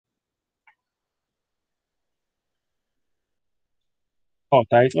ხო,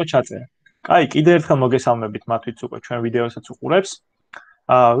 დაიწყო ჩაწერა. კაი, კიდევ ერთხელ მოგესალმებით მათ ვინც უკვე ჩვენ ვიდეოსაც უყურებს.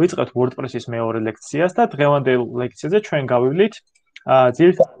 ვიწყებთ WORDPRESS-ის მეორე ლექციას და დღევანდელ ლექციაზე ჩვენ გავივლით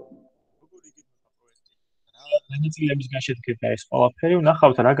ძირითადად ნაწილებისგან შედგება ეს ყველაფერი.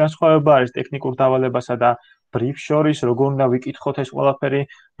 ვნახავთ რა განსხვავება არის ტექნიკურ დავალებასა და ბრიფს შორის, როგორ უნდა ვიკითხოთ ეს ყველაფერი,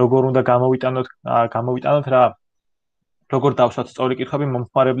 როგორ უნდა გამოვიტანოთ რა როგორ დავსვათ სწორი კითხვები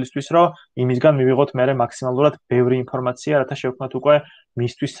მომხმარებლისთვის, რომ იმისგან მივიღოთ მერე მაქსიმალურად ბევრი ინფორმაცია, რათა შევქმნათ უკვე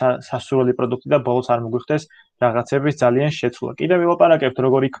მისთვის სასურველი პროდუქტი და ბოლოს არ მოგვიხდეს რაღაცების ძალიან შეცვლა. კიდევ ვილაპარაკებთ,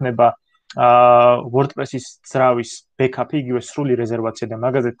 როგორ იქნება WordPress-ის ძრავის ბექაპი, იგივე სრული რეზერვაცია და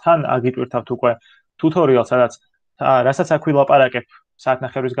მაგაზე თან აგიტვირთავთ უკვე ტუტორიალს, რასაც აქ ვილაპარაკებ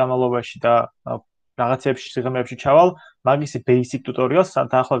საათნახევრის განმავლობაში და რაღაცებში სიღრმეებში ჩავალ, მაგისი basic tutorials,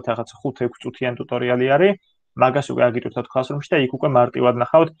 დაახლოებით რაღაც 5-6 წუთიანი ტუტორიალი არის. მაგას უკვე აგიტვირთავთ classroom-ში და იქ უკვე მარტივად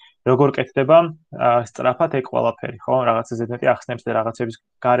ნახავთ, როგორ კეთდება სწრაფად ეგ ყველაფერი, ხო? რაღაცა ზედმეტი ახსნებს და რაღაცების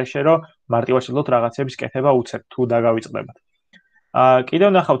გარეშე, რომ მარტივად შეძლოთ რაღაცების კეთება უცებ თუ დაგავიწყდებათ. კიდევ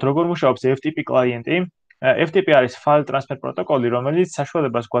ნახავთ, როგორ მუშაობს FTP კლიენტი. FTP არის file transfer პროტოკოლი, რომელიც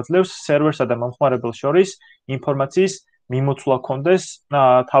საშუალებას გვაძლევს სერვერსა და მომხმარებელს შორის ინფორმაციის მიმოცვლა კონდეს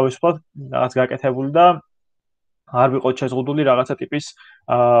თავისუფლად რაღაც გაკეთებული და არ ვიყოთ შეზღუდული რაღაცა ტიპის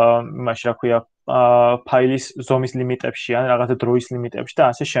იმაში რა ქვია ფაილის ზომის ლიმიტებში ან რაღაცა დროის ლიმიტებში და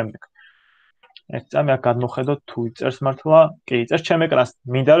ასე შემდეგ. ეს წამი აქ გადმოხედოთ თუ იწერს მართლა, კი იწერს ჩემ ეკრანს.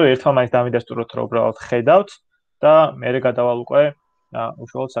 მინდა რომ ერთმანეთს დავიდესტუროთ, რომ უბრალოდ ხედავთ და მერე გადავალ უკვე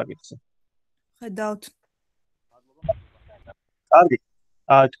უშუალოდ საკითხზე. ხედავთ. კარგი.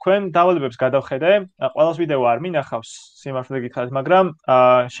 თქვენ დავალებებს გადავხედე, ყველას ვიდეო არ მინახავს, სიმართლე გითხრათ, მაგრამ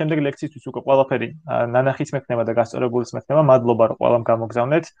შემდეგი ლექციისთვის უკვე ყველაფერი ნანახიც მექნება და გასწორებულიც მექნება. მადლობა რომ ყველამ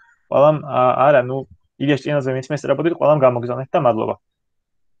გამოგზავნეთ. ყველამ არა, ნუ იდეაში წინაზე ვინც მესწრებოდით, ყველამ გამოგზავნეთ და მადლობა.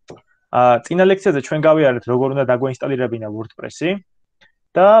 წინა ლექციაზე ჩვენ გავიარეთ, როგორ უნდა დაგვაინსტალირებინა WordPress-ი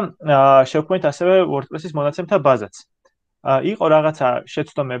და შევქმნით ასევე WordPress-ის მონაცემთა ბაზაც. იყო რაღაცა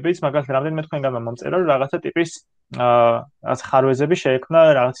შეცდომებიც, მაგალითად, რამდენიმე თქვენგანმა მომწერა, რომ რაღაცა ტიპის რაც ხარვეზები შეექმნა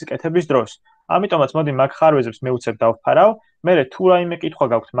რაღაცის კეთების დროს. ამიტომაც მოდი მაგ ხარვეზებს მეუცებ დავფარავ. მერე თუ რაიმე კითხვა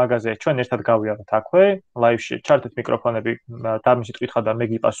გაქვთ მაგაზე, ჩვენ ერთად გავიაროთ აქვე, ლაივში, ჩართეთ მიკროფონები, დამისით კითხვა და მე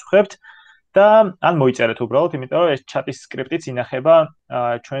გიპასუხებთ და ან მოიწერეთ უბრალოდ, იმიტომ რომ ეს ჩატის სკრიპტიც ინახება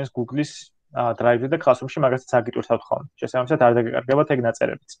ჩვენს Google-ის Drive-ზე და Classroom-ში მაგასაც აგიტვირთავთ ხოლმე. შესაბამისად არ დაგეკარგებათ ეგ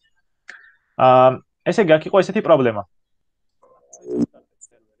ნაწერებიც. ესე იგი, აქ იყო ესეთი პრობლემა.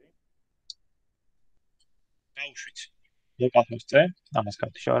 გავუშვით. ლოკალ-ჰოსტზე, ამას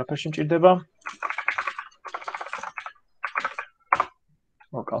გავთიშავ, არაფერში მჭირდება.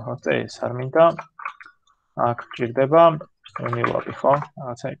 ლოკალ-ჰოსტზე ეს არ მინდა. აქ მჭირდება UniLab, ხო?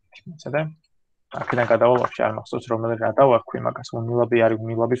 რაღაცა იქით მეცადე. აქედან გადავალ ვაფშე არ მახსოვს რომელი რა დავაქვი მაგას. UniLab არის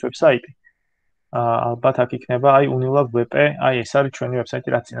UniLab-ის ვებსაიტი. ალბათ აქ იქნება აი UniLab WP, აი ეს არის ჩვენი ვებსაიტი,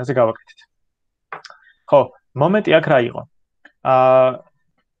 რაც წინაზე გავაკეთეთ. ხო, მომენტი აქ რა იყო?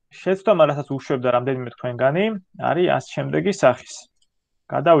 შეცდომა, რასაც უშვებდა რამდენიმე თქვენგანი, არის ას შემდეგი სახის.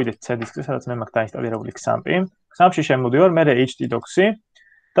 გადავიდეთ C-დისკზე, სადაც მე მაქვს დაინსტალირებული XAMPP. XAMPP-ში შემოდივარ, მერე htdocs-ი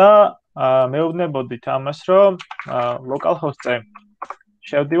და მეუბნებოდით ამას, რომ localhost-ზე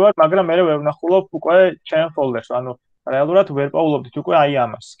შევდივარ, მაგრამ მე ვერ ვნახულობ უკვე ჩემ ფოლდერს, ანუ რეალურად ვერ პაულობდით უკვე აი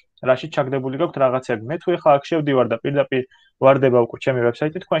ამას. რაშიც ჩაგდებული გაქვთ რაღაცები. მე თუ ეხლა აქ შევდივარ და პირდაპირ ვარდება უკვე ჩემი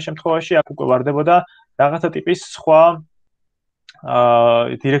ვებსაიტი, თქვენ შემთხვევაში აქ უკვე ვარდებოდა რაღაცა ტიპის სხვა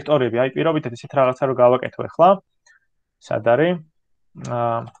დირექტორები. აი პირობითად ისეთ რაღაცა რო გავაკეთო ახლა. სად არის?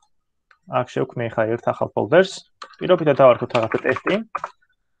 აქ შევქმნი ახლა ერთ ახალ ფოლდერს. პირობითად დავარქოთ რაღაცა ტესტი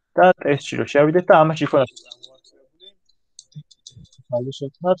და ტესტში რო შევიდეთ და ამაში იქნება ფაილი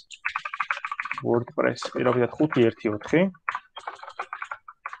შევქმნათ WordPress. პირობითად 5.1.4.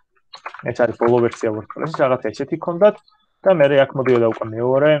 ეს არის ბოლო ვერსია WordPress-ის, რაღაცა ესეთი ჰქონდათ და მე აქ მოდიოდა უკვე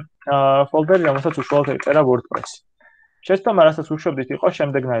მეორე ფოლდერი, რომელსაც უშუალოდ ეწერა WordPress. შეცდომა, რასაც უშვებდით, იყო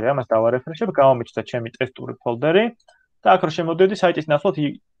შემდეგნაირი, ამას დავარეფრეშებ, გამომიჩნდა ჩემი ტესტური ფოლდერი და აქ რო შემოდიოდი საიტის ნაცვლად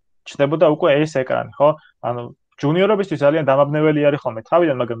ჩნდებოდა უკვე ეს ეკრანი, ხო? ანუ ჯუნიორებისთვის ძალიან დამაბნეველი არის ხოლმე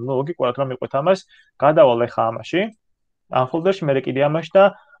თავიდან, მაგრამ ლოგიკურად რომ მიყვეთ ამას, გადავალ ახლა ამაში. ამ ფოლდერში მე კიდე ამაში და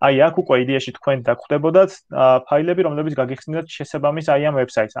აი აქ უკვე იდეაში თქვენ დაგხვდებოდათ ფაილები, რომლებიც გაგიხსნათ შესაბამის აი ამ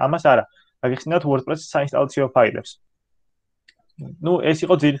ვებსაიტს. ამას არა, გაგიხსნათ WordPress-ის საინსტალაციო ფაილებს. ნუ ეს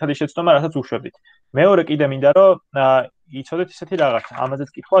იყო ძირითადი შეცდომა, რასაც უშვებდით. მეორე კიდე მინდა რომ იცოდეთ ისეთი რაღაცა, ამაზეც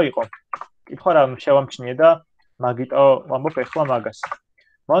კითხვა იყო. კითხვა რა შევამჩნიე და მაგიტო ვამბობ ახლა მაგას.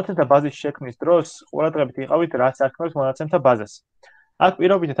 მონაცემთა ბაზის შექმნის დროს ყურადღებით იყავით, რაც არქმევს მონაცემთა ბაზას. აქ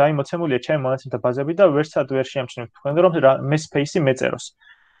პირობითად აი მოცემულია ჩემი მონაცემთა ბაზები და ვერსად ვერ შეამჩნევთ თქვენ რომ მე space-ი მეწეროს.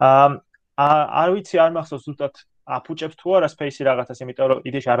 არ ვიცი, არ მახსოვს ზუსტად აფუჭებს თუ არა space-ი რაღაცას, იმიტომ რომ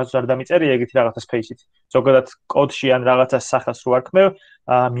იდეაში არასდროს არ დამიწერია ეგეთი რაღაცა space-ით. ზოგადად კოდში ან რაღაცას სახელს რო არქმევ,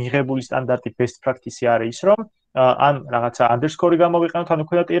 მიღებული სტანდარტი best practice-ი არის ის, რომ ან რაღაცა underscore-ი გამოვიყენოთ, ან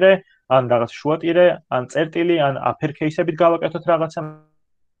უქონდა ტირე, ან რაღაც შუა ტირე, ან წერტილი, ან uppercase-ებით გავაკეთოთ რაღაცა.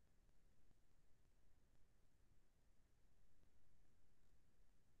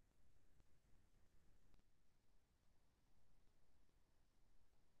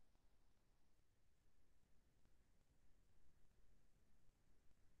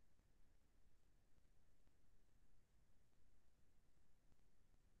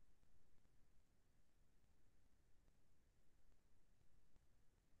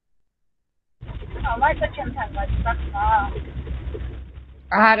 მაინც ჩემთან გაწდა.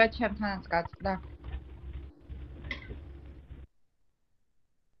 არა, ჩემთანაც გაწდა.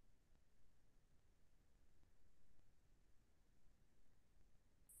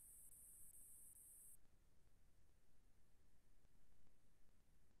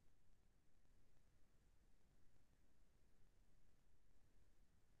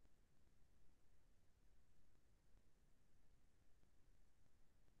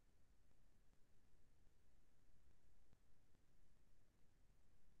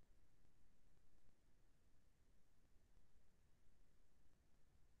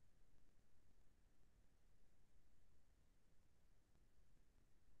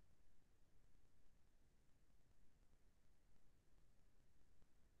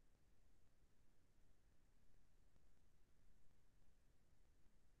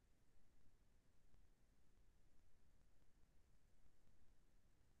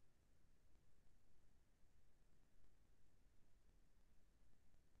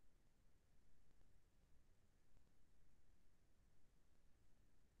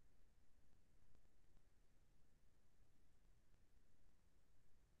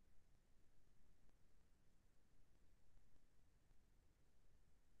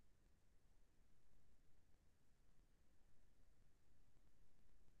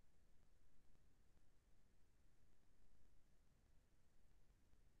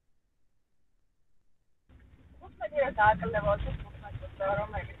 დააკლდებოდა თუქმეტზე,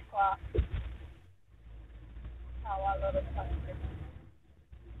 რომელიც თქვა ავალორებს ასწრებს.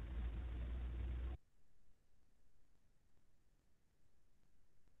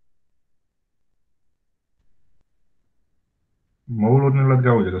 მოულოდნელად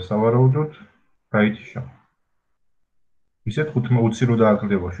გავიდა და სავარაუდოდ გაითიშა. ისეთ 5 რო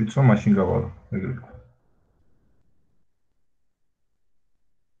დააკლდება შვიდს, რომ მაშინ გავალო, ეგრე თქვა.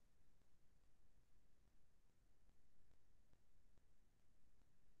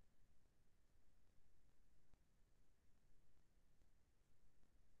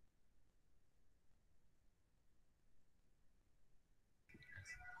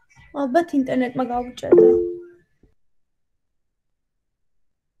 ალბათ ინტერნეტმა გაუჭედა.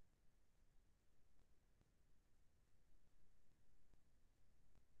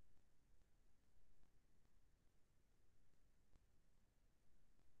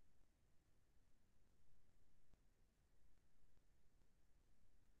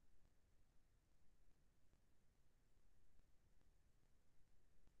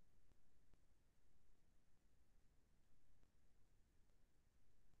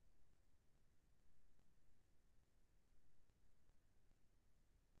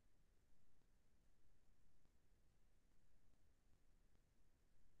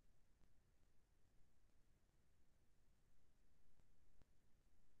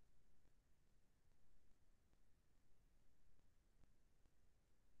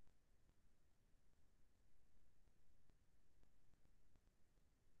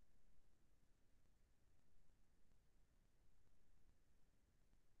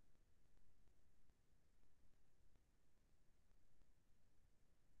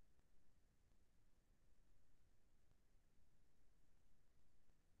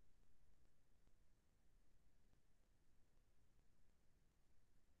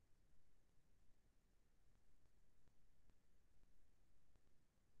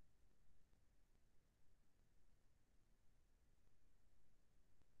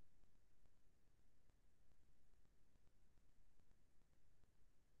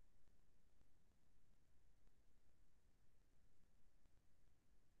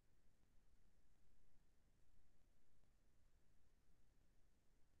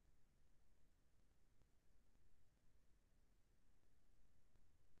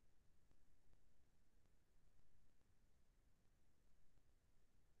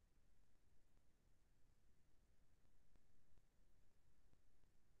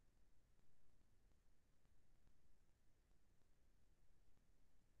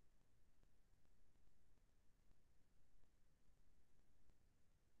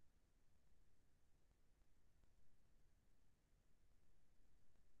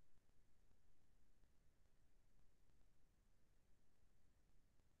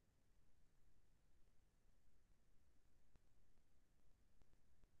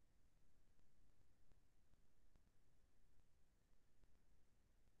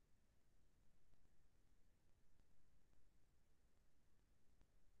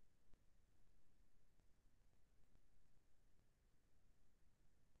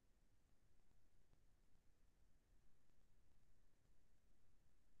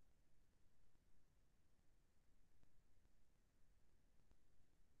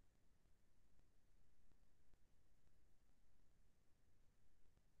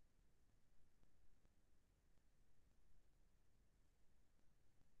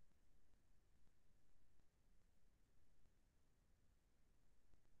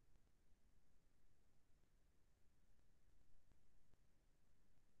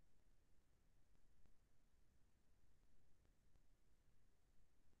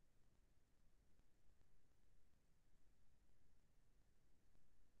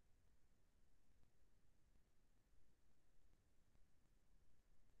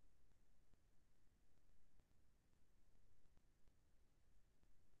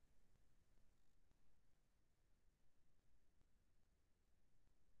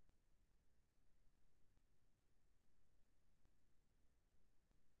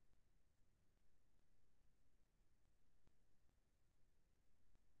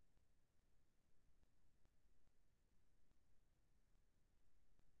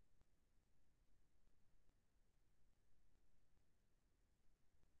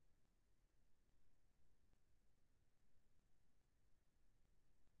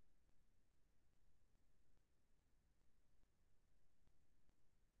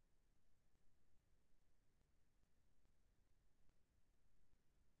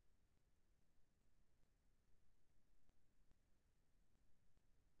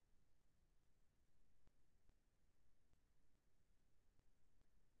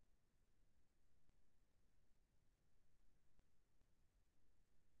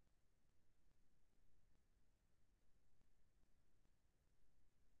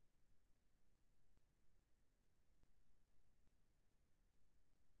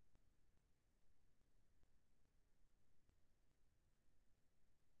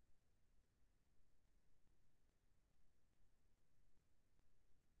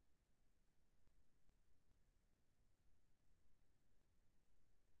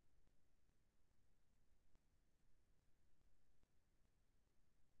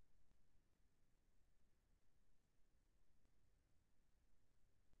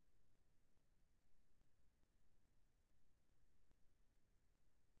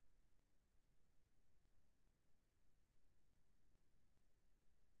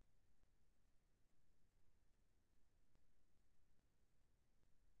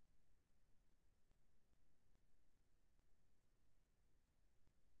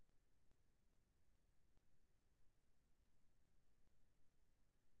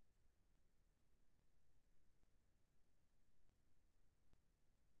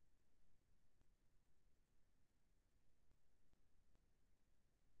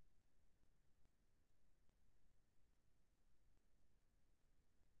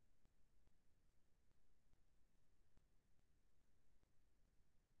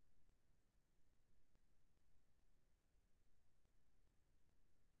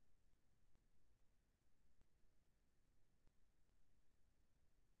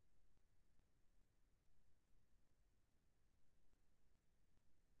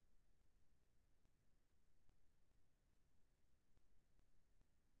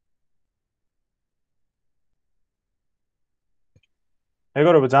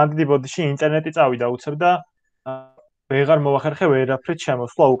 მეგობრებო, ძალიან დიდი ბოდიში ინტერნეტი წავიდა უცებ და ვეღარ მოვახერხე ვერაფრით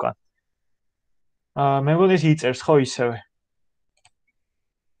შემოსვლა უკან. მე მგონი ის იწერს ხო ისევე.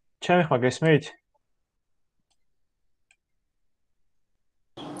 ჩემი ხმა გესმით?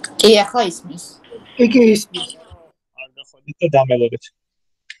 კი, ახლა ისმის. კი ისმის. არ გახვედით და დამელოდეთ.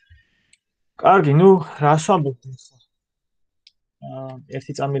 კარგი, ნუ რას ვამბობთ ახლა?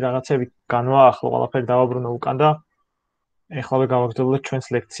 ერთი წამი რაღაცები განვაახლო, ყველაფერი დავაბრუნო უკან და ეხლა გავაგრძელებთ ჩვენს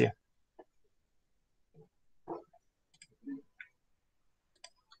ლექცია.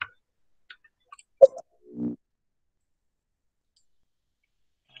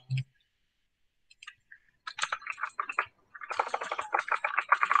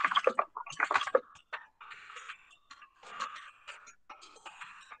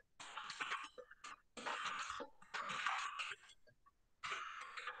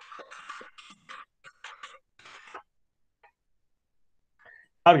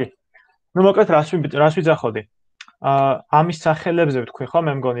 კარგი. ნუ მოკლედ რას ვიძახოდი? ამის სახელებზე ვთქვი ხო,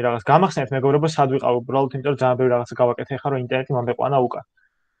 მე მგონი რაღაც გამახსენებთ მეგობრებო, სად ვიყავ უბრალოდ, იმიტომ რომ ძალიან ბევრი რაღაცა გავაკეთე ხა, რომ ინტერნეტი მომეყვანა უკან.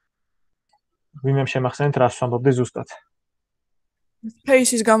 ვინმე შემახსენეთ რას ვამბობდი ზუსტად?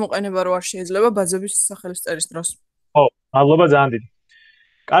 Space-ის გამოყენება რო არ შეიძლება ბაზების სახელის წერის დროს. ხო, მადლობა ძალიან დიდი.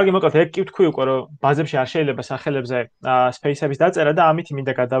 კარგი, მოკლედ ეგ კი ვთქვი უკვე, რომ ბაზებში არ შეიძლება სახელებზე space-ების დაწერა და ამით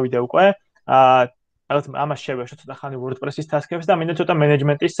მინდა გადავიდე უკვე. რაღაც ამას შევეხო ცოტა ხანი WordPress-ის task-ებს და მინდა ცოტა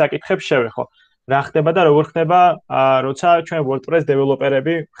მენეჯმენტის საკითხებს შევეხო. რა ხდება და როგორ ხდება, როცა ჩვენ WordPress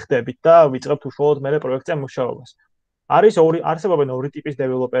დეველოპერები ხდებით და ვიწყებთ უშუალოდ მერე პროექტზე მუშაობას. არსებობენ ორი ტიპის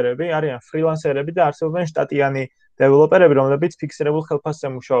დეველოპერები, არიან ფრილანსერები და არსებობენ შტატიანი დეველოპერები, რომლებიც ფიქსირებულ ხელფასზე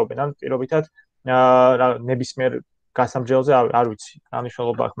მუშაობენ, ან პირობითად ნებისმიერ გასამჯელზე არ ვიცი,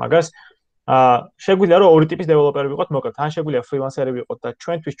 ანიშნულობა აქვს მაგას. შეგვიძლია რომ ორი ტიპის დეველოპერები ვიყოთ, მოკლედ, ან შეგვიძლია ფრილანსერები ვიყოთ და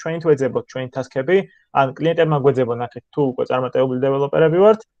ჩვენთვის ჩვენით ვეძებოთ ჩვენი task-ები, ან კლიენტებმა გვეძებონ ნახეთ თუ უკვე წარმატებული დეველოპერები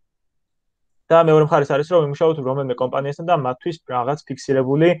ვართ. და მეორე მხარეს არის რომ ვიმუშაოთ რომელიმე კომპანიასთან და მათთვის რაღაც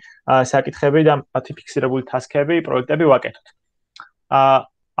ფიქსირებული საკითხები და მათი ფიქსირებული task-ები, პროექტები ვაკეთოთ.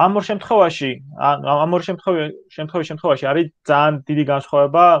 ამ ორ შემთხვევაში არის ძალიან დიდი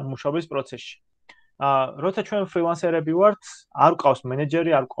განსხვავება მუშაობის პროცესში. როცა ჩვენ ფრილანსერები ვართ, არ გვყავს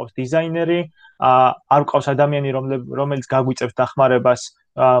მენეჯერი, არ გვყავს დიზაინერი, არ გვყავს ადამიანი, რომელიც გაგვიწევს დახმარებას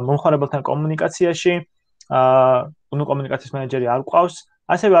მომხმარებელთან კომუნიკაციაში, კომუნიკაციის მენეჯერი არ გვყავს.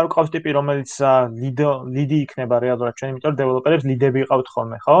 ასევე არ გვყავს ტიპი, რომელიც ლიდი იქნება რეალურად ჩვენ, იმიტომ რომ დეველოპერებს ლიდები იყავთ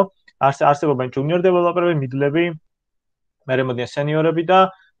ხოლმე, ხო? არსებობენ ჯუნიორ დეველოპერები, მიდლები, მერე მოდიან სენიორები და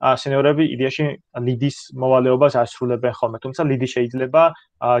სენიორები იდეაში ლიდის მოვალეობას ასრულებენ ხოლმე, თუმცა ლიდი შეიძლება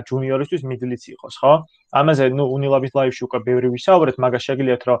ჯუნიორისთვის მიდლიც იყოს, ხო? ამაზე ნუ UniLab-ის ლაივში უკვე ბევრი ვისაუბრეთ, მაგას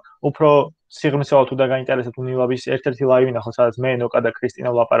შეგიძლიათ რომ უფრო სიღრმისეულად თუ დაგაინტერესებთ UniLab-ის ერთ-ერთი ლაივი ნახოთ, სადაც მე, ნოკა და კრისტინა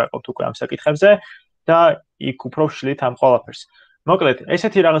ვლაპარაკობთ უკვე ამ საკითხებზე და იქ უფრო ვშლით ამ ყველაფერს. მოკლედ,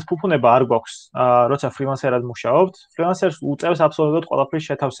 ესეთი რაღაც ფუფუნება არ გვაქვს, როცა ფრილანსერად მუშაობთ. ფრილანსერს უწევს აბსოლუტურად ყველაფრის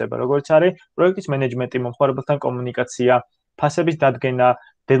შეთავსება, როგორც არის პროექტის მენეჯმენტი, მომხმარებელთან კომუნიკაცია, ფასების დადგენა,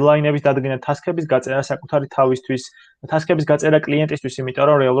 დედლაინების დადგენა, task-ების გაწერა საკუთარი თავისთვის, task-ების გაწერა კლიენტისთვის, იმიტომ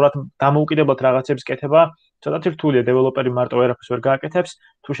რომ რეალურად დამოუკიდებლად რაღაცებს კეთება, ცოტათი რთულია, დეველოპერი მარტო ვერაფერს ვერ გააკეთებს,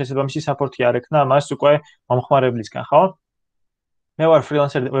 თუ შესაბამისი support-ი არ ექნა მას უკვე მომხმარებლისგან, ხო? მე ვარ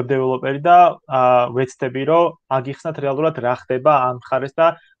ფრილანსერ ვებ დეველოპერი და ვეცდები რომ აგიხსნათ რეალურად რა ხდება ამ მხარეს და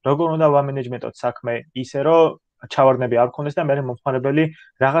როგორ უნდა ვამენეჯმენტოთ საქმე ისე რომ ჩავარდნები არ გქონდეს და მე მომხმარებელი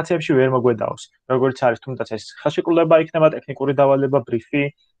რაღაცებში ვერ მოგვედაოს. როგორც არის თუნდაც ეს ხელშეკრულება იქნება, ტექნიკური დავალება, ბრიფი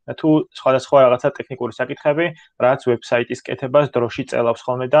თუ სხვადასხვა რაღაცა ტექნიკური საკითხები, რაც ვებსაიტის კეთებას დროში წელავს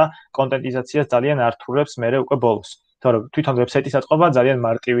ხოლმე და კონტენტიზაციას ძალიან ართურებს მე უკვე ბოლოს. თორემ თვითონ ვებსაიტის აწყობა ძალიან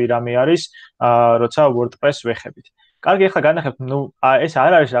მარტივი რამე არის, როცა WordPress ვეხებით. კარგი, ახლა განახებთ, ეს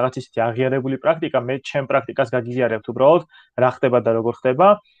არ არის რაღაც ისეთი აღიარებული პრაქტიკა, მე ჩემ პრაქტიკას გაგიზიარებთ უბრალოდ, რა ხდება და როგორ ხდება.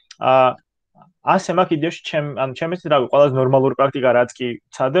 ასე მაქვს იდეაში ჩემთვის რა ყველაზე ნორმალური პრაქტიკა რაც კი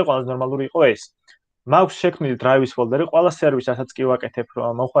ვცადე, ყველაზე ნორმალური იყო ეს. მაქვს შექმნილი drive-ის folder-ი, ყველა სერვისს, რასაც კი ვაკეთებ,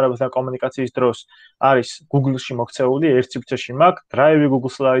 მომხმარებელთან კომუნიკაციის დროს არის Google-ში მოქცეული, ერთ სივრცეში მაქვს drive,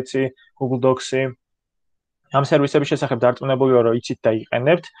 Google Slides-ი, Google Docs-ი. ამ სერვისების შესახებ დარწმუნებული ვარ, რომ იცით და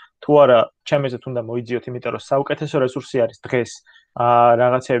იყენებთ. თუ არა, ჩემზე თუნდა მოიძიოთ, იმიტომ რომ საუკეთესო რესურსი არის დღეს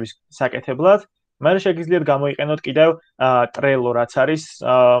რაღაცების საკეთებლად. მე შეგიძლიათ გამოიყენოთ კიდევ Trello, რაც არის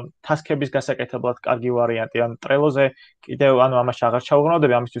task-ების გასაკეთებლად კარგი ვარიანტი. ან Trello-ზე კიდევ ამაში აღარ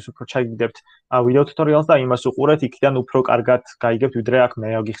ჩავუყრდები, ამისთვის უფრო ჩაიგდებთ ვიდეო ტუტორიალს და იმას უყურეთ, იქიდან უფრო კარგად გაიგებთ, ვიდრე აქ მე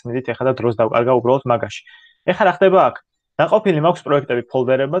გიხსნით, ეხლა და დროს დავკარგა უბრალოდ მაგაში. ეხლა რა ხდება აქ? დაყოფილი მაქვს პროექტები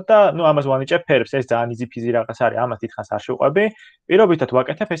ფოლდერებად და ამას ვანიჭებ ფერებს, ეს ძალიან easy-peasy რაღაც არის, ამას დიდხანს არ შევყვები. პირობითად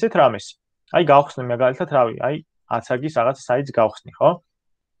ვაკეთებ ესეთ რამეს. აი გავხსნი მაგალითად რავი, აი აცაგის რაღაც საიტს გავხსნი, ხო?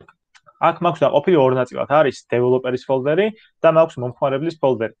 აქ მაქვს დაყოფილი ორ ნაწილად, არის დეველოპერის ფოლდერი და მაქვს მომხმარებლის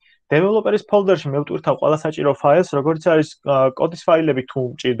ფოლდერი. დეველოპერის ფოლდერში მე ვტვირთავ ყველა საჭირო ფაილს, როგორც არის კოდის ფაილები თუ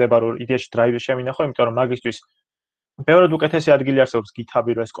მჭირდება რომ იდეაში დრაივზე შევინახო, იმიტომ რომ მაგისთვის ბევრად უკეთესი ადგილი არსებობს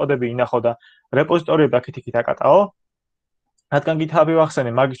GitHub-ი, რომ ეს კოდები ინახო და რეპოზიტორიები აქეთ-იქით აკატაო. რადგან GitHub-ი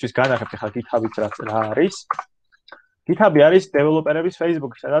ვახსენე, მაგისთვის განახებთ ახლა GitHub-ით რა არის. GitHub-ი არის დეველოპერების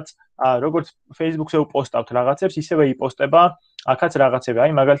Facebook-ი, სადაც როგორც Facebook-ზე უპოსტავთ რაღაცებს, ისევე იპოსტება აქაც რაღაცები.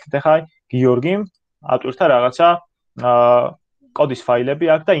 აი მაგალითად ახლა გიორგიმ ატვირთა რაღაცა კოდის ფაილები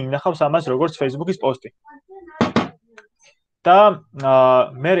აქ და ინახავს ამას როგორც Facebook-ის პოსტი. და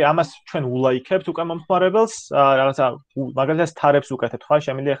მე ამას ჩვენ ულაიქებთ უკვე მომხმარებელს, რაღაცა მაგალითად სტარებს უკეთებთ, ხო?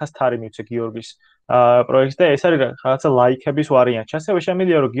 შემიძლია ახლა სტარი მივცე გიორგის პროექტს და ეს არის რაღაცა ლაიქების ვარიანტი. ასევე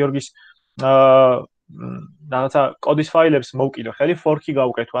შემიძლია რომ გიორგის რაღაცა კოდის ფაილებს მოვკიდო ხელი, fork-ი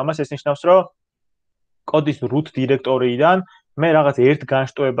გავუკეთო. ამას ეს ნიშნავს, რომ კოდის root დირექტორიიდან მე რაღაც ერთ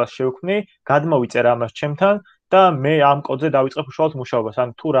განშტოებას შევქმნი, გადმოვიწერ ამას ჩემთან და მე ამ კოდზე დავიწყებ უშუალოდ მუშაობას. ან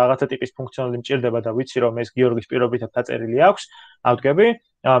თუ რაღაცა ტიპის ფუნქციონალი მჭირდება და ვიცი რომ ეს გიორგის პირობითად დაწერილი აქვს, ავდგები,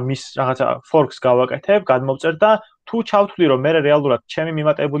 მის რაღაცა forks გავაკეთებ, გადმოვწერ და თუ ჩავთვლი რომ მე რეალურად ჩემი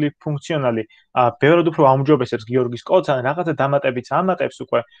მიმატებული ფუნქციონალი ბევრად უფრო აუმჯობესებს გიორგის კოდს, ან რაღაცა დამატებიც ამატებს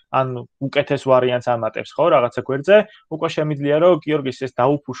უკვე, ან უკეთეს ვარიანტს ამატებს, ხო, რაღაცა გვერდზე, უკვე შემიძლია რომ გიორგის ეს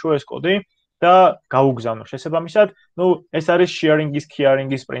დაუფუშო ეს კოდი და გაუგზავნო. შესაბამისად, ეს არის sharing-ის,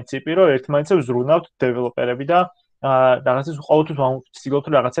 caring-ის პრინციპი, რომ ერთმანეთს ვზრუნავთ დეველოპერები და რაღაცას ყოველთვის ვცდილობთ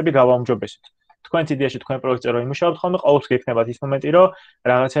რაღაცები გავაუმჯობესოთ. თქვენც იდეაში თქვენ პროექტზე რომ იმუშავებთ ხოლმე, ყოველთვის გექნებათ ის მომენტი, რომ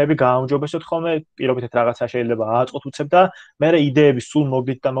რაღაცები გააუმჯობესოთ ხოლმე, პირობითად რაღაცა შეიძლება ააწყოთ უცებ და მე იდეები სულ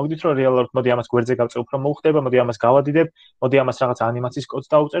მოგდით და მოგდით, რომ რეალურად მოდი ამას გვერდზე გავწევ, უფრო მოუხდება, მოდი ამას გავადიდებ, მოდი ამას რაღაც ანიმაციის კოდს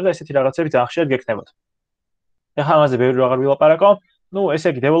დავუწერ და ესეთი რაღაცები ძალიან ხშირად გექნებათ. ეხლა ამაზე ბევრი აღარ ვილაპარაკო.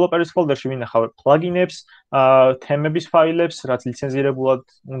 ესე იგი დეველოპერის ფოლდერში ვინახავ პლაგინებს, თემების ფაილებს, რაც ლიცენზირებულად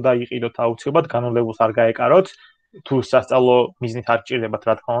უნდა იყიდოთ აუცილებლად, განულებულს არ გაეკაროთ. თუ სასწავლო მიზნით არ ჭირდებათ,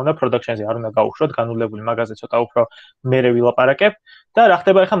 რა თქმა უნდა, პროდაქშენზე არ უნდა გაუშვათ, განულებული მაგაზე ცოტა უფრო მერე ვილაპარაკებ და რა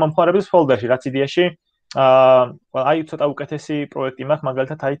ხდება ახლა მომხმარებლის ფოლდერში, რაც იდეაში აი ცოტა უკეთესი პროექტი მაქვს,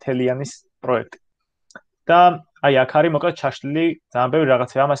 მაგალითად აი თელიანის პროექტი. და აი აქ არის მოკლედ ჩაშლილი ძალიან ბევრი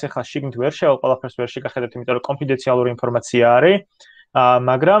რაღაცა. ამას ახლა შიგნით ვერ შევალ, ყველაფერს ვერ შეგახედებთ, იმიტომ რომ კონფიდენციალური ინფორმაცია არის.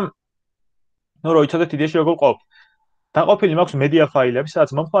 მაგრამ რო იცოდეთ იდეაში როგორ ყოფ. დაყოფილი მაქვს მედია ფაილები,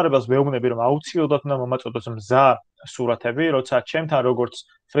 სადაც მომხმარებელს ვეუბნები, რომ აუცილებლად უნდა მომაწოდოს მზა სურათები, როცა ჩემთან როგორც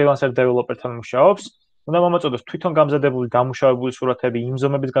ფრილანსერ დეველოპერთან მუშაობს, უნდა მომაწოდოს თვითონ გამზადებული დამუშავებული სურათები იმ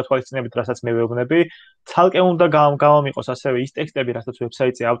ზომების გათვალისწინებით, რასაც მე ვეუბნები, ცალკე უნდა გამომიყოს ასევე ის ტექსტები, რასაც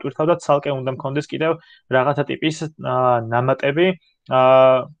ვებსაიტზე ავტვირთავ და ცალკე უნდა მქონდეს კიდევ რაღაცა ტიპის ნამატები,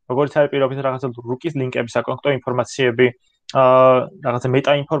 როგორც არის პირობითად რაღაცა რუკის ლინკები, საკონტაქტო ინფორმაციები, რაღაცა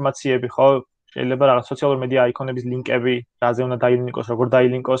მეტა ინფორმაციები, ხო, შეიძლება რაღაც სოციალურ მედია აიკონების ლინკები, რაზე უნდა დაილინკოს, როგორ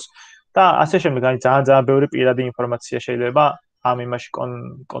დაილინკოს და ასე შემდეგ. აი ძალიან ბევრი პირადი ინფორმაცია შეიძლება ამ იმაში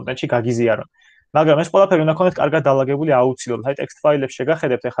კონტენტში გაგიზიარონ. მაგრამ ეს ყველაფერი უნდა ქონდეს კარგად დალაგებული აუცილებლად. აი ტექსტ ფაილებს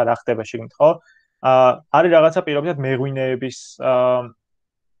შეგახედებთ ახლა რა ხდება შეგნით, ხო? არის რაღაცა პირობითად მეღვინეების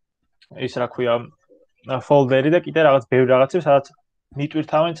ის რა ქვია ფოლდერი და კიდე რაღაც ბევრი რაღაცები, სადაც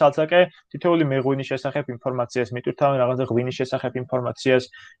მიტვირთავენ ცალსაკე თითოეული მეღვინის შესახებ ინფორმაციას, მიტვირთავენ რაღაცა ღვინის შესახებ ინფორმაციას,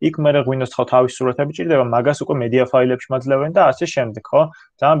 იქ მე ღვინოს ხო თავის სურათები ჭირდება, მაგას უკვე მედია ფაილებში მაძლევენ და ასე შემდეგ, ხო?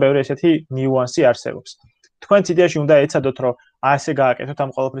 ძალიან ბევრი ესეთი ნიუანსი არსებობს. თქვენც იდეაში უნდა ეცადოთ, რომ ასე გააკეთოთ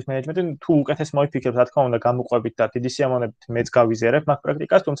ამ ყოველფრის მენეჯმენტი, თუ უკეთეს მოიფიქრებთ, რა თქმა უნდა, გამოყვებით და დიდი სიამოვნებით მეც გავიზიარებ მაგ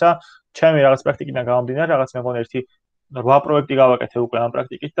პრაქტიკას, თუმცა ჩემი რაღაც პრაქტიკიდან გამომდინარე, რაღაც მე მგონი ერთი 8 პროექტი გავაკეთე უკვე ამ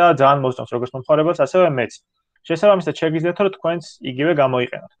პრაქტიკით და ძალიან მოსწონს როგორც მომხმარებელს, ასევე მეც. შესაბამისად შეგიძლიათ რომ თქვენც იგივე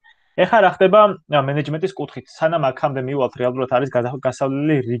გამოიყენოთ. ეხლა რა ხდება მენეჯმენტის კუთხით, სანამ აქამდე მივალთ რეალურად არის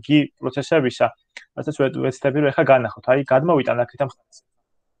გასავლელი რიგი პროცესებისა, რასაც ვეცდები რომ ეხლა განახოთ. აი გადმოვიტან აქეთ ამ ხაზს.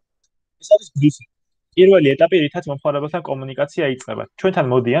 ეს არის ბრიფინგი. პირველი ეტაპი, რითაც მომხმარებელთან კომუნიკაცია იწყება. ჩვენთან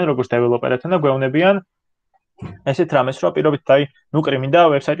მოდიან როგორც დეველოპერებთან და გვეუბნებიან ესეთ რამეს, რომ პირობით აი ნუკრი მინდა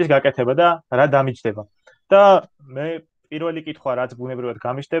ვებსაიტის გაკეთება და რა დამიჯდება. და მე პირველი კითხვა რაც ბუნებრივად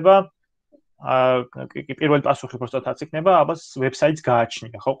გამიჯდება პირველი პასუხი უბრალოდ რაც იქნება, აბას ვებსაიტს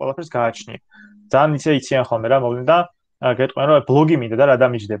გააჩნია, ხო, ყველაფერს გააჩნია. ძალიან იციან ხოლმე რა მოვლენ და გეტყვიან რომ ბლოგი მინდა და რა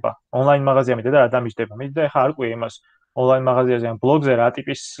დამიჯდება. ონლაინ მაღაზია მინდა და რა დამიჯდება. მინდა და ახლა არ ყვია იმას ონლაინ მაღაზიაზე ან ბლოგზე რა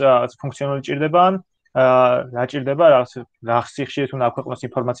ტიპის ფუნქციონალი ჭირდება, რა ჭირდება, რა სიხშირით უნდა აქვეყნოს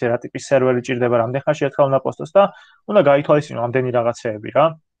ინფორმაცია, რა ტიპის სერვერი ჭირდება, რამდენ ხანში ერთხელ უნდა პოსტოს და უნდა გაითვალისწინო ამდენი რაღაცეები რა.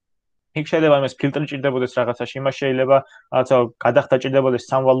 იქ შეიძლება იმას ფილტრი ჭირდებოდეს რაღაცაში, იმას შეიძლება რაღაცა გადახდა ჭირდებოდეს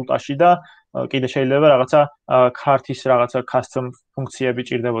სამ ვალუტაში და კიდე შეიძლება რაღაცა ქართის რაღაცა custom ფუნქციები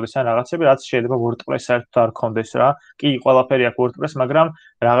ჭირდებოდეს ან რაღაცები, რაც შეიძლება WordPress საერთოდ არ ქონდეს რა. კი, ყველაფერი აქვს WordPress, მაგრამ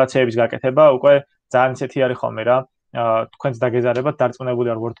რაღაცეების გაკეთება უკვე ძალიან ისეთი არის ხოლმე რა. თქვენს დაგეზარებათ დარწმუნებული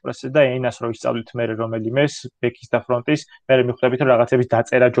ვარ WordPress-ზე და ენას რო ისწავლით მე რომელიმეს ბექის და ფრონტის, მე მიხვდებით რომ რაღაცების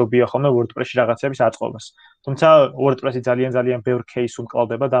დაწერა ჯობია ხოლმე WordPress-ში რაღაცების აწყობას. თუმცა WordPress-ი ძალიან ბევრ кейს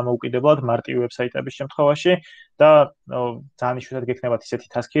უმკლავდება დამოუკიდებლად მარტივი ვებსაიტების შემთხვევაში და ძალიან იშვიათად გექნებათ ისეთი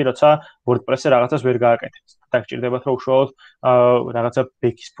ტასკი, როცა WordPress-ზე რაღაცას ვერ გააკეთებთ. დაგჭირდებათ რომ უშუალოდ რაღაცა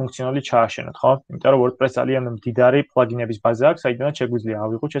ბექის ფუნქციონალი ჩააშენოთ, ხო? იმიტომ რომ WordPress ძალიან მდიდარი პლაგინების ბაზა აქვს, საიდანაც შეგვიძლია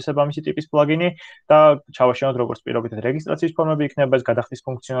ავიღოთ შესაბამისი ტიპის პლაგინი და ჩავაშენოთ როგორც პირობითად რეგისტრაციის ფორმები იქნება, ეს გადახდის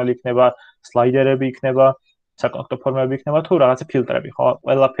ფუნქციონალი იქნება, სლაიდერები იქნება, საკონტაქტო ფორმები იქნება თუ რაღაცა ფილტრები, ხო?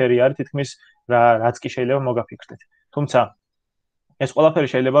 ყველაფერი არის თითქმის რაც კი შეიძლება მოგაფიქრდეთ. თუმცა ეს ყველაფერი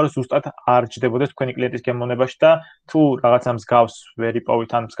შეიძლება რომ ზუსტად არ ჯდებოდეს თქვენი კლიენტის გემოვნებაში და თუ რაღაცა მსგავს ვერ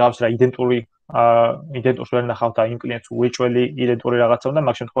იპოვით ან მსგავს რა იდენტურს ვერ ნახავთ და იმ კლიენტს უეჭველი იდენტური რაღაცა უნდა,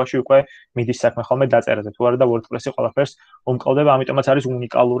 მაგ შემთხვევაში უკვე მიდის საქმე ხოლმე დაწერაზე. თუ არა და WordPress-ი ყველაფერს უმკლავდება, ამიტომაც არის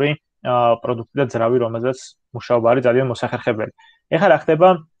უნიკალური პროდუქტი და ძრავი, რომელზეც მუშაობა არის ძალიან მოსახერხებელი. ეხლა რა ხდება?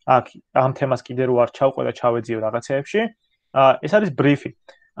 აქ ამ თემას კიდე რო არ ჩავყვე და ჩავეძიო რაღაცეებში, ეს არის ბრიფი.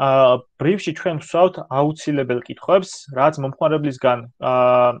 ბრიფში ჩვენ ვსვავთ აუცილებელ კითხვებს, რაც მომხმარებლისგან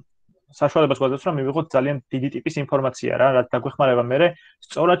საშუალებას გვაძლევს, რომ მივიღოთ ძალიან დიდი ტიპის ინფორმაცია რა, რაც დაგვეხმარება მერე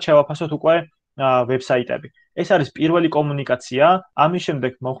სწორად შევაფასოთ უკვე ვებსაიტები. ეს არის პირველი კომუნიკაცია, ამის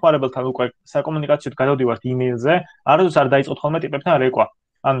შემდეგ მომხმარებელთან უკვე საკომუნიკაციოდ გადავდივართ იმეილზე, არასდროს არ დაიწყოთ ხოლმე ტიპებთან რეკვა.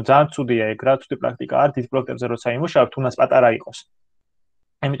 ანუ ძალიან ცუდია ეგ რა, ცუდი პრაქტიკა არის დიდ პროექტებზე როცა იმუშავებთ, თუნდაც პატარა იყოს.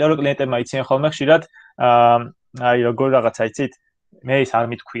 იმიტომ რომ კლიენტებმა იციან ხოლმე ხშირად აი როგორ რაღაცა იცით, მე ეს არ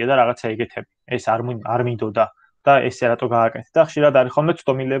მithქვია და რაღაცა ეგეთები. ეს არ მინდოდა და ესე რატო გააკეთე და ხშირად არის ხოლმე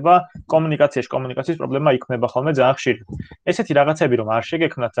ცდომილება კომუნიკაციის პრობლემა იქნება ხოლმე ძალიან ხშირად. ესეთი რაღაცები რომ არ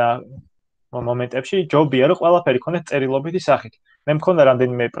შეგექმნათ მომენტებში ჯობია რომ ყველაფერი ქონდეთ წერილობითი სახით. მე მქონდა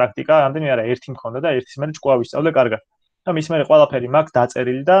რამდენიმე პრაქტიკა, რამდენიმე არა, ერთი მქონდა და ერთის მერე ჭკუა ვისწავლე კარგად. და მის მერე ყველაფერი მაქვს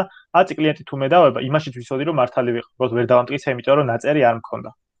დაწერილი და აწი კლიენტი თუ მე დავება, იმაშიც ვიცოდი რომ მართალი ვიყო, ვერ დავამტკიცე, იმიტომ რომ ნაწერი არ მქონდა.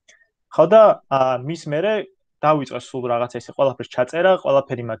 ხო და მის მერე დავიწყე სულ რაღაცა ესე ყველაფერს ჩაწერა,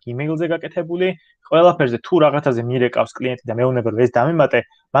 ყველაფერი მაქვს იმეილზე გაკეთებული, ყველაფერზე თუ რაღაცაზე მირეკავს კლიენტი და მეუბნება რომ ეს დამემატე,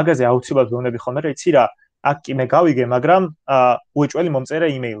 მაგაზე აუცილებლად ვეუბნები ხოლმე რა იცი რა, აქ კი მე გავიგე, მაგრამ უეჭველი მომწერა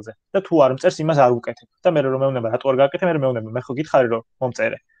იმეილზე და თუ არ მწერს იმას არ უკეთებ. და მე რომ მეუბნება რატო არ გააკეთე, მე მეუბნება მე ხო გითხარი რომ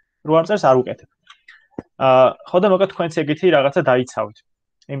მომწერე. რო არ მწერს არ უკეთებ. ხო და მოგეთ თქვენც ეგეთი რაღაცა დაიცავით.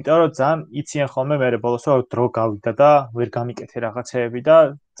 იმიტომ რომ ძალიან იციან ხოლმე მე ბოლოს რომ დრო გავიდა და ვერ გამიკეთე რაღაცეები და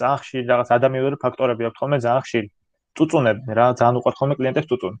ძალიან ხშირი რაღაც ადამიანური ფაქტორები აქვს ხოლმე ძალიან ხშირი. წუწუნებენ რა, ძალიან უყვართ ხოლმე კლიენტებს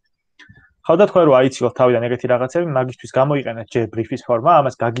წუწუნი. ხო და თქვენ რო აიცილოთ თავიდან ეგეთი რაღაცები, მაგისთვის გამოიყენეთ ჯერ ბრიფის ფორმა,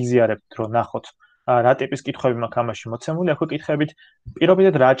 ამას გაგიზიარებთ რომ ნახოთ რა ტიპის კითხვები მაქვს ამაში მოცემული, ახლა კითხებით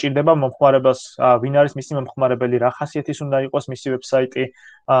პირობითად რა ჭირდება მომხმარებელს, ვინ არის მისი მომხმარებელი, რა ხასიათის უნდა იყოს მისი ვებსაიტი,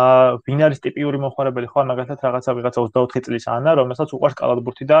 ვინ არის ტიპიური მომხმარებელი, ხო, მაგალითად რაღაცა 24 წლის ანა, რომელსაც უყვარს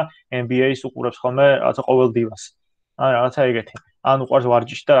კალათბურთი და NBA-ს უყურებს ხოლმე რაღაცა ყოველ დივას. ან რაღაცა ეგეთი. ან უყვარს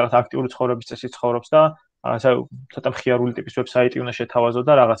ვარჯიში და რაღაცა აქტიური ცხოვრების წესით ცხოვრობს და რაღაცა ცოტა მხიარული ტიპის ვებსაიტი უნდა შეთავაზო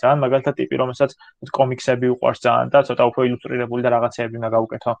და რაღაცა. ან მაგალითად ტიპი, რომელსაც კომიქსები უყვარს ძალიან და ცოტა უფრო ილუსტრირებული და რაღაცეები უნდა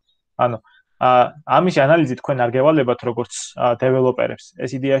გაუკეთო. ანუ ამის ანალიზი თქვენ არ გევალებათ როგორც დეველოპერებს.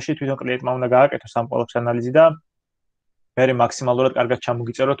 ეს იდეაში თვითონ კლიენტმა უნდა გააკეთოს ამ ყველაფრის ანალიზი და მე მაქსიმალურად კარგად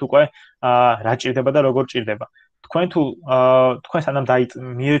ჩამოგიწეროთ უკვე რა ჭირდება და როგორ ჭირდება. თქვენ თუ თქვენ სანამ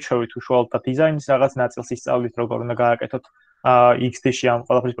მიეჩვევით უშუალოდ და დიზაინის რაღაც ნაწილს ისწავლით როგორ უნდა გააკეთოთ XD-ში ამ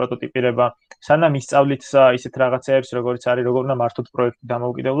ყველაფრის პროტოტიპირება, სანამ ისწავლით ისეთ რაღაცეებს როგორიც არის როგორ უნდა მართოთ პროექტი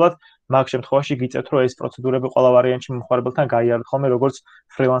დამოუკიდებლად, მაგ შემთხვევაში გიწევთ რომ ეს პროცედურები ყველა ვარიანტში მომხმარებელთან გაიაროთ ხოლმე როგორც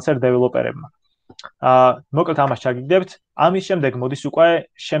ფრილანსერ დეველოპერებმა. მოკლედ ამას ჩაგიგდებთ. ამის შემდეგ მოდის უკვე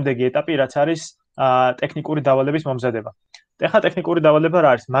შემდეგი ეტაპი, რაც არის ტექნიკური დავალების მომზადება. ეხლა ტექნიკური დავალება რა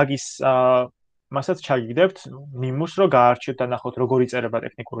არის? მაგის მასაც ჩაგიგდებთ ნიმუშს რომ გაარჩიოთ და ნახოთ როგორ იწერება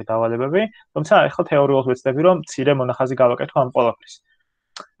ტექნიკური დავალებები, თუმცა ეხლა თეორიულად ვეცდები რომ მცირე მონახაზი გავაკეთო ამ ყველაფრის.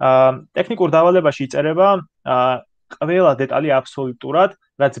 ტექნიკურ დავალებაში იწერება ყველა დეტალი აბსოლუტურად,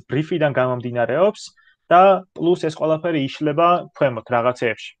 რაც ბრიფიდან გამომდინარეობს და პლუს ეს ყველაფერი იშლება ქვემოთ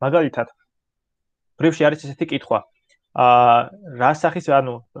რაღაცეებში. მაგალითად, ბრიფში არის ესეთი კითხვა. რა სახის,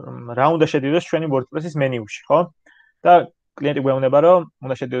 ანუ რა უნდა შედიოდეს ჩვენი WordPress-ის მენიუში, ხო? და კლიენტი გვეუბნება რომ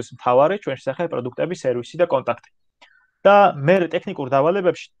უნდა შედიოდეს მთავარი, ჩვენში სახე პროდუქტები, სერვისი და კონტაქტი. და მე ტექნიკურ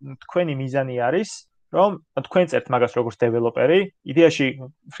დავალებებში თქვენი მიზანი არის რომ თქვენ წერთ მაგას როგორც დეველოპერი, იდეაში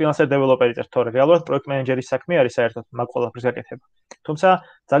ფრილანსერ დეველოპერი წერთ, თორე რეალურად პროექტ მენეჯერის საქმე არის საერთოდ მაგ ყველაფრის გაკეთება. თუმცა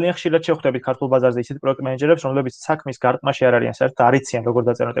ძალიან ხშირად შევხვდებით ქართულ ბაზარზე ისეთ პროექტ მენეჯერებს, რომლებიც საქმის გარტყმაში არ არიან, საერთოდ არ იციან როგორ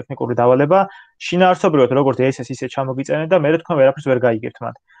დაწერონ ტექნიკური დავალება, შინაარსობრივად როგორც ეს ისე ჩამოგიწენენ და მე თქვენ ვერაფერს ვერ გაიგებთ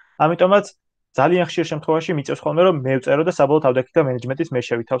მათ. ამიტომაც ძალიან ხშირ შემთხვევაში მიწევს ხოლმე რომ მე ვწერო და საბოლოოდ ავდექით და მენეჯმენტის მე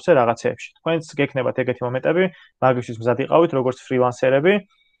შევითავსე რაღაცეებში. თქვენც გექნებათ ეგეთი მომენტები, მაგისთვის მზად იყავით როგორც ფრილანსერები.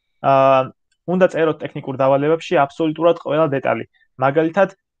 უნდა წეროთ ტექნიკურ დავალებებში აბსოლუტურად ყველა დეტალი. მაგალითად,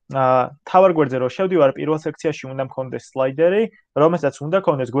 თავარ გვერდზე რო შევდივარ, პირველ სექციაში უნდა მქონდეს სლაიდერი, რომელსაც უნდა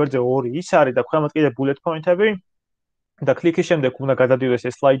ქონდეს გვერდზე 2 ის არის და ქვემოთ კიდე bullet point-ები და კლიკის შემდეგ უნდა გადადიოდეს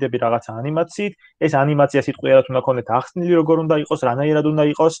ეს სლაიდები რაღაცა ანიმაციით. ეს ანიმაცია სიტყვიერად უნდა ქონდეთ ახსნილი, როგორ უნდა იყოს, რანაირად უნდა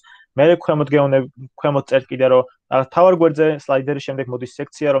იყოს. მე ქვემოთ წერთ კიდე რომ თავარ გვერდზე სლაიდერის შემდეგ მოდის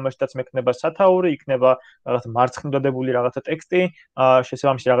სექცია, რომელშიც მექნება სათაური, იქნება რაღაც მარცხნივდადებული რაღაცა ტექსტი,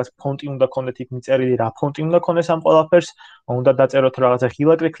 შესაბამისად რაღაც ფონტი უნდა ქონდეთ იქ მიწერილი, რა ფონტი უნდა ქონდეს ამ ყველაფერს, უნდა დაწეროთ რაღაცა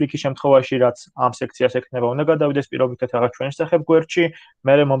ღილაკი კლიკის შემთხვევაში, რაც ამ სექციას ექნება, უნდა გადავიდეს პირობითად რაღაც ჩვენს სახებ გვერდში,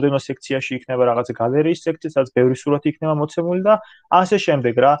 მე მომდევნო სექციაში იქნება რაღაც გალერეის სექცია, სადაც ბევრი სურათი იქნება მოცემული და ასე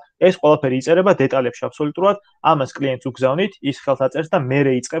შემდეგ რა. ეს ყველაფერი იწერება დეტალებში აბსოლუტურად, ამას კლიენტს უგზავნით, ის ხელს აწერს და მე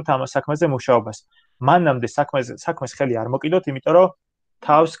რეიწყებთ ამ საქმეზე მუშაობას. მანამდე საქმეს ხელი არ მოკიდოთ, იმიტომ რომ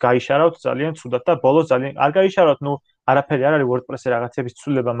თავს გაიშარავთ ძალიან ცუდად და ბოლოს ძალიან არ გაიშარავთ, არაფერი არ არის WordPress-ზე რაღაცების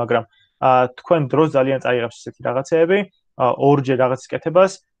ცვლილება, მაგრამ თქვენ დროს ძალიან წაიღებს ესეთი რაღაცეები, ორჯერ რაღაცის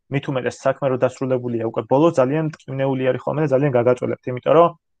კეთებას, მით უმეტეს საქმე რო დასრულებულია, უკვე ბოლოს ძალიან მტკივნეული არის ხოლმე და ძალიან გაგაწოლებთ, იმიტომ რომ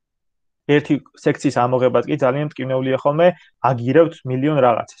ერთი სექციის ამოღებად კი ძალიან მტკივნეულია ხოლმე, აგირებთ მილიონ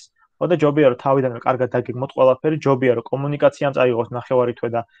რაღაცას. და ჯობია რომ თავიდანვე კარგად დაგეგმოთ ყველაფერი, ჯობია რომ კომუნიკაციამ წაიღოს ნახევარი თვე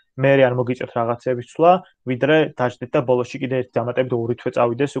და მე არ მოგიწევთ რაღაცების ცვლა, ვიდრე დაждეთ და ბოლოსში კიდე ერთი დამატებით 2 თვე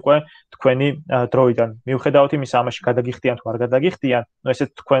წავიდეს უკვე თქვენი დროიდან. მიუხედავად იმისა, ამაში გადაგიხდიან თუ არ გადაგიხდიან, ესეც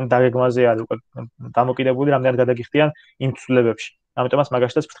თქვენ დაგეგმაზე არის უკვე დამოკიდებული, რამდენად გადაგიხდიან იმ ცვლილებებში. ამიტომაც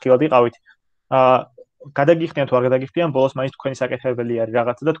მაგაშითაც ფრთხილად იყავით. გადაგიხდიან თუ არ გადაგიხდიან, ბოლოს მაინც თქვენი საკეთებელი არის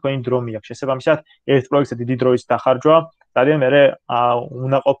რაღაცა და თქვენი დრო მიაქვს. შესაბამისად, ერთ პროექტზე დიდი დროის დახარჯვა ძალიან მერე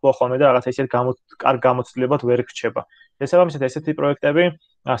უნაყოფოა ხოლმე და რაღაცა ისეთ კარგ გამოცდილებად ვერ რჩება. შესაბამისად, ესეთი პროექტები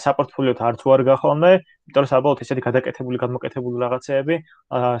საპორტფოლიოთ არც უარ გახოლმე, იმიტომ რომ საბოლოოდ ესეთი გადაკეთებული, გადმოკეთებული რაღაცეები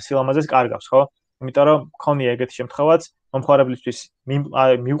სილამაზეს კარგავს, ხო? იმიტომ რომ მქონია ეგეთი შემთხვევაც, მომხმარებლისთვის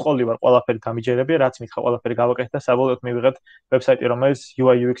მივყოლი ვარ ყველაფერი დამიჯერებია, რაც მითხრა ყველაფერი გავაკეთე და საბოლოოდ მივიღეთ ვებსაიტი, რომელიც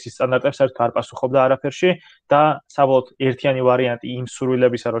UI UX-ის სტანდარტებს საერთოდ არ პასუხობდა არაფერში და საბოლოოდ ერთიანი ვარიანტი იმ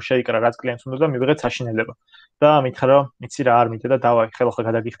სურვილებისა, რომ შეიკრა რაც კლიენტს უნდა და მივიღეთ საშინელება. და მითხრა რომ იცი რა არ მინდა და დავაი ხელახლა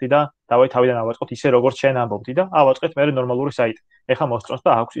გადაგიხდი და დავაი თავიდან ავაწყოთ ისე როგორც შენ ამბობდი და ავაწყეთ მე ნორმალური საიტი. ეხლა მოსწონს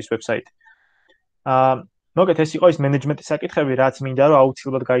და აქვს ის ვებსაიტი. მოგეთ ეს იყო ის მენეჯმენტის საკითხები, რაც მინდა რომ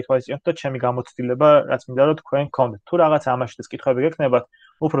აუცილებლად გაითვალისწინოთ და ჩემი გამოცდილება, რაც მინდა რომ თქვენ გქონდეთ. თუ რაღაც ამაშიც კითხვები გექნებათ,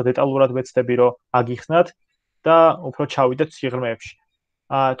 უფრო დეტალურად ვეცდები რომ აგიხსნათ და უფრო ჩავიდეთ სიღრმეებში.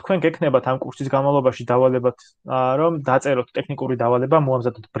 თქვენ გექნებათ ამ კურსის განმავლობაში დავალებათ რომ დაწეროთ ტექნიკური დავალება,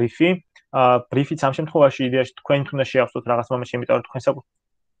 მოამზადოთ ბრიფი. ბრიფიც ამ შემთხვევაში იდეაში თქვენ უნდა შეავსოთ რაღაც მომენტში, იმიტომ რომ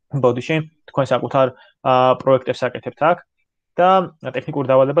თქვენ საკუთარ პროექტებს აკეთებთ აქ და ტექნიკურ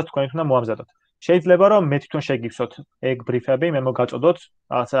დავალებას თქვენ უნდა მოამზადოთ. შეიძლება რომ მე თვითონ შეგივსოთ ეგ ბრიფები, მე მოგაწოდოთ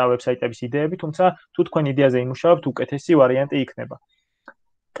რაღაცა ვებსაიტების იდეები, თუმცა თუ თქვენ იდეაზე იმუშავებთ, უკეთესი ვარიანტი იქნება.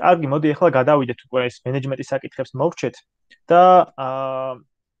 კარგი, მოდი ახლა გადავიდეთ უკვე ეს მენეჯმენტის საკითხებს მოვრჩეთ და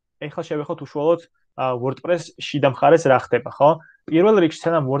ახლა შევეხოთ უშუალოდ WordPress შიდა მხარეს რა ხდება, ხო? პირველ რიგში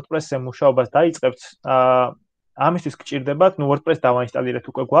სანამ WordPress-ზე მუშაობას დაიწყებთ, ამისთვის გჭირდებათ, WordPress დავაინსტალირეთ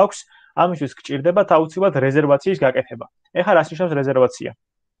უკვე გვაქვს, ამისთვის გჭირდებათ აუცილებლად რეზერვაციის გაკეთება. ეხლა რას ნიშნავს რეზერვაცია?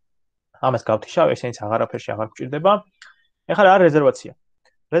 ამას გავთიშავ, ესენიც აღარაფერში აღარ გჭირდება. ეხლა რა არის რეზერვაცია?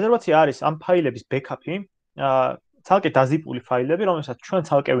 რეზერვაცია არის ამ ფაილების ბექაპი, ცალკე დაზიპული ფაილები, რომელსაც ჩვენ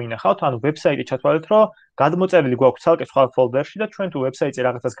ცალკე ვინახავთ, ანუ ვებსაიტი ჩათვალეთ, რომ გადმოწერილი გვაქვს ცალკე სხვა ფოლდერში და ჩვენ თუ ვებსაიტზე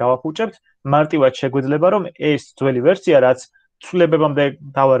რაღაცას გავახუჭებთ, მარტივად შეგვეძლება, რომ ეს ძველი ვერსია, რაც ცვლილებებამდე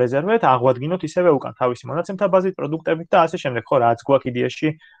დავარეზერვეთ, აღვადგინოთ ისევე უკან თავისი მონაცემთა ბაზით, პროდუქტებით და ასე შემდეგ, ხო, რაც გვაქვს იდეაში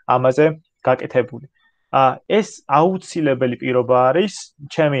ამაზე გაკეთებული. ეს აუცილებელი პირობა არის,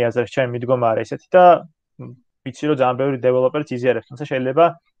 ჩემი აზრით, ჩემი მიდგომა არის ესეთი და ვიცი რომ ძალიან ბევრი დეველოპერიც იზიარებს, თუმცა შეიძლება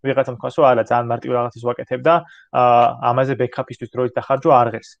ვიღაცა თქვას რომ არა, ძალიან მარტივ რაღაცას ვაკეთებ და ამაზე ბექაპისთვის დროის დახარჯვა არ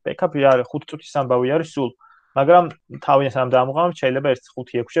ღირს. ბექაპი არის 5 წუთის ამბავი არის სულ, მაგრამ თავიდან სამ დაამოღამთ, შეიძლება ერთ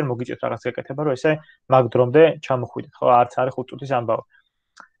 5-6 ჯერ მოგიწევთ რაღაც გაკეთება, რომ ესე მაგ დრომდე ჩამოხვიდეთ, ხო, არც არის 5 წუთის ამბავი.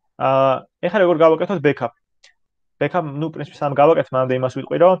 ეხლა როგორ გავაკეთოთ ბექაპი? ბექაპ, პრინციპი სამ გავაკეთებ, მანამდე იმას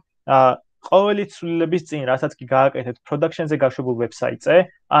ვიტყვი, რომ ყოველი ცვლილების წინ, რასაც კი გააკეთეთ production-ზე გაშვებულ ვებსაიტზე,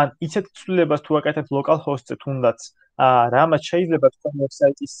 ან ისეთ ცვლილებას თუ აკეთებთ local host-ზე თუნდაც, რამაც შეიძლება თქვენ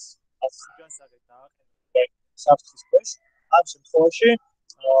ვებსაიტის განსაღებ დააყენოთ საფრთხის ქვეშ, ამ შემთხვევაში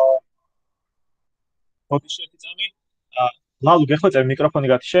მოდი ერთი წამი, ლალუ გეხვეწები მიკროფონი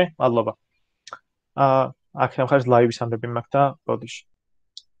გათიშე, მადლობა. აქ მხარეს ლაივის ამბები მაქვს და ბოდიში.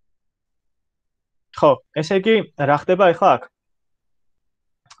 ხო, ესე იგი, რა ხდება ახლა აქ?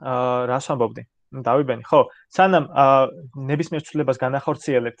 რას ვამბობდი? დავიბენი, ხო, სანამ ნებისმიერ ცვლილებას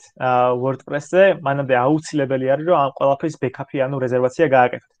განახორციელებთ WordPress-ზე, მანამდე აუცილებელი არის, რომ ამ ყველაფრის ბექაპი, ანუ რეზერვაცია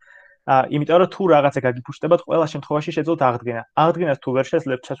გააკეთოთ. იმიტომ რომ თუ რაღაცა გაგიფუშტებათ, ყველა შემთხვევაში შეძლოთ აღდგენა. აღდგენას თუ ვერ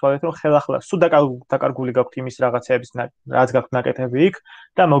შეძლებთ, შესვალეთ რომ ხელახლა სულ დაკარგული გაქვთ იმის რაღაცეების, რაც გაქვთ ნაკეთები იქ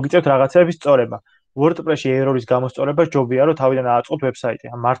და მოგიწევთ რაღაცეების სწორება. WordPress-ში ერორის გამოსწორება ჯობია რომ თავიდან ააწყოთ ვებსაიტი.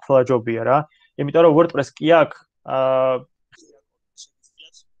 მართლა ჯობია რა. იმიტომ რომ WordPress კი აქვს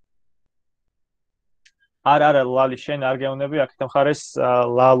არა ლალი შენ არ გეუნები აქეთ მხარეს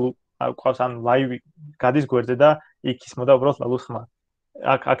ლალუ ყავს ან ლაივი გადის გვერდზე და იქ ისმოდა უბრალოდ ლალუს ხმა.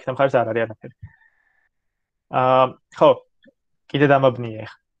 აქეთ მხარეს არ არის არაფერი. ხო, კიდე დამაბნიე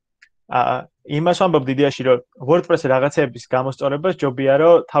ახლა. იმას ვამბობ დიდიაში რომ WordPress-ი რაღაცეების გამოსწორებას ჯობია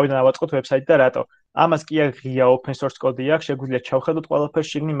რომ თავიდან ავაწყოთ ვებსაიტი და რატო? ამას კი ღია open source კოდი აქვს, შეგვიძლია ჩავხედოთ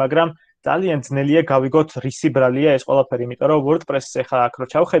ყველაფერს შიგნით, მაგრამ ძალიან ძნელია გავიგოთ რისი ბრალია ეს ყველაფერი, იმიტომ რომ WordPress-ს ახლა აქ რო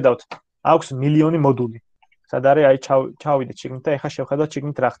ჩავხედავთ, აქვს მილიონი მოდული. სად არის აი ჩავიდეთ შიგნით და ახლა შევხედოთ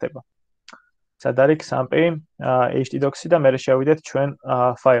შიგნით რა ხდება. სად არის XAMPP, htdocs-ი და მე შევიდეთ ჩვენ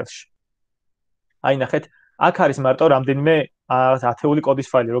ფაილში. აი ნახეთ, აქ არის მარტო რამდენიმე ათეული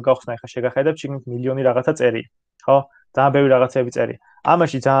კოდის ფაილი, რო გავხსნა ახლა შეგახედებთ შიგნით მილიონი რაღაცა წერია, ხო? ძალიან ბევრი რაღაცები წერია.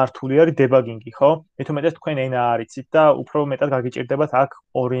 ამაში ძალიან რთული არის დებაგინგი, ხო? მithumetes თქვენ ენა არიცით და უფრო მეტად გაგიჭირდებათ აქ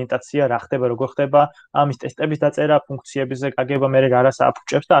ორიენტაცია, რა ხდება, როგორ ხდება, ამის ტესტების დაწერა, ფუნქციებზე გაგება, მე რაღაც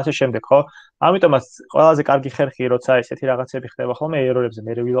აფუჭებს და ასე შემდეგ, ხო? ამიტომაც ყველაზე კარგი ხერხი, როცა ესეთი რაღაცები ხდება ხოლმე ერორებზე,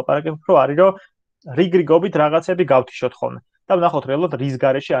 მე ვილაპარაკებ, უფრო არის რომ რიგრიგობით რაღაცები გავთიშოთ ხოლმე. და ვნახოთ რეალურად რის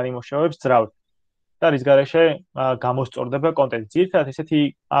გარეშე არ იმუშავებს ძრავი. და რის გარეშე გამოსწორდება კონტენტი. ძირითადად ესეთი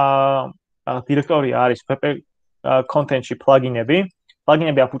დირექტორია არის web content-ში პლაგინები.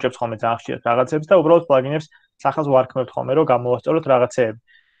 პლაგინები აფუჭებს ხოლმე ძალიან ხშირად რაღაცებს და უბრალოდ პლაგინებს სახელს ვარქმევთ ხოლმე რომ გამოვასწოროთ რაღაცეები.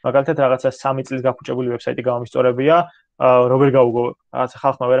 მაგალითად რაღაცა 3 წლის გაფუჭებული ვებსაიტი გამომისწორებია, როგორ გავუგო რაღაცა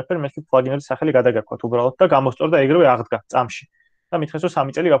ხალხმა ვერაფერი, მე პლაგინების სახელი გადაგაქვათ უბრალოდ და გამოსწორდა ეგრევე აღდგა წამში. და მითხეს რომ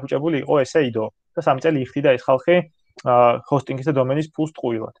 3 წელი გაფუჭებული იყო ესე იდო და 3 წელი იხდიდა ეს ხალხი ჰოსტინგის და დომენის ფულს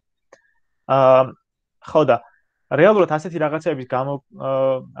ტყუილად. ხო და რეალურად ასეთი რაღაცების გამო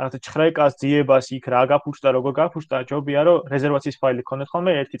რაღაცა ჩხრეკას ძიებას იქ რა გაფუჭდა, როგორ გაფუჭდა, ჯობია რომ რეზერვაციის ფაილი გქონდეთ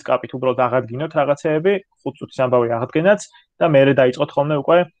ხოლმე ერთი წკაპით უბრალოდ აღადგინოთ რაღაცეები, 5 წუთის ამბავი აღდგენაც და მერე დაიწყოთ ხოლმე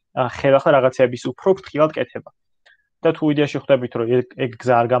უკვე ხელახლა რაღაცეების უფრო ფრთხილად კეთება. და თუ იდეაში ხვდებით რომ ეგ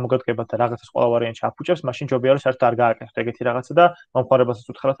გზა არ გამოგადგებათ და რაღაცას ყველა ვარიანტში აფუჭებს, მაშინ ჯობია რომ საერთოდ არ გააკეთოთ ეგეთი რაღაცა და მომხმარებელსაც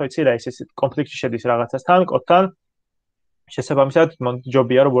უთხრათ რომ იცი რა ეს კონფლიქტში შედის რაღაცასთან, კოდთან. შესაბამისად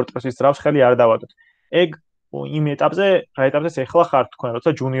ჯობია რომ WordPress-ის ძრავს ხელი არ დავადოთ. ეგ იმ ეტაპზე, რა ეტაპზეც ახლა ხართ თქვენ, როცა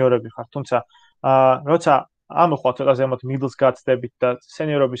ჯუნიორები ხართ, თუმცა როცა ამოხვალთ ცოტა ზემოთ middle-ს გაცდებით და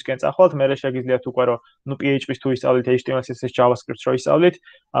senior-ობისკენ წახვალთ, მე შეგიძლიათ უკვე რომ ნუ PHP-ს თუ ისწავლით, HTML, CSS, JavaScript-ს რო ისწავლით,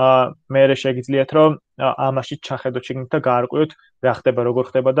 მე შეგიძლიათ რომ ამაში ჩახედოთ შეგნით და გაარკვიოთ რა ხდება, როგორ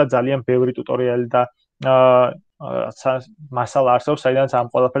ხდება და ძალიან ბევრი ტუტორიალი და მასალა არსებობს, საიდანაც ამ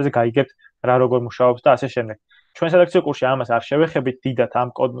ყველაფერზე გაიგებთ რა როგორ მუშაობს და ასე შემდეგ. ჩვენ სელექციო კურსში ამას არ შევეხებით დიდად ამ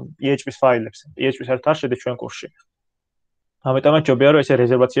PHP-ს ფაილებს. PHP-ს საერთოდ არ შედის ჩვენ კურსში. ამიტომაც ჯობია რომ ესე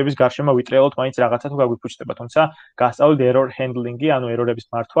რეზერვაციების გარშემო ვიტრიალოთ მაინც რაღაცა თუ გაგვიფუჭდება, თუმცა გასწავლით error handling-ი, ანუ ერორების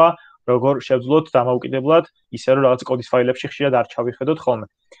მართვა, როგორ შევძლოთ დამოუკიდებლად, ისე რომ რაღაც კოდის ფაილებში ხშირად არ ჩავიხედოთ ხოლმე.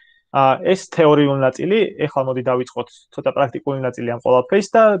 ეს თეორიული ნაწილი, ეხლა მოდი დავიწყოთ ცოტა პრაქტიკული ნაწილი ამ ყველაფრის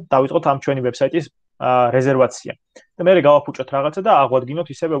და დავიწყოთ ამ ჩვენი ვებსაიტის რეზერვაცია. და მე გავაფუჭოთ რაღაცა და აღვადგინოთ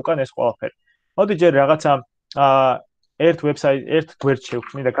ისევე უკან ეს ყველაფერი. მოდი ჯერ რაღაცა ერთ ვებსაიტ, ერთ გვერდს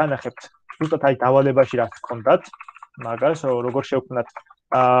შევქმნი და განახებთ ზუსტად აი დავალებაში რა გქონდათ. მაგას როგორ შევქმნათ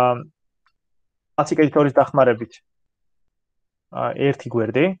Classic Editor-ის დახმარებით ერთი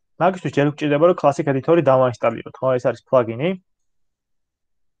გვერდი. მაგისთვის ჯერ გვჭირდება რომ Classic Editor-ი დავაინსტალიროთ, ხო, ეს არის პლაგინი.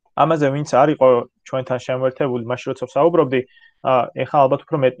 ამაზე ვინც არ იყო ჩვენთან შემოერთებული, მაშინ როცა ვსაუბრობდი, ეხლა ალბათ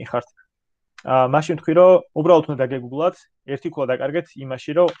უფრო მეტი ხართ. მაშინ თქვი რომ უბრალოდ უნდა დაგეგუგლათ, ერთი ქულა დაკარგეთ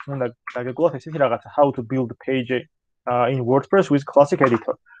იმაში რომ უნდა დაგეგუგლათ ესეთი რაღაცა how to build page in WordPress with Classic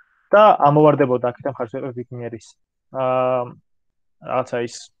Editor. და ამოვარდებოდა აქეთ მხარს ვიკინერის რაღაცა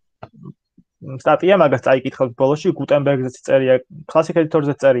ის სტატია, მაგას წაიკითხავთ ბოლოში, გუტენბერგზეც წერია, Classic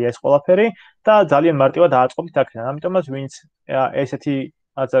Editor-ზე წერია ეს ყველაფერი და ძალიან მარტივად აწყობთ აქედან. ამიტომაც ვინც ესეთი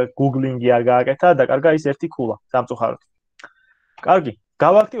რაღაცა Googling-ი არ გააკეთა, დაკარგა ის ერთი ქულა სამწუხაროდ. კარგი,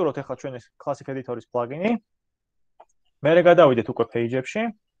 გავაქტიუროთ ახლა ჩვენ ეს Classic Editor-ის პლაგინი. მერე გადავიდეთ უკვე page-ებში.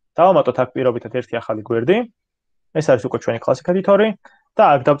 დავამატოთ აქ პირობითად ერთი ახალი გვერდი. ეს არის უკვე ჩვენი Classic Editor-ი და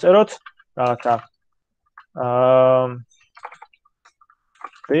აქ დავწეროთ რაღაცა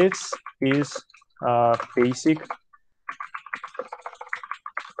this is a basic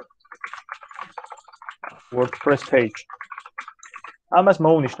WordPress page. ამას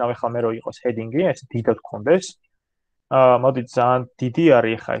მოვუნიშნავ ახლა მე რომ იყოს heading-ი, ეს დიდად გქონდეს. მოდი ძალიან დიდი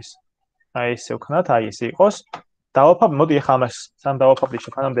არის ახლა ეს. აი ესე ვქნათ, აი ესე იყოს. მოდი ახლა ამას სამ დავაფაბლიშ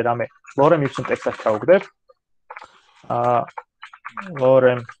ხანამდე რამე lorem ipsum text-ას ჩავუგდებ.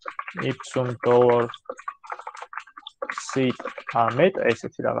 Lorem ipsum dollar seed ამეთ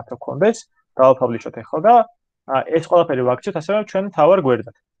ესეთი რაღაცა გქონდეს დავაფაბლიშოთ ახლა და ეს ყველაფერი ვაქციოთ ასევე ჩვენ თავარ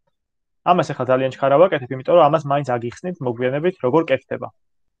გვერდად. ამას ახლა ძალიან ჩქარა ვაკეთებ, იმიტომ რომ ამას მაინც აგიხსნით მოგვიანებით როგორ კეთდება.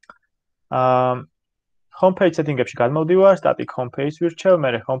 homepage setting-ებში გადმოვდივარ, static homepage ვირჩევ, მე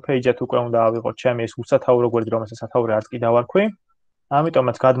homepage-ად უკვე უნდა ავიღოთ ჩემი ეს უსათაურო გვერდი, რომელსაც სათაური არც კი დავარქვი.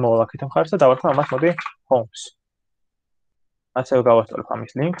 ამიტომაც გადმოვალ აქეთ მხარეს და დავარქვი ამას მოდი homes. ასევე გავასწორებ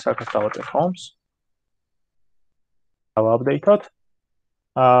ამის links, აქაც დავაწერე homes. დავაპდეითოთ.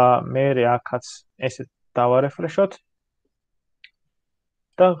 მე აქაც ესე დავარეფრეშოთ.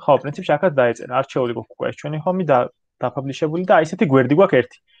 და ხო, პრინციპში აქაც დაეწერა. არჩეული გვაქვს უკვე ეს ჩვენი home და დაფაბლიშებული და ესეთი გვერდი გვაქვს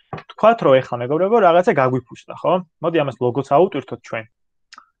ერთი. თქვათ რომ ეხლა მეგობრებო რაღაცა გაგვიფუსტა, ხო? მოდი ამას ლოგოც აუტვირთოთ ჩვენ.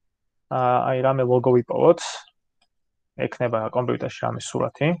 აი რამე ლოგო ვიპოვოთ. ექნება კომპიუტერში რამე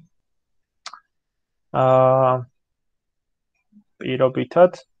სურათი.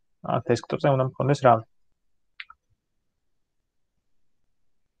 პირობითად დესკტოპზე უნდა მქონდეს რამე.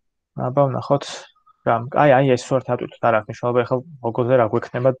 აბა ვნახოთ რამ. აი ეს სურათი ავტვირთოთ, არ აქვს მნიშვნელობა, ეხლა ლოგოზე რა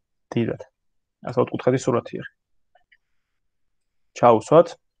გვექნება დიდად. ასე ოთხკუთხედი სურათი არის. ჩაუსვათ.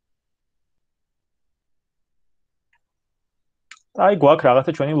 აი გვაქვს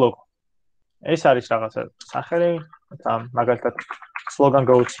რაღაცა ჩვენი ლოგო. ეს არის რაღაცა სახელი, მაგალითად slogan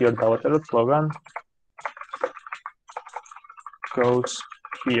goes here დავაწეროთ slogan goes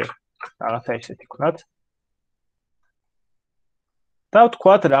here. რაღაცა ისეთი ვქნათ. და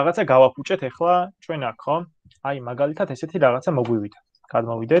ვთქვათ რაღაცა გავაფუჭეთ ახლა ჩვენ აქ, ხო? აი მაგალითად ესეთი რაღაცა მოგვივიდა.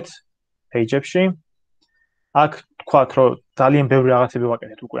 გადმოვიდეთ page-ებში. აქ ვთქვათ რომ ძალიან ბევრი რაღაცები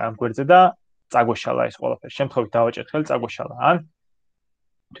ვაკეთეთ უკვე ამ გვერდზე და წაგვეშალა ეს ყველაფერი. შემთხვევით დავაჭერთ ხელი წაგვეშალა. ან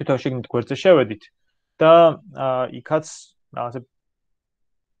თვითონ შეგნით გვერდზე შევედით და იქაც რაღაცა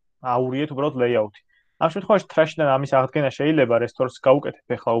აურიეთ უბრალოდ layout-ი. ამ შემთხვევაში trash-დან ამის აღდგენა შეიძლება restore-ს გავუკეთებ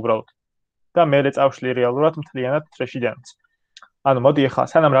ახლა უბრალოდ და მე წავშლი რეალურად მთლიანად trash-დანაც. ანუ მოდი ახლა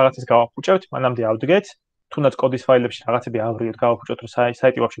სანამ რაღაცას გავაფუჭებთ, მანამდე ავდგეთ, თუნდაც კოდის ფაილებში რაღაცები ავრიოთ, გავაფუჭოთ, რომ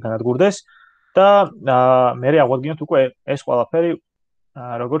საიტი ვაფშე განადგურდეს და მე აღვადგინოთ უკვე ეს ყველაფერი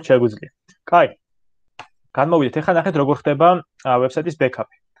როგორც შეგვიძლია. კაი. განმოვიდეთ, ახლა ნახეთ როგორ ხდება ვებსაიტის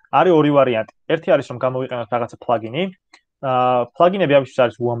backup-ი. არის ორი ვარიანტი. ერთი არის რომ გამოვიყენოთ რაღაცა პლაგინი. პლაგინები ამისთვის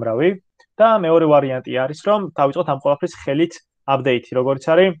არის უამრავი და მეორე ვარიანტი არის რომ დავიწყოთ ამ ყველაფრის ხელით update-ი, როგორც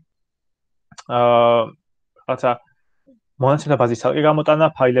არის რაღაცა მონაცემთა ბაზის ცალკე გამოტანა,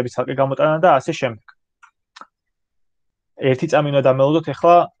 ფაილების ცალკე გამოტანა და ასე შემდეგ. ერთი წამი უნდა დამელოდოთ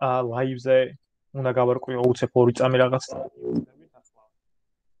ახლა live-ზე უნდა გავარკვიო უცებ ორი წამი რაღაც.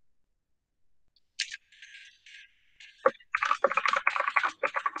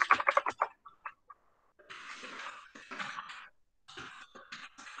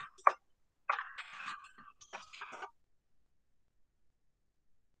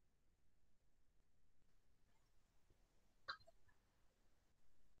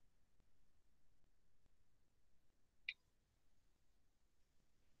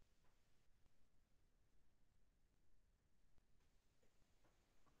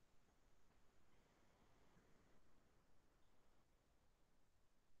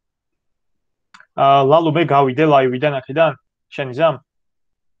 ლალუ მე გავიდე live-დან აქედან? შენი ზამ?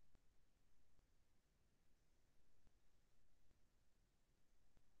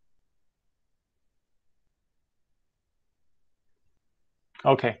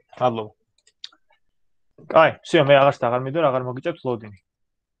 ოკეი, მადლობა. კაი, всё, მე აღარც აღარ მიდო, აღარ მოგიწევთ loading.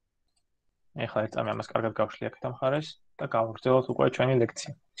 ეხლა ერთ წამი ამას კარგად გავშლი აქეთ ამ ხარეს და გავაგრძელოთ უკვე ჩვენი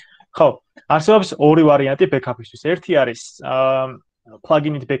ლექცია. ხო, არსებობს ორი ვარიანტი backup-ისთვის. ერთი არის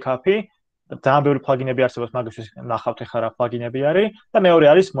plugin-ით backup-ი. ძალიან ბევრი პლაგინები არსებობს, მაგისთვის ნახავთ ახლა რა პლაგინები არის და მეორე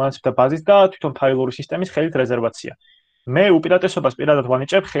არის მონაცემთა ბაზის და თვითონ ფაილური სისტემის ხელით რეზერვაცია. მე უპირატესობას პირადად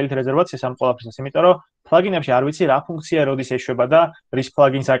ვანიჭებ ხელით რეზერვაციას ამ ყველაფრისას, იმიტომ რომ პლაგინებში არ ვიცი რა ფუნქცია როდის ეშვება და რის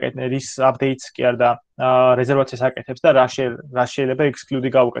პლაგინს აკეთებს, რის updates კი არ და რეზერვაციას აკეთებს და რა შეიძლება exclude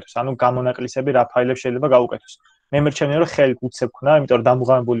გავუკეთოს, ანუ გამონაკლისები რა ფაილებს შეიძლება გავუკეთოს. მე მერჩენია რომ ხელით უცებ ქნა, იმიტომ რომ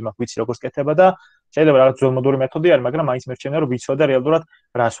დამუღამებული მაქვს ვიცი როგორ კეთდება და შეიძლება რაღაც ძველმოდური მეთოდი არის, მაგრამ მაინც მერჩენია რომ ვიცოდა რეალურად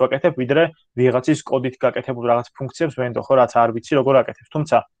რას ვაკეთებ, ვიდრე ვიღაცის კოდით გაკეთებულ რაღაც ფუნქციებს ვენდო, ხო, რაც არ ვიცი როგორ აკეთებს.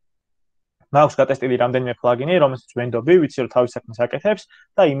 თუმცა მაქვს გატესტილი რამდენიმე პლაგინი, რომელსაც ვენდობი, ვიცი რომ თავის საქმეს აკეთებს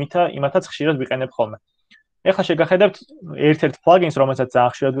და იმათაც ხშირად ვიყენებ ხოლმე. ეხლა შეგახედებთ ერთ-ერთ პლაგინს, რომელსაც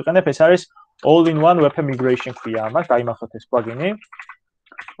ძალიან ხშირად ვიყენებ, ეს არის all-in-one web migration ქვია ამას, დაიმახოთ ეს პლაგინი.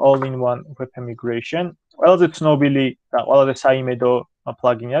 all-in-one web migration. ყველაზე ცნობილი და ყველაზე საიმედო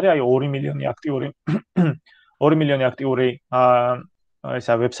პლაგინი არის, აი 2 მილიონი აქტიური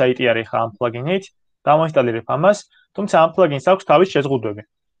ესა ვებსაიტი არის ხა ამ პლაგინით. დავაინსტალირებ ამას, თუმცა ამ პლაგინს აქვს თავის შეზღუდვები.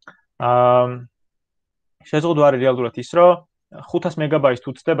 შეზღუდვა არის რეალურად ის, რომ 500 მეგაბაიტს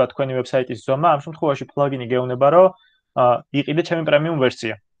თუ ცდება თქვენი ვებსაიტის ზომა, ამ შემთხვევაში პლაგინი გეუბნება, რომ იყიდე ჩემი პრემიუმ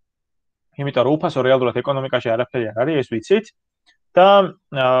ვერსია. იმიტომ რომ უფასო რეალურად ეკონომიკაში არაფერი არ არის, ეს ვიცით და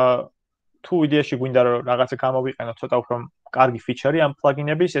თუ იდეაში გვინდა რომ რაღაცა გამოვიყენოთ ცოტა უფრო კარგი ფიჩერი ამ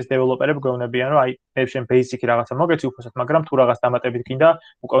პლაგინების, ეს დეველოპერები გვეუბნებიან, რომ აი შენ basic-ი რაღაცა მოგეცი უფასოდ, მაგრამ თუ რაღაც დამატებით გინდა,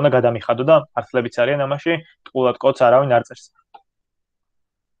 უკვე უნდა გადამიხადო და მართლებიც არიან ამაში, ტყუილად კოდს არავინ არ წერს.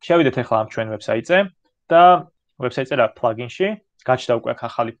 შევიდეთ ახლა ამ ჩვენ ვებსაიტზე და ვებსაიტზე რა პლაგინში, გაჩნდა უკვე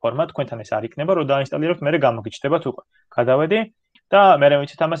ახალი ფორმა, თქვენთან ეს არ იქნება, რომ დაინსტალირებთ, მერე გამოგიჩნდებათ უკვე. გადავედი და მერე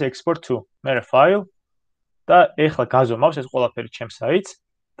ვიცით ამას export to, მერე file და ახლა გაზომავს ეს ყველაფერი ჩემს საიტს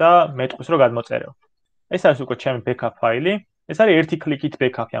და მეტყვის რომ გადმოწერო. ეს არის უკვე ჩემი backup ფაილი, ეს არის ერთი კლიკით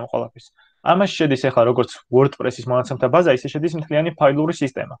backup-ი ამ ყველაფრის. ამაში შედის ახლა როგორც WordPress-ის მონაცემთა ბაზა, ისე შედის მთლიანი ფაილური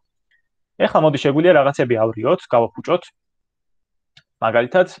სისტემა. ახლა მოდი შეგვიძლია რაღაცები ავრიოთ, გავაფუჭოთ.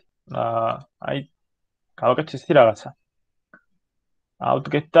 მაგალითად, აი გავაკეთოთ ესეთი რაღაცა.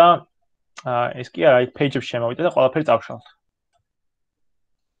 Outget და ეს კი არა, აი page-ებში შემოვიდა და ყველაფერი წავშალოთ.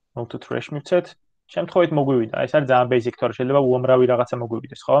 Move to trash მივცეთ. შემთხვევით მოგვივიდა. ეს არის ძალიან basic, თორე შეიძლება უამრავი რაღაცა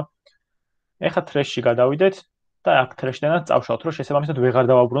მოგვივიდეს, ხო? ეხლა trash-ში გადავიდეთ და აქ trash-დანაც წავშალოთ, რომ შესაბამისად ვეღარ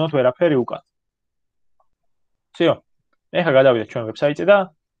დავაბრუნოთ ვერაფერი უკან. всё. ეხლა გადავიდეთ ჩვენ ვებსაიტზე და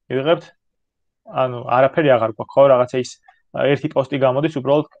მივიღებთ ანუ არაფერი აღარ გვაქვს, ხო, რაღაცა ის ერთი პოსტი გამოდის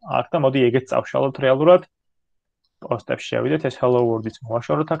უბრალოდ აქ და მოდი ეგეც წავშალოთ რეალურად. პოსტებში შევიდეთ, ეს hello world-იც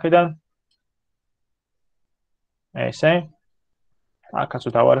მოვაშოროთ აქედან. ესე. აქაც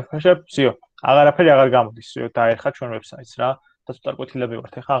დავარეფრეშებ, всё. აღარაფერი აღარ გამოდის, დაერხა ჩვენ ვებსაიტს რა. და ცოტა კვეთილები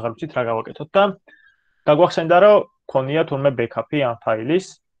ვართ, ეხლა აღარ ვიცით რა გავაკეთოთ და გაგვახსენდა რომ ქონია თურმე backup-ი ამ ფაილის.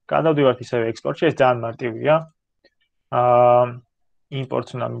 გადავდივართ ისევე export-ში, ეს ძალიან მარტივია.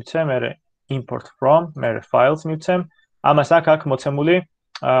 import-ს უნდა მივცე, მერე import from, მერე files მივცემ. ამას აქ მოცემული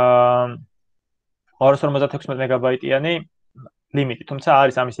 256 მეგაბაიტიანი ლიმიტი, თუმცა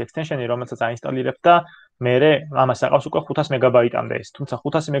არის ამის extension-ი, რომელსაც აინსტალირებ და მერე ამას აყავს უკვე 500 მეგაბაიტამდე ეს. თუმცა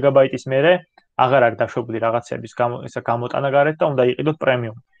 500 მეგაბაიტის მერე აღარ არის დაშვებული რაღაცების გამოტანა გარეთ და უნდა იყიდოთ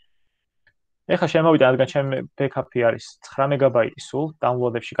პრემიუმ. ეხლა შემოვიდა, რადგან ჩემი backup-ი არის 9 მეგაბაიტი სულ,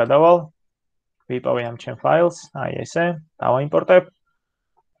 download-ებში გადავალ. ვიპოვე ამ ჩემ ფაილს, აი ესე, დავაიმპორტებ.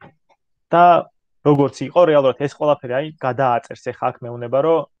 და როგორც იყო, რეალურად ეს ყველაფერი აი გადააწერს, ეხლა აქ მეუბნება,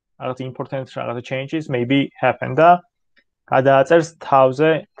 რომ რაღაც important რაღაცა changes maybe happen და გადააწერს თავზე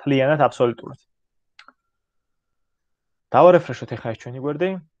თლიანად აბსოლუტურად. დავარეფრეშოთ ეხლა ეს ჩვენი გვერდი.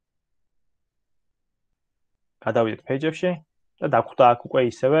 გადავიდეთ page-ებში და დაგვხვდა აქ უკვე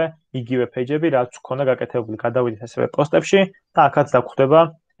ისევე იგივე page-ები, რაც ქონდა გაკეთებული. გადავიდეთ ასევე პოსტებში და აქაც დაგვხვდება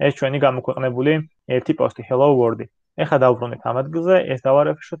ეს ჩვენი გამოქვეყნებული ერთი პოსტი hello world-ი. ეხლა დავბრუნეთ ამ ადგილზე, ეს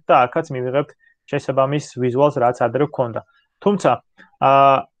დავარეფრეშოთ და აქაც მივიღებთ შესაბამის visuals, რაც ადრე გქონდა. თუმცა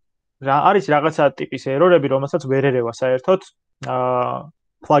რა არის რაღაცა ტიპის ერორები, რომელსაც ვერ ერევა საერთოდ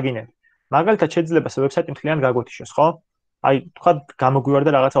პლაგინები. მაგალითად შეიძლება ვებსაიტი მთლიანად გაგვეთიშოს, ხო? აი, თქვა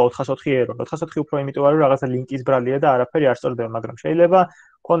გამოგვივარდა რაღაცა 404 ერო. 404 უფრო იმიტომ არის, რომ რაღაცა ლინკის ბრალია და არაფერი არ სწორდება, მაგრამ შეიძლება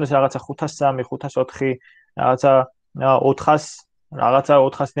გქონდეს რაღაცა 503, 504, რაღაცა 400, რაღაცა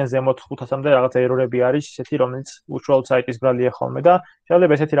 400-დან ზემოთ 500-მდე რაღაცა ერორები არის, ისეთი, რომელიც უშუალოდ საიტის ბრალია ხოლმე და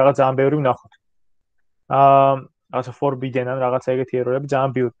შეიძლება ესეთი რაღაც ძალიან ბევრი ვნახოთ. რაღაცა forbidden ან რაღაცა ეგეთი ერორები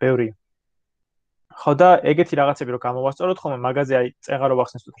ძალიან ბევრია. ხო და ეგეთი რაღაცები რო გამოვასწოროთ ხოლმე მაგაზე აი წეღა რო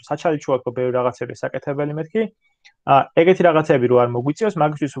ვახსენოთ რომ საჩალიჩო აქვს ბევრი რაღაცები საკეთებელი მეთქი ეგეთი რაღაცები რო არ მოგვიწევს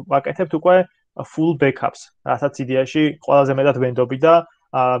მაგისთვის ვაკეთებთ უკვე full backups რასაც იდეაში ყველაზე მეტად ვენდობი და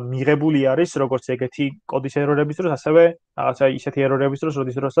მიღებული არის როგორც ეგეთი კოდის ერორების დროს ასევე რაღაცა ისეთი ერორების დროს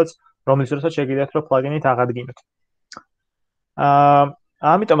რომლის დროსაც შეგიძლიათ რომ პლაგინით აღადგინოთ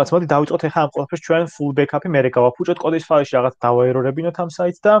ამიტომაც მოდი დავიწყოთ ახლა ამ ყველაფერს ჩვენ full backup-ი მერე გავაფუჭოთ კოდის ფაილში რაღაც დავაერორებინოთ ამ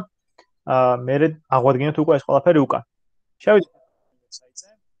საიტს და მერე აღვადგინოთ უკვე ეს ყველაფერი უკან. შევიდეთ საიტზე,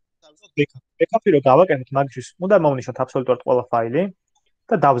 დავიწყოთ backup-ი რო გავაკეთოთ, მაგისთვის უნდა მოვნიშნოთ აბსოლუტურად ყველა ფაილი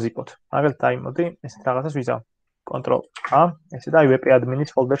და დავზიპოთ. მაგალითად, აი მოდი ესეთ რაღაცას ვიზამ. Ctrl-A, ესე და აი web admin-ის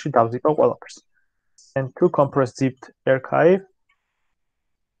folder-ში დავზიპავ ყველაფერს. Send to compressed zipped archive.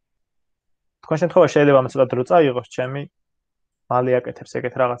 თქვენ შემთხვევაში შეიძლება ამ ცოტა დრო წაიღოს, ჩემი მალე აკეთებს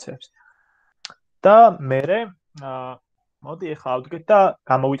ეგეთ რაღაცებს. და მერე მოდი ახლა ავდგეთ და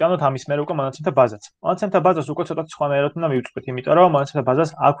გამოვიტანოთ ამის მერე უკვე მონაცემთა ბაზაც. მონაცემთა ბაზას უკვე ცოტა სხვანაირად უნდა მივწყვით, იმიტომ რომ მონაცემთა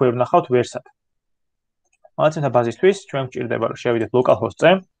ბაზას აქ ვერ ვნახავთ ვერსად. მონაცემთა ბაზისთვის ჩვენ გვჭირდება რომ შევიდეთ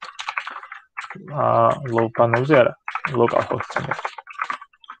localhost-ზე. localhost-ზე არა, localhost-ზე.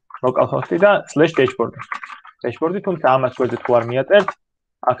 localhost-ი და /dashboard. dashboard-ი თუმცა ამას გვერდზე თუ არ მიაწერთ,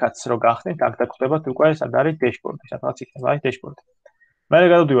 აქაც რო გახსნით, აქ დაგხვდებათ უკვე სად არის dashboard-ი, სადღაც იქნება აი dashboard-ი. მერე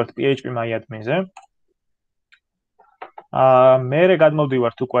გადავდივართ php-myadmin-ზე. მერე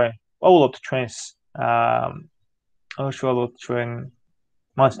გადმოვდივართ უკვე პოულობთ ჩვენს უშუალოდ ჩვენ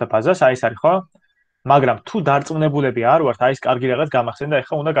მონაცემთა ბაზას, აი ეს არის ხო? მაგრამ თუ დარწმუნებულები არ ვართ, აი ეს კარგი რაღაც გამახსენდა,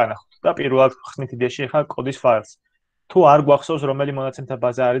 ეხლა უნდა განახოთ და პირველად ხსნით იდეაში ეხლა კოდის ფაილს. თუ არ გვახსოვს რომელი მონაცემთა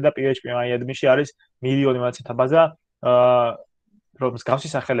ბაზა არის და PHP-MyAdmin-ში არის მილიონი მონაცემთა ბაზა, რომ მსგავსი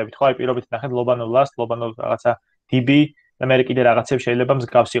სახელებით ხო, აი პირობით ნახეთ global last, global რაღაცა DB და მე კიდე რაღაცებს შეიძლება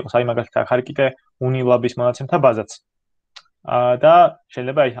მსგავსი იყოს. აი მაგალითად აქ არის კიდე UniLab-ის მონაცემთა ბაზაც. და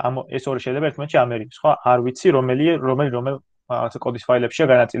შეიძლება ეს ორი შეიძლება ერთმანეთში ამერიკის, ხო? არ ვიცი რომელი რაღაცა კოდის ფაილებშია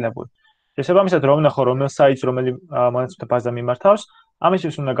განაწილებული. შესაბამისად რომ ნახო რომელ საიტს რომელი მონაცემთა ბაზა მიმართავს,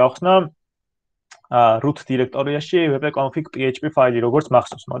 ამისთვის უნდა გავხსნა root დირექტორიაში wp-config.php ფაილი როგორც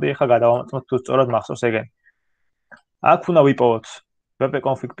მახსოვს. მოდი ახლა გადავამოწმოთ თუ სწორად მახსოვს ეგენი. აქ უნდა ვიპოვოთ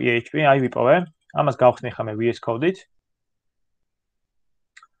wp-config.php, აი ვიპოვე. ამას გავხსნი ხა მე VS Code-ით.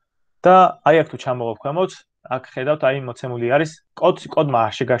 და აი აქ თუ ჩამოვავ ქვემოთ, აქ ხედავთ აი მოცემული არის კოდმა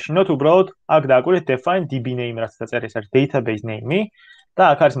არ შეგაშინოთ, უბრალოდ აქ დააკვირდეთ define db name რაც დაწერე, ეს არის database name-ი და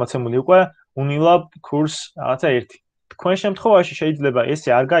აქ არის მოცემული უკვე UniLab course რაღაცა 1. თქვენ შემთხვევაში შეიძლება ესე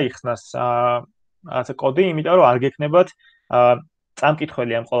არ გაიხსნას რაღაცა კოდი, იმიტომ რომ არ გექნებათ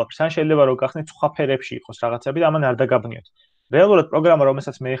წამკითხველი ამ ყველაფერს. ან შეიძლება რომ გახსნით სხვა ფერებში იყოს რაღაცები და ამან არ დაგაბნიოთ. რეალურად პროგრამა,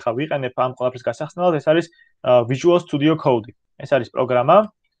 რომელსაც მე ხა ვიყენებ ამ ყველაფრის გასახსნელად, ეს არის Visual Studio Code. ეს არის პროგრამა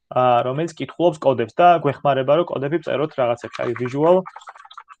რომელიც კითხულობს კოდებს და გვეხმარება რომ კოდები წეროთ რაღაცებს. აი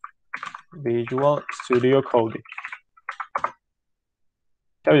Visual Studio Code.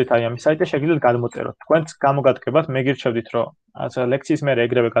 შევიდეთ აი ამის საიტზე შეგიძლიათ გადმოწეროთ. თქვენც გამოგადგებათ, მე გირჩევდით რომ ასე ლექციის მერე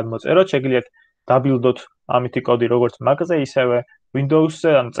ეგრევე გადმოწეროთ, შეგიძლიათ დაბილდოთ ამითი კოდი როგორც Mac-ზე, ისევე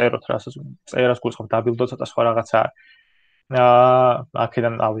Windows-ზე, ან წეროთ რასაც წერას გულისხმობ დაბილდოთ ცოტა სხვა რაღაცა.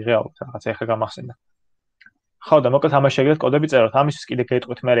 აქედან ავიღე ალბათ რაღაცა ეხა გამახსენდა. ხო და მოკლედ ამას შეგიძლიათ კოდები წეროთ. ამისთვის კიდე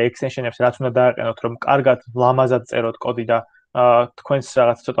გეტყვით მე extension-ებს რაც უნდა დააყენოთ, რომ კარგად ლამაზად წეროთ კოდი და თქვენს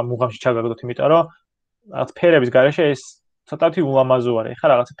რაღაც ცოტა მუღამში ჩაგაგდოთ, იმიტომ რომ რაღაც ფერების გარეშე ეს ცოტათი ულამაზო არის. ეხლა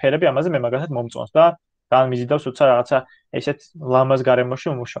რაღაცა ფერები ამაზე მე მაგალითად მომწონს და განმიზიდავს თუცა რაღაცა ესეთ ლამაზ გარემოში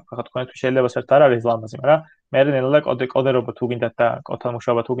ვმუშაობ. ახლა თქვენთვის შეიძლება საერთოდ არ არის ლამაზი, მაგრამ მე ნელა კოდერობო თუ გინდათ და კოდთან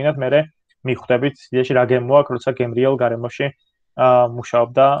მუშაობა თუ გინდათ, მე მიხვდებით იდეაში რა გემოაქვს, როცა გემრიელ გარემოში მუშაობ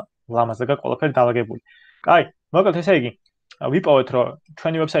და ლამაზად ყველაფერი დაალაგებული. კაი, მოკლედ ესე იგი, ვიპოვეთ რომ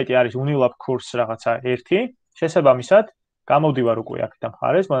ჩვენი ვებსაიტი არის UniLab course რაღაცა 1, შესაბამისად გამოვდივარ უკვე აქ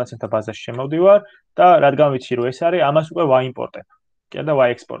მხარეს, მონაცემთა ბაზაში შემოვდივარ და რადგან ვიცი რომ ეს არის, ამას უკვე ვაიმპორტებ. კი და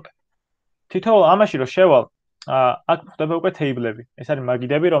ვაექსპორტებ. თითოეულ ამაში რომ შევალ, აქ ხდება უკვე თეიბლები. ეს არის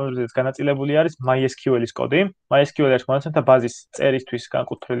მაგიდები, რომელზეც განაწილებული არის MySQL-ის კოდი. MySQL არის მონაცემთა ბაზის წერისთვის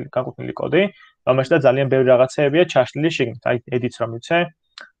განკუთვნილი კოდი, რომელშიც ძალიან ბევრი რაღაცეებია ჩაშლილი შიგნით. აი, edit-ს რომ მივცე,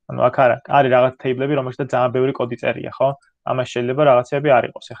 ანუ აქ არის რაღაც თეიბლები, რომელშიც ძალიან ბევრი კოდი წერია, ხო? ამას შეიძლება რაღაცეები არ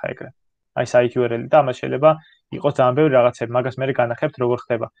იყოს ახლა ეგრე. აი site URL-ი და ამას შეიძლება იყოს ძალიან ბევრი რაღაცები. მაგას მე განახებთ როგორ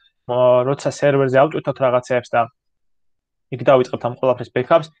ხდება. როცა სერვერზე ავტვირთოთ რაღაცეებს და იქ დავიწყებთ ამ ყველაფრის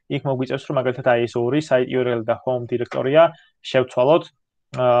backups, იქ მოგვიწევს რომ მაგალითად აი ეს ორი site URL და home დირექტორია შევცვალოთ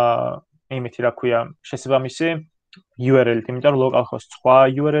იმითი რა ქვია შესაბამისი URL-ით, იმიტომ რომ localhost სხვა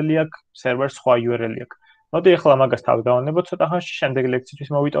URL-ი აქვს, server სხვა URL-ი აქვს. მოდი ახლა მაგას თავი გავანებოთ ცოტა ხანში, შემდეგ ლექციისთვის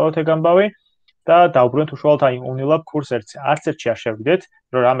მოვიტოვოთ ეგ ამბავი და დავბრუნდეთ უშუალოდ აი UniLab course ერთზე. არც ერთში არ შევიდეთ,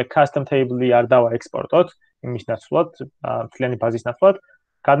 რომ რამე custom table-ი არ დავაექსპორტოთ იმის ნაცვლად, მთლიანი ბაზის ნაცვლად,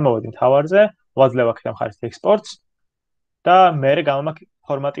 გადმოვედი მთავარზე, ვაძლევ აქედან მხარეს exports და მე გამომაქ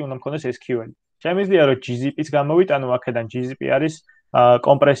ფორმატი უნდა მქონდეს SQL. შემიძლია რომ gzip-იც გამოვიტანო, აქედან gzip არის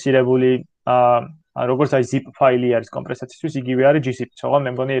კომპრესირებული, როგორც აი zip ფაილი არის კომპრესაციისთვის, იგივე არის gzip. თორემ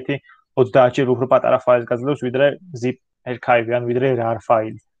მე მგონი 30-ში უფრო პატარა ფაილს გაძლევს ვიდრე zip archive ან ვიდრე rar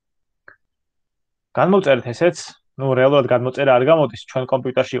ფაილი. განმოვწერეთ ესეც, ну რეალურად გადმოწერა არ გამოდის, ჩვენ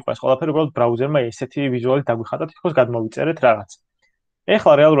კომპიუტერში იყო ეს ყველაფერი, უბრალოდ ბრაუზერმა ესეთი ვიზუალი დაგვიხატა, თითქოს გადმოვიწერეთ რაღაც.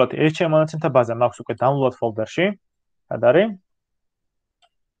 ეხლა რეალურად ეს ჩემი მონაცემთა ბაზა მაქვს უკვე download folder-ში. სად არის?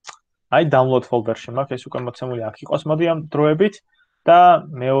 აი download folder-ში მაქვს, ეს უკვე მოცემული აქ იყოს, მოდი ამ დროებით და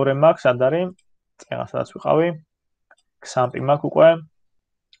მეორე მაქვს, სად არის? წენა სადაც ვიყავი? XAMPP მაქვს უკვე.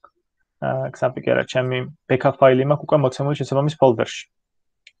 XAMPP კი არა, ჩემი backup ფაილი მაქვს უკვე მოცემული შესაბამის folder-ში.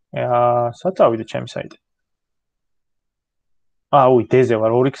 სად წავიდე ჩემი საიტი? უი, დეზე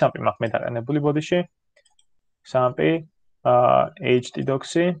ვარ, ორი XAMPP მაქვს მე დაყენებული ბოდიში. XAMPP,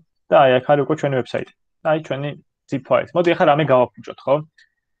 htdocs-ი და აი აქ არის უკვე ჩვენი ვებსაიტი. აი ჩვენი zip ფაილი. მოდი ახლა რამე გავაფუჭოთ, ხო?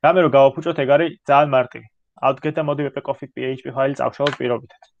 რამე რო გავაფუჭოთ, ეგ არის ძალიან მარტივი. apt-get და მოდი wp-config.php ფაილი წავშალოთ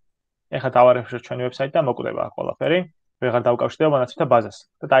პირობითად. ეხლა დავარეფრეშოთ ჩვენი ვებსაიტი და მოკვდება აქ ყველაფერი. ვეღარ დავკავშირდება მონაცემთა ბაზას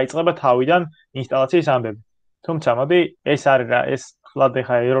და დაიწყება თავიდან ინსტალაციის ამბები. თუმცა მოდი ეს არის რა, ეს ხლად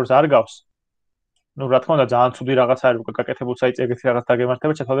ეხა errors არ გავს. ну რა თქმა უნდა ძალიან ცუდი რაღაც არის უკვე გაკეთებულ საიტზე ეგეთი რაღაც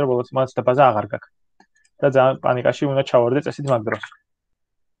დაგემართება, ჩათვალე რომ ბოლოს მონაცემთა ბაზა აღარ გაქვს. და ძალიან პანიკაში უნდა ჩავარდე წესით მაგ დროს.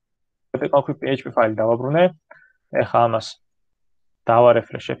 wp-config.php ფაილი დავაბრუნე ეხლა ამას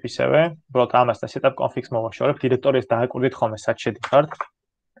დავარეფრეშებ ისევე, უბრალოდ ამას და setup config-ს მოვაშორებ, დირექტორიას დააკვირდით ხოლმე სად შედიხართ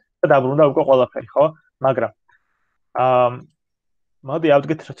და დაბრუნდა უკვე ყველაფერი, ხო? მაგრამ მოდი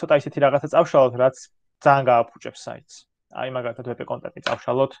ავდგეთ ცოტა ისეთი რაღაცა წავშალოთ, რაც ძალიან გააფუჭებს საიტს. აი მაგალითად WP კონტაქტი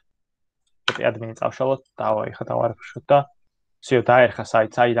წავშალოთ, WP admin-ი წავშალოთ, ეხლა დავარეფრეშოთ და всё, დაერხა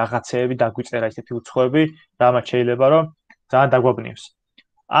საიტს, აი რაღაცეები დაგვიწერა ისეთი უცხოები, რამაც შეიძლება რომ ძალიან დაგვაბნიოს.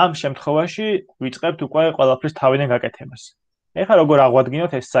 ამ შემთხვევაში ვიწყებთ უკვე ყველაფრის თავიდან გაკეთებას. ეხლა როგორ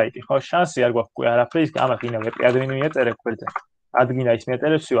აღვადგინოთ ეს საიტი, ხო? შანსი არ გვაქვს უკვე არაფრის, ამას გინდა WP admin-ი მიეწერეთ გვერდზე. ადგინა ის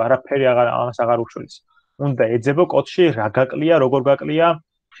მიეწერებს, всё, არაფერი ამას აღარ უშველის. უნდა ეძებო კოდში რა გაკლია, როგორ გაკლია.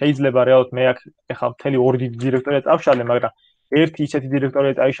 შეიძლება რეალურად მე აქ ეხლა მთელი ორი დიდი დირექტორია წავშალე, მაგრამ ერთი ისეთი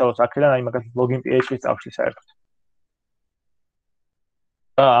დირექტორია წაიშალოს აქედან, აი მაგალითად login.php-ს წავშლი საერთოდ.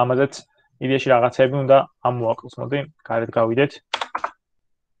 და ამაზეც იდეაში რაღაცები უნდა ამოაკლოს. მოდი, გარეთ გავიდეთ.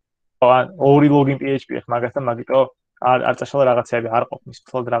 ორი login.php ხ მაგასთან მაგიტო არ წაშალა რაღაცეები, არ ყოფნის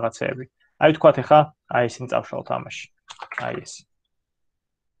ფლოდ რაღაცეები. აი თქვათ ეხლა აი ისინი წავშალოთ ამაში. აი ეს.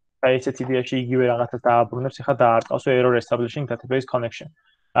 აი ესეთ იდეაში იგივე რაღაცას დააბრუნებს, ეხლა დაარტყავს error establishing database connection.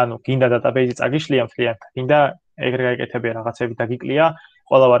 ანუ გინდა database-ი წაგიშლია მთლიანად, გინდა ეგრე გაიკეთებია რაღაცები დაგიკლია,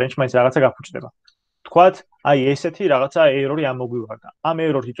 ყველა ვარიანტში მაინც რაღაცა გაფუჭდება. თქვათ, აი ესეთი რაღაცა error-ი ამოგვივარდა. ამ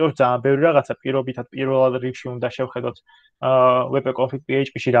error-ს იწვევს ძალიან ბევრი რაღაცა, პირობითად პირველ რიგში უნდა შევხედოთ WP config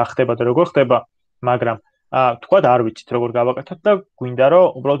PHP-ში რა ხდება და როგორ ხდება, მაგრამ თქვათ არ ვიცით როგორ გავაკეთოთ და გვინდა რომ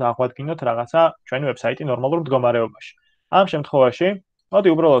უბრალოდ აღვადგინოთ რაღაცა ჩვენი ვებსაიტი ნორმალურ მდგომარეობაში. ამ შემთხვევაში, მოდი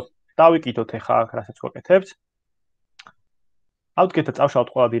უბრალოდ დავიკიდოთ ეხლა აქ რასაც ვაკეთებთ. ავდგეთ და წავშალოთ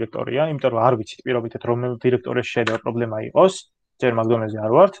ყველა დირექტორია, იმიტომ რომ არ ვიცით პირობითად რომელ დირექტორიაში შეიძლება პრობლემა იყოს, ჯერ მაგდონეზე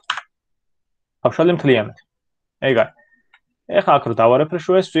არ ვართ. ავშალე მთლიანად. ეგ არის. ეხლა აქ რო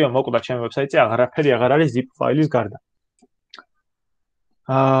დავარეფრეშო ეს, всё, მოკვდა ჩემი ვებსაიტზე, აღარაფერი აღარ არის zip ფაილის გარდა.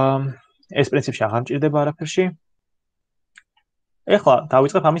 ეს პრინციპში აღარ მჭირდება არაფერში. ეხლა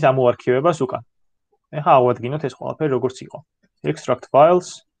დავიწყებ ამის ამოარქივებას უკან. ეხლა ავადგინოთ ეს ყველაფერი როგორც იყო. extract files.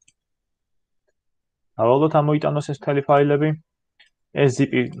 ავალოთ ამოიტანოს ეს მთელი ფაილები. ეს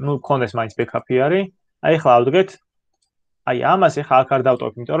zip-ი, ნუ გქონდეს მაინც backup-ი არის. აი ეხლა ავდგეთ. აი ამას ეხლა აქ არ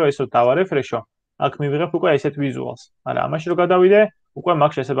დავტოვებ, იმიტომ რომ ესო დავარეფრეშო, აქ მივიღებ უკვე ესეთ ვიზუალს. მაგრამ ამაში რო გადავიდე, უკვე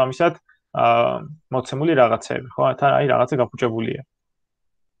მაქვს შესაბამისად მოცემული რაღაცეები, ხო? თან აი რაღაცა გაფუჭებულია.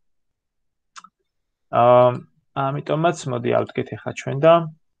 ამიტომაც მოდი ავდგეთ ეხლა ჩვენ და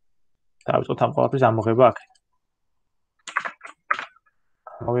დავიწყოთ ამ ყველაფრის ამოღება აქ.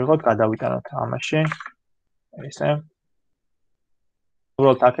 მოვიღოთ, გადავიტანოთ ამაში. ესე.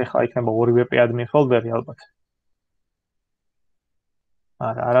 უბრალოდ აქ ეხლა იქნება ორი WP admin folder-ი ალბათ.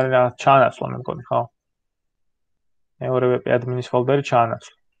 არა, არ არის რაღაც ჩაანაცვლა მე მგონი, ხო? მეორე WP admin-ის folder-ი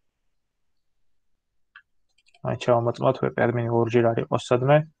ჩაანაცვლა. აი ჩავამოწმოთ WP admin-ი ორჯერ არ იყოს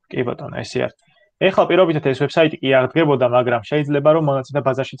სადმე. კი ბატონო, ესე არის. ეხლა პირობითად ეს ვებსაიტი კი აღდგებოდა, მაგრამ შეიძლება რომ მონაცემთა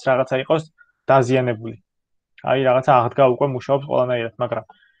ბაზაშიც რაღაცა იყოს დაზიანებული. აი რაღაცა აღდგა უკვე მუშაობს ყველანაირად, მაგრამ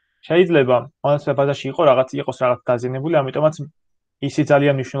შეიძლება მონაცემთა ბაზაში იყოს რაღაც დაზიანებული, ამიტომაც ისი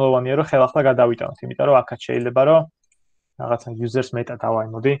ძალიან მნიშვნელოვანია რომ ხელახლა გადავიტანოთ, იმიტომ რომ აქაც შეიძლება რომ რაღაცა users meta დავაი,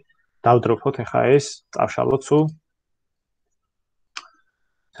 მოდი დავდროპოთ ეხლა ეს, წავშალოთ სულ.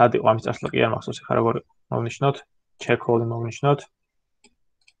 სად იყო ამის წაშლა კი არ მახსოვს ეხლა როგორ მოვნიშნოთ, check all-ი მოვნიშნოთ.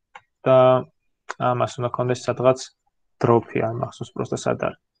 და ამას უნდა კონდეს სადღაც drop-ი არ მახსოვს პროსტა სად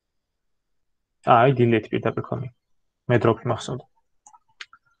არის. აი delete პირდაპირ ხომი. მე drop-ი მახსოვდა.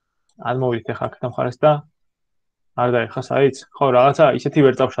 არ მოვიდეთ ეხლა აქ დამხარეს და არ დაიხა საიტს. ხო, რაღაცა ისეთი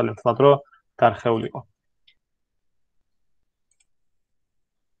ვერ წავშალე მთლად რომ დარხეულიყო.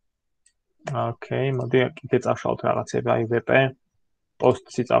 ოკეი, მოდი კიდე წავშალოთ რაღაცები, აი WP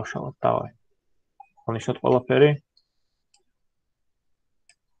post-ი წავშალოთ, დავაი. ვნიშნოთ ყველაფერი.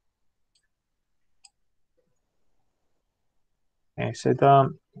 ესე და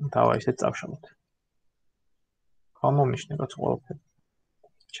დავაი ისე წავშალოთ. გამომნიშნე რაც ყველაფერი.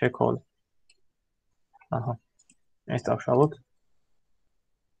 check all. აჰა. ეს წავშალოთ.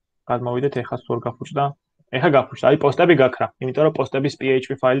 გადმოვიდეთ ეხლა სულ გაფუჭდა. ეხლა გაფუჭდა, აი პოსტები გაქრა, იმიტომ რომ პოსტების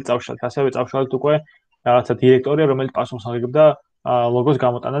PHP ფაილი წავშალეთ. ასევე წავშალეთ უკვე რაღაცა დირექტორია, რომელიც პასუხს აღებდა ლოგოს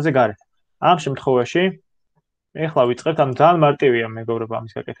გამოტანაზე გარეთ. ამ შემთხვევაში ეხლა ვიწყებთ, ანუ ძალიან მარტივია მეგობრებო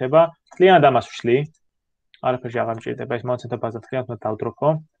ამის გაკეთება. მთლიანად ამას ვშლი. არაფერში აღარ მჭირდება ეს მონაცემთა ბაზა მთლიანად უნდა დავდროპო.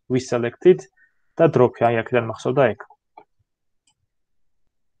 We selected და drop-ი, აი აქედან მახსოვდა ეგ.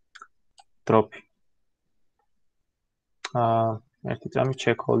 drop-ი. ერთი წამი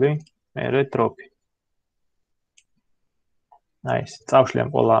check all-ი, მერე drop-ი. აი ეს წავშლი ამ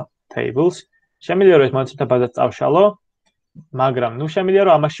ყველა tables. შემიძლია რომ ეს მონაცემთა ბაზა წავშალო, მაგრამ ნუ შემიძლია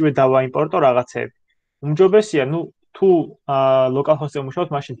რომ ამაშივე დავაიმპორტო რაღაცეები. უმჯობესია, ნუ თუ localhost-ზე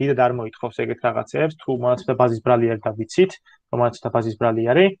მუშაობთ, მაშინ დიდად არ მოითხოვს ეგეთ რაღაცებს, თუ მონაცემთა ბაზის ბრალი არ და ვიცით, რომ მონაცემთა ბაზის ბრალი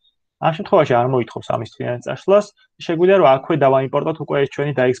არის. ამ შემთხვევაში არ მოითხოვს ამის თლიანად წაშლას. შეგვიძლია რომ აქვე დავაიმპორტოთ უკვე ეს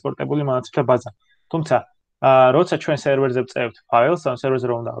ჩვენი დაექსპორტებული მონაცემთა ბაზა. თუმცა როცა ჩვენ სერვერზე ვწევთ ფაილს, ამ სერვერზე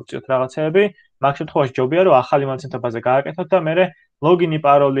რომ დავწიოთ რაღაცეები, მაგ შემთხვევაში ჯობია რომ ახალი მონაცემთა ბაზა გააკეთოთ და მერე ლოგინი,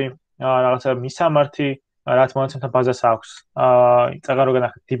 პაროლი, რაღაცა მისამართი, რაც მონაცემთა ბაზას აქვს. წაღარ რო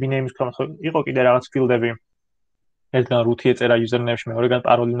განახეთ DB name-ის ქრომოთ, იყო კიდე რაღაც ფილდები. ერთგან root-ი ეწერა user-name-ში, მეორეგან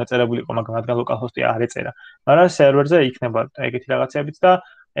პაროლი უნდა წერებული იყო, მაგრამ რადგან localhost-ი არ ეწერა. მაგრამ სერვერზე იქნება ეგეთი რაღაცებიც და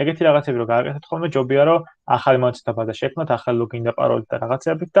ეგეთი რაღაცები რო გააკეთოთ ხოლმე, ჯობია რომ ახალი მონაცემთა ბაზა შექმნათ, ახალი ლოგინი და პაროლი და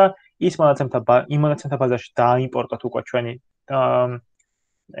რაღაცეებით და ის მონაცემთა ბაზაში დააიმპორტოთ უკვე ჩვენი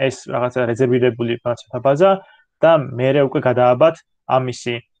ეს რაღაცა რეზერვირებული მონაცემთა ბაზა და მერე უკვე გადააბათ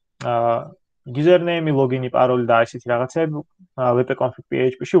ამისი username, login, paroli და ესეთი რაღაცები wp-config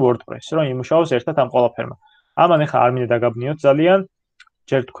php-ში WordPress-ში, რომ იმუშაოს ერთად ამ ყველაფერმა. ამან ახლა არ მინდა დაგაბნიოთ ძალიან,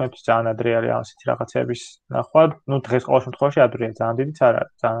 ჯერ თქვენთვის ძალიან ადრე არის ასეთი რაღაცების ნახვა, ну დღეს ყოველ შემთხვევაში ადრეა, ძალიან დიდიც არ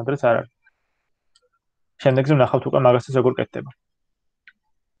არის, ძალიან ადრეც არ არის. შემდეგზე ვნახავთ უკვე მაგასაც როგორ კეთდება.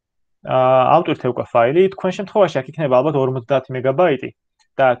 ავტვირთე უკვე ფაილი, თქვენ შემთხვევაში აქ იქნება ალბათ 50 მეგაბაიტი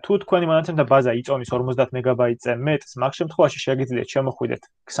და თუ თქვენი მონაცემთა ბაზა იწონის 50 მეგაბაიტზე მეტს, მაგ შემთხვევაში შეგიძლიათ შემოხვიდეთ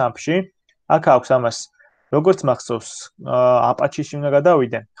XAMPP-ში. აქ აქვს ამას, როგორც მახსოვს, Apache-ში უნდა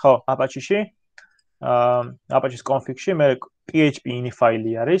გადავიდე. ხო, Apache-ში, Apache-ის config-ში მე PHP ini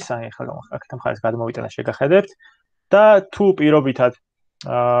ფაილი არის, აი ახლა აქეთ მხარეს გადმოვიტანა შეგახედებთ და თუ პირობითად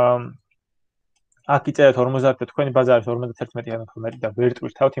აქ იწერეთ 50 და თქვენი ბაზა არის 51 და ვერ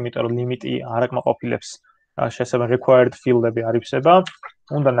ტვირთავთ, იმიტომ რომ ლიმიტი არ აკმაყოფილებს შესაძლებელი required field-ები არ იფსება,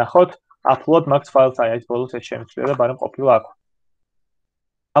 უნდა ნახოთ upload max file size ბოლოს ეს შემიძლია და ბარემ ყოფილა აქ.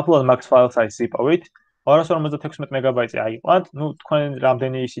 upload max file size იპოვით 256 მეგაბაიტზე აიყვანთ, ну თქვენ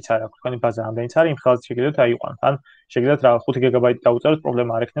რამდენი ისიც არ აქვს, თქვენი ბაზა რამდენიც არის, იმ ხელს შეგიძლიათ აიყვანოთ, ან შეგიძლიათ რა 5 გიგაბაიტი დაუწეროთ,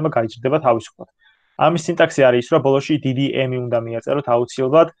 პრობლემა არ ექნება, გაიჭირდება თავისუფლად. ამის სინტაქსი არის ის, რომ ბოლოში დიდი m-ი უნდა მიაწეროთ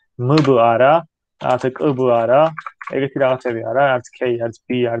აუცილებლად, mb არა, ასე qb არა, ეგეთი რაღაცები არა, არც k, არც b,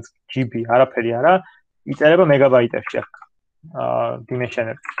 არც gb, არაფერი არა, იწერება მეგაბაიტებში აქ.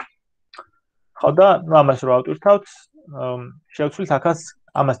 dimension-ები. ხო და ამას რო ავტვირთავთ, შევცვლით აქაც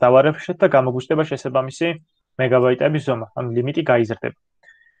ამას დავარეფრეშეთ და გამოგვიჩნდება შესაბამისი მეგაბაიტების ზომა, ანუ ლიმიტი გაიზრდება.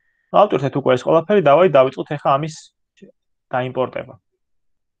 ავტვირთეთ უკვე ეს ყველაფერი, დავიწყოთ ახლა ამის დაიმპორტება.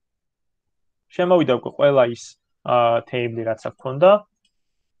 შემოვიდა უკვე ყველა ის თეიბლი, რაც აქ ქონდა.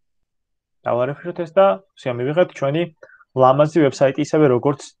 დავარეფრეშეთ ეს და მივიღებთ ჩვენი ლამაზი ვებსაიტი ისევე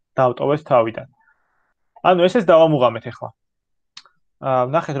როგორც დავტოვეთ თავიდან. ანუ ესეც დავამუღამეთ ახლა.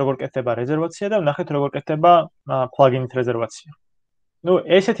 ნახეთ როგორ კეთდება რეზერვაცია და ნახეთ როგორ კეთდება პლაგინით რეზერვაცია. ну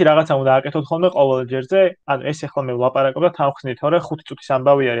ესეთი რაღაცა უნდა აკეთოთ ხოლმე ყოველ ჯერზე, ანუ ეს ახლა მე ვლაპარაკობ და თანხმდით, თორე 5 წუთის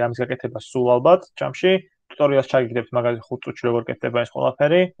ამბავი არის ამის გაკეთება სულ ალბათ ჯამში, ტუტორიალს ჩაგიგდებთ მაგალითად 5 წუთში როგორ კეთდება ეს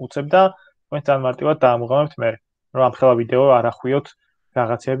ყველაფერი, უცებ და თქვენ ძალიან მარტივად დაამუღამებთ მე, რომ ამ ხელა ვიდეო არ ახვიოთ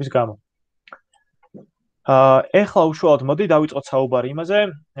რაღაცეების გამო. ეხლა უშუალოდ მოდი დავიწყოთ საუბარი იმაზე,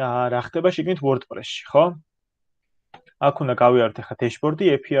 რა ხდება შიგნით WordPress-ში, ხო? აქ უნდა გავიაროთ ახლა dashboard-ი,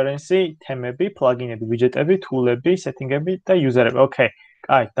 appearance-ი, თემები, პლაგინები, widget-ები, tool-ები, setting-ები და user-ები. ოკეი.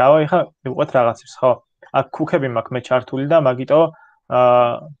 კაი, დავაი ხა მივყვეთ რაღაცებს, ხო? აქ კუქები მაქვს მე ჩართული და მაგიტო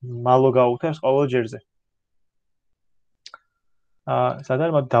მალო გაუთებს ყოველ ჯერზე. სადარ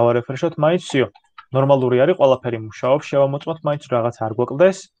მოდი დავარეფრეშოთ, მაინც всё. ნორმალური არის, ყველაფერი მუშაობს, შევამოწმოთ, მაინც რაღაც არ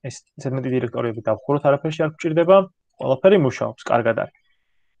გვაკლდეს. ეს სეგმენტი დირექტორიები დავხუროთ, არაფერში არ გვჭირდება, ყველაფერი მუშაობს, კარგად არის.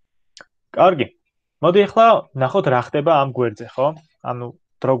 კარგი. მოდი ახლა ნახოთ რა ხდება ამ გვერდზე, ხო? ანუ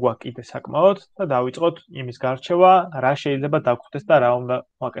დრო გვაქვს კიდე საკმაოდ და დავიწყოთ იმის გარჩევა, რა შეიძლება დავხდეს და რა უნდა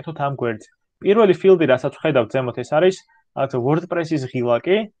ვაკეთოთ ამ გვერდზე. პირველი ფილდი, რასაც ვხედავთ ზემოთ, ეს არის WordPress-ის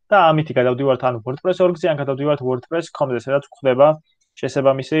ღილაკი და ამითი გადავდივართ ანუ WordPress.org-ზე, ან გადავდივართ WordPress.com-ზე, სადაც გვხვდება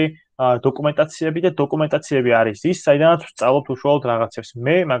შესაბამისი დოკუმენტაციები და დოკუმენტაციები არის ის, საიდანაც ვსწავლობთ უშუალოდ რაღაცებს.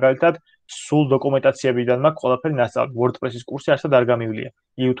 მე მაგალითად სულ დოკუმენტაციებიდან მაქვს ყველაფერი ნასწავლი. WordPress-ის კურსი არსად არ გამივლია.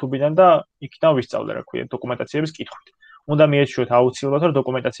 YouTube-დან და იქიდან ვისწავლე, რა ქვია, დოკუმენტაციების კითხვით. უნდა მიეჩვიოთ აუცილებლად, რომ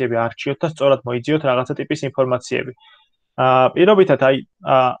დოკუმენტაციები არჩიოთ და სწორად მოიძიოთ რაღაცა ტიპის ინფორმაციები. პირობითად აი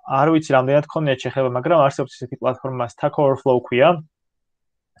არ ვიცი რამდენად გქონიათ შეხება, მაგრამ არსებობს ესეთი პლატფორმა Stack Overflow ქვია.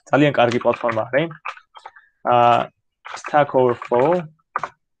 ძალიან კარგი პლატფორმა არის. Stack Overflow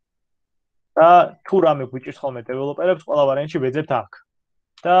და თუ რამე გვიჭირს ხოლმე დეველოპერებს, ყველა ვარიანტში ვეძებთ აქ.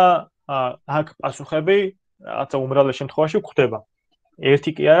 და აქ პასუხები რაღაცა უმრავლეს შემთხვევაში გვხვდება.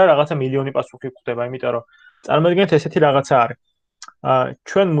 ერთი კი არა, რაღაცა მილიონი პასუხი გვხვდება, იმიტომ რომ წარმოიდგინეთ ესეთი რაღაცა არის.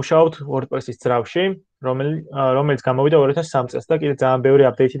 ჩვენ მუშაობთ WordPress-ის ძრავში, რომელიც გამოვიდა 2003 წელს და კიდე ძალიან ბევრი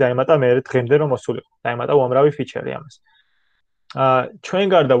აპდეიტი დაემატა მე დღემდე რომ მოსულიყო. დაემატა უამრავი ფიჩერი ამას. ჩვენ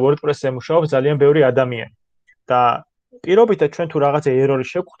გარდა WordPress-ზე მუშაობს ძალიან ბევრი ადამიანი. და პირობითად ჩვენ თუ რაღაცა ერორი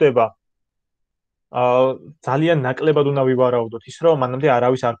შეგვხვდება, ძალიან ნაკლებად უნდა ვივარაუდოთ ის, რომ მანამდე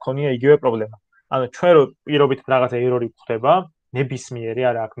არავის არ ქონია იგივე პრობლემა. ანუ ჩვენ რო პირობითად რაღაცა ერორი გვხვდება, ნებისმიერი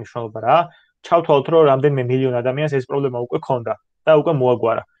არა აქვს მნიშვნელობა რა, ჩავთვალოთ რომ რამდენიმე მილიონ ადამიანს ეს პრობლემა უკვე ქონდა და უკვე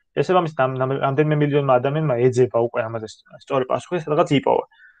მოაგვარა. შესაბამისად რამდენიმე მილიონმა ადამიანმა ეძება უკვე ამაზე სწორი პასუხი, სადღაც იპოვა.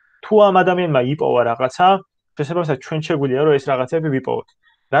 თუ ამ ადამიანმა იპოვა რაღაცა, შესაბამისად ჩვენ შეგვიძლია რომ ეს რაღაცები ვიპოვოთ.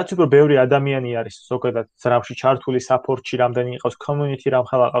 რაც უფრო ბევრი ადამიანი არის ზოგადად ძრავში ჩართული საპორტში, რამდენი იყოს community რამ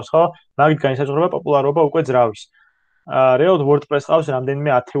ხელ აყავს, ხო? მაგით განისაზღვრება პოპულარობა უკვე ძრავის. რეალურად WordPress ყავს რამდენიმე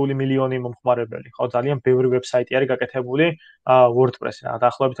 10 მილიონი მომხმარებელი, ხო? ძალიან ბევრი ვებსაიტი არის გაკეთებული WordPress-ზე.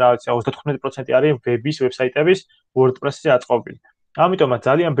 დაახლოებით რაღაც 35% არის ვების ვებსაიტების WordPress-ზე აწყობილი. ამიტომაც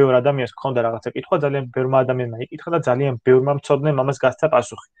ძალიან ბევრ ადამიანს გქონდა რაღაცა კითხვა, ძალიან ბევრმა ადამიანმა იკითხა და ძალიან ბევრმა მცოდნემ ამას გასცა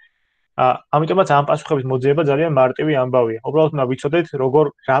პასუხი. ამიტომაც ამ პასუხების მოძიება ძალიან მარტივი ამბავია. უბრალოდ უნდა ვიცოდეთ,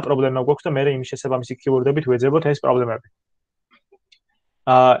 რა პრობლემა გვაქვს და მე იმის შესაბამისი კიუორდებით ვეძებოთ ეს პრობლემები.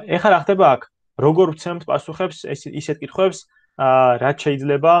 ეხლა რა ხდება აქ? როგორ ვცემთ პასუხებს ისეთ კითხვებს, რაც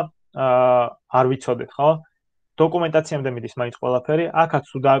შეიძლება არ ვიცოდეთ, ხო? დოკუმენტაციამდე მიდის მაინც ყველაფერი. აქაც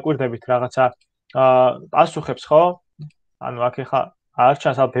თუ დააკვირდებით რაღაცა პასუხებს, ხო? ანუ აქ ეხლა არ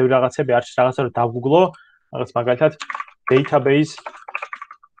ჩანს ალბათ ბევრი რაღაცები, არ ჩანს რაღაცა რომ დავგუგლო, რაღაც მაგალითად database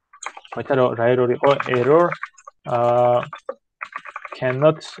Whether რა error იყო error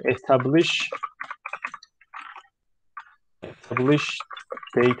cannot establish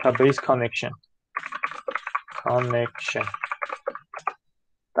database connection.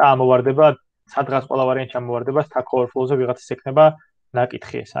 და ამოვარდება სადღაც ყველა ვარიანტი ამოვარდება Stack Overflow-ზე ვიღაცას ექნება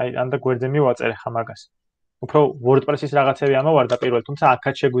ნაკითხი ეს. აი ან და გვერდზე მივაწერ ხა მაგას. უფრო WordPress-ის რაღაცები ამოვარდა პირველ, თუმცა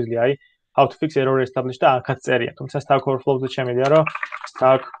აქაც შეგვიძლია აი how to fix error establish და აქაც წერია. თუმცა Stack Overflow-ზე შემიძლია რომ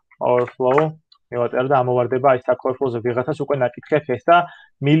Stack Overflow მივაწერ და ამოვარდება აი Stack Overflow-ზე ვიღაცას უკვე ნაკითხი აქვს და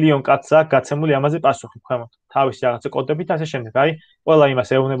მილიონ კაცს აქვს გაცემული ამაზე პასუხი ქვემოთ. თავისი რაღაცა კოდებით ასე შემდეგ. აი ყველა იმას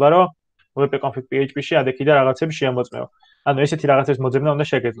ეუბნება რომ wp-config PHP-ში ადექიდა რაღაცები შეამოწმეო. ანუ ესეთი რაღაცების მოძებნა უნდა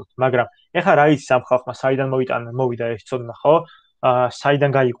შეგეძლოთ, მაგრამ ეხლა რა იცის ამ ხალხმა, საიდან მოვიდა ეს ცოდნა, ხო?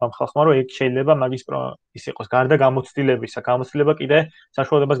 საიდან გაიგო ამ ხალხმა, რომ ეგ შეიძლება მაგის ის იყოს გარდა გამოცდილებისა. გამოცდილება კიდე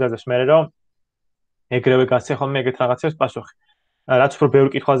საშუალებას გაძლევს მე რომ ეგრევე გასცე ხოლმე ეგეთ რაღაცებს პასუხი. რაც უფრო ბევრი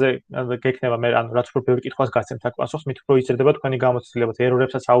კითხვაზე გექნება მე, ანუ რაც უფრო ბევრი კითხვას გასცემთ აქ პასუხს, მით უფრო იზრდება თქვენი გამოცდილება.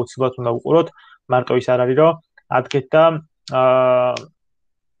 ერორებსაც აუცილებლად უნდა უყუროთ, მარტო ის არ არის რომ ადგეთ და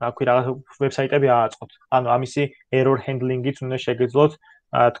აქვე რაღაც ვებსაიტები ააწყოთ. ანუ ამისი error handling-იც უნდა შეგეძლოთ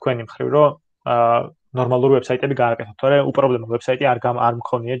თქვენი მხრივ, რომ ნორმალური ვებსაიტები გააკეთოთ. თორე უპრობლემო ვებსაიტი არ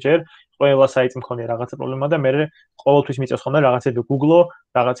მქონია ჯერ, ყველა საიტი მქონია რაღაცა პრობლემა და მე ყოველთვის მიწევს ხოლმე რაღაცები Google-ო,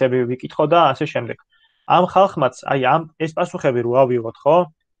 რაღაცები ვიკითხო და ასე შემდეგ. ამ ხალხმაც აი ეს პასუხები რო ავიღოთ, ხო?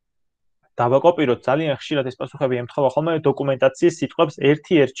 დავაკოპიროთ ძალიან ხშირად ეს პასუხები ემთხვევა ხოლმე დოკუმენტაციის სიტყვებს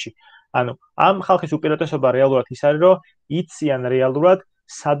ერთ-ერთში. ანუ ამ ხალხის უპირატესობა რეალურად ის არის, რომ იციან რეალურად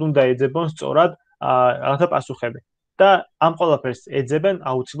სად უნდა ეძებონ სწორად რაღაცა პასუხები და ამ ყველაფერს ეძებენ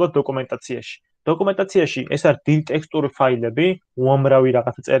აუცილებლად დოკუმენტაციაში. დოკუმენტაციაში ეს არის დიდი ტექსტური ფაილები, უამრავი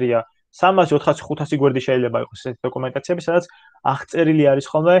რაღაცა წერია. 300-400-500 გვერდი შეიძლება იყოს ეს დოკუმენტაციები, სადაც აღწერილი არის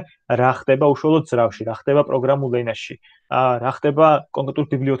ხოლმე რა ხდება უშუალოდ ძრავში, რა ხდება პროგრამულ ენაში, რა ხდება კონკრეტულ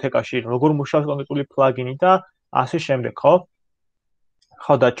ბიბლიოთეკაში, როგორ მუშაობს კონკრეტული პლაგინი და ასე შემდეგ, ხო?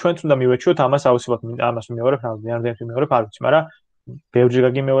 ხო და ჩვენც უნდა მივეჩვიოთ ამას აუცილებლად, ამას ვიმეორებ, რამდენად ვიმეორებ, არ ვიცი, მაგრამ ბევრჯერ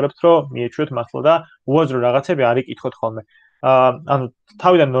გაგიმეორებთ, რომ მიეჩვიოთ მართლა და უაზრო რაღაცები არ იკითხოთ ხოლმე. ანუ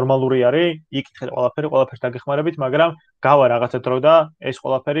თავიდან ნორმალური არის, იკითხეთ ყველაფერი დაგეხმარებით, მაგრამ გავა რაღაცა დრო და ეს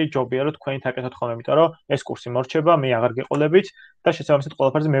ყველაფერი ჯობია რომ თქვენით აკეთოთ ხოლმე, იმიტომ რომ ეს კურსი მორჩება, მე აღარ გეყოლებით და შესაბამისად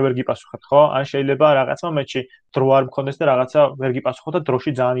ყველაფერზე მე ვერ გიპასუხებთ, ხო? ან შეიძლება რაღაც მომენტში დრო არ მქონდეს და რაღაცა ვერ გიპასუხოთ და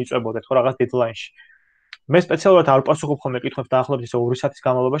დროში ძალიან იწვებოდეთ, ხო, რაღაც დედლაინში. მე სპეციალურად არ ვპასუხობ ხოლმე კითხვებს დაახლოებით 2 საათის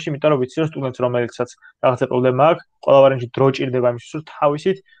განმავლობაში, იმიტომ რომ ვიცი რომ სტუდენტს რომელიცაც რაღაცა პრობლემა აქვს, ყველა ვარიანტში დრო ჭირდება იმისთვის, რომ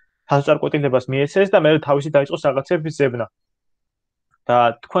თავისით საზწარკვეთილებას მიეცეს და მე თავისით დაიწყოს რაღაცების ზებნა. და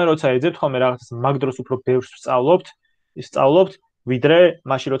თქვენ როცა ეძებთ ხოლმე რაღაცას მაგ დროს უფრო ბევრს სწავლობთ, ვიდრე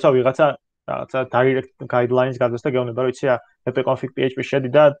მაშინ როცა ვიღაცა direct guidelines გაძლევს და გეუბნება რომ იცი რა wp-config PHP შედი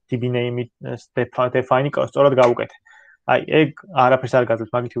და db name define სწორად გავუკეთე. აი ეგ არაფერს არ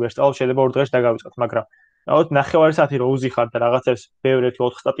გაძლევს, მაგით ვერ სწავლობ, შეიძლება 2 დღეში დაგავიწყოთ, მაგრამ რაოდ 9 საათი რო უზიხარ და რაღაცებს ბევრი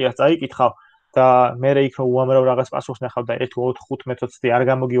 4 სტატიას წაიკითხავ და მე იქ რო უამრავ რაღაც პასუხს ნახავ და 1-4-5 მეთოდს არ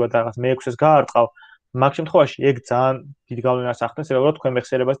გამოგივა და რაღაც მე-6-ს გაარტყავ, მაგ შემთხვევაში ეგ ძალიან დიდ გავლენას ახდენს რეალურად თქვენ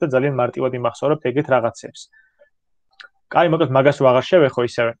მეხსიერებას და ძალიან მარტივად იმახსოვრებთ ეგეთ რაღაცებს. კაი, მოკლედ მაგას რო აღარ შევეხო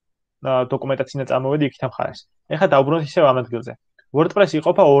ისევე. დოკუმენტაცინა წამოვედი იქით ამ ხარეს. ეხლა დავბრუნოთ ისევ ამ ადგილზე. WordPress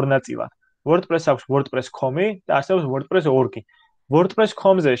იყოფა 2 ნაწილად. WordPress აქვს WordPress.com-ი და ასევე WordPress.org-ი.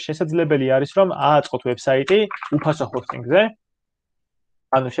 WordPress.com-ზე შესაძლებელი არის რომ ააწყოთ ვებსაიტი უფასო ჰოსტინგზე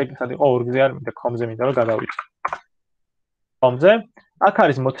ანუ შეგიძლიათ იყო ორგზე არ მინდა com-ზე მინდა რომ გადავიდე. com-ზე აქ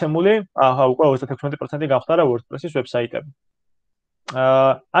არის მოცემული უკვე 36% გავხდარა WordPress-ის ვებსაიტები.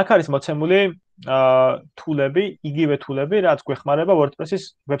 აქ არის მოცემული თულები, იგივე თულები, რაც გვეხმარება WordPress-ის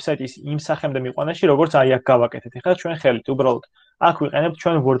ვებსაიტის იმ სახემდე მიყვანაში, როგორც აი აქ გავაკეთეთ. ეხლა ჩვენ ხელით უბრალოდ აქ ვიყენებთ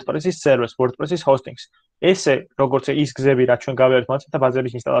ჩვენ WordPress-ის სერვერს, WordPress-ის hosting-ს. ესე როგორც ის გზები, რაც ჩვენ გავიარეთ მონაცემთა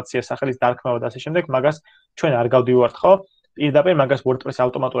ბაზების ინსტალაცია, სახელის დარქმევა და ასე შემდეგ, მაგას ჩვენ არ გავდივართ, ხო? პირდაპირ მაგას WordPress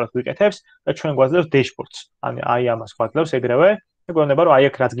ავტომატურად ვიკეთებს და ჩვენ გვაძლევს dashboards. აი ამას გვაძლევს ეგრევე. მეგონება რომ აი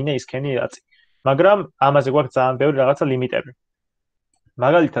აქ რაც გინდა ისქენი რაცი. მაგრამ ამაზე გვაქვს ძალიან ბევრი რაღაცა ლიმიტები.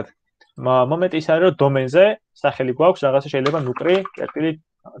 მაგალითად, მომენტი ის არის რომ დომენზე სახელი გვაქვს რაღაცა შეიძლება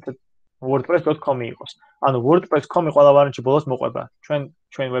nukri.wordpress.com იყოს. ანუ wordpress.com ყველა ვარიანტი ბოლოს მოყვება. ჩვენ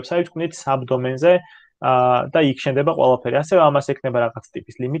ვებსაიტს გვქნით subdomain-ზე და იქ შენდება ყველაფერი. ასევე ამას ექნება რაღაც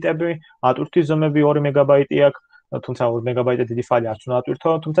ტიპის ლიმიტები, ატვირთვის ზომები 2 მეგაბაიტი აქვს, თუმცა 2 მეგაბაიტი დიდი ფაილი არც უნდა ატვირთო,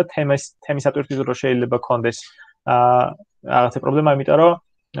 თუმცა თემის ატვირთვის დრო შეიძლება კონდეს რაღაცა პრობლემა, იმიტომ რომ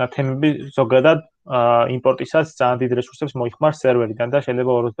თემები ზოგადად იმპორტისაც ძალიან დიდ რესურსებს მოიხმარს სერვერიდან და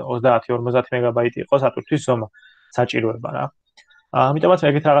შეიძლება 30-50 მეგაბაიტი იყოს ატვირთვის ზომა საჭიროება რა. ამიტომაც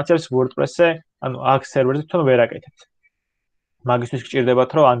ეგეთ რაღაცებს WordPress-ზე, ანუ აქ სერვერზე თვითონ ვერ აკეთებთ. მაგისთვის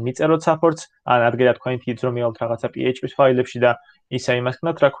გჭირდებათ რომ ან მიწეროთ support-ს, ან ადგილად თქვენი თვითზრომიალთ რაღაცა PHP-ის ფაილებში და ისა იმას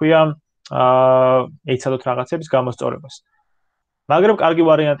ქნათ, რა ქვია, ეცადოთ რაღაცების გამოსწორებას. მაგრამ კარგი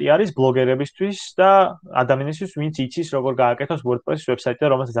ვარიანტი არის ბლოგერებისთვის და ადამიანისთვის, ვინც იცის როგორ გააკეთოს WordPress-ის ვებსაიტი და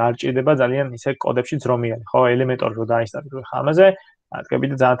რომელსაც არ ჭირდება ძალიან ისე კოდებში ძრომიანი, ხო, ელემენტური რო დაინსტალირო ხა ამაზე, აკეთები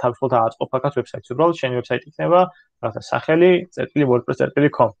და ძალიან თავისუფლად აწყობ აქაც ვებსაიტს. უბრალოდ შენი ვებსაიტი იქნება რაღაცა სახელი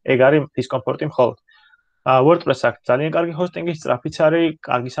 .wordpress.com. ეგ არის დისკომფორტი მხოლოდ. WordPress აქვს ძალიან კარგი ჰოსტინგი, სწრაფიც არის,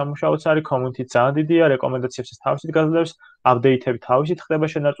 კარგი სამუშაოც არის, community ძალიან დიდია, რეკომენდაციებსაც თავისით გაძლევს, აპდეიტები თავისით ხდება,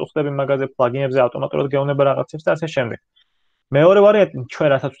 შენარწუხდები მაგაზე, პლაგინებზე ავტომატურად გეუბნება რაღაცებს და ასე შემდეგ. მეორე ვარიანტი, ჩვენ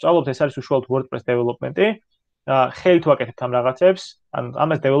რასაც ვსწავლობთ, ეს არის უშუალოდ WordPress development-ი. ხელით ვაკეთებთ ამ რაღაცებს, ანუ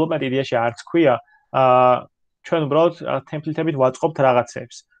ამას development იდეაში არც ქვია, ჩვენ უბრალოდ template-ებით ვაწყობთ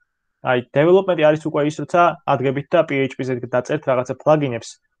რაღაცებს. აი, development-ი არის უკვე ის, როცა ადგებით და PHP-ზე დაწერთ რაღაცა პლაგინებს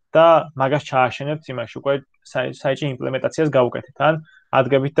და მაგას ჩააშენებთ იმაში, უკვე საიტში იმპლემენტაციას გავუკეთეთ, ან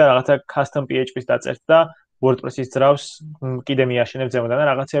ადგებით და რაღაცა custom PHP-ს დაწერთ და WordPress-ის ძრავს კიდე მიაშენებთ ზემოდან და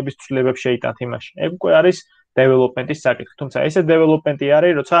რაღაცეების ცვლილებებს შეიტანთ იმაში. ეგ უკვე არის development-ის საკითხი, თუმცა ესე development-ი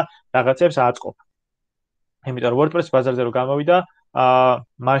არის, როცა რაღაცებს აწყობ. იმიტომ რომ WordPress ბაზარზე რო გამოვიდა,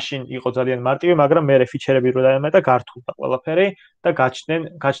 მაშინ იყო ძალიან მარტივი, მაგრამ მე ფიჩერები რო დაემატა, გართულდა ყველაფერი და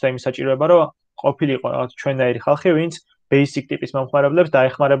გაჩნდა იმის საჭიროება, რომ ყოფილიყო ჩვენნაირი ხალხი, ვინც basic ტიპის მომხმარებლებს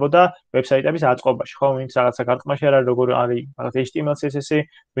დაეხმარებოდა ვებსაიტების აწყობაში, ხო, ვინც რაღაცა გარყმაში არ არის, როგორ არის რაღაც HTML CSS-ი,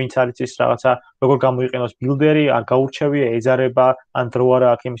 ვინც არის ის რაღაცა, როგორ გამოიყენოს ბილდერი, არ გაურჩევია, ეზარება, ან დრო არა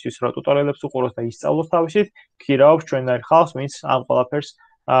აქვს იმისთვის, რომ ტუტორიალებს უყუროს და ისწავლოს თავისით, ქირაობს ჩვენნაირ ხალხს, ვინც ამ ყველაფერს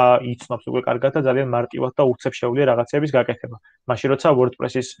იცნობს უკვე კარგად და ძალიან მარტივად და უცებ შეუძლია რაღაცების გაკეთება. მაშინ როცა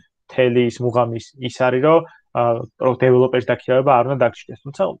WordPress-ის მთელი ის მუღამის ის არის, რომ დეველოპერის დაქირავება არ უნდა დაგჭირდეს.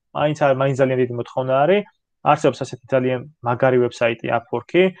 თუმცა მაინც ძალიან დიდი მოთხოვნა არის. არსებობს ასეთი ძალიან მაგარი ვებსაიტი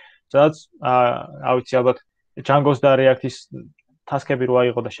Upwork-ი, სადაც რა ვიცი ალბათ Django-ს და React-ის ტასკები რო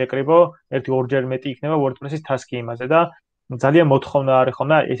აიღო და შეკრიბო, 1-2-ჯერ მეტი იქნება WordPress-ის ტასკი იმაზე და ძალიან მოთხოვნა არის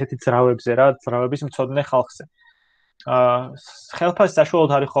ხოლმე ესეთი ძრავებზე რა, ძრავების მცოდნე ხალხზე. ხელფასი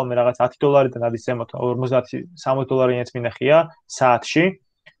საშუალოდ არის ხოლმე რაღაც $10-დან არის ზემოთ 50-60 დოლარიანიც მინახია საათში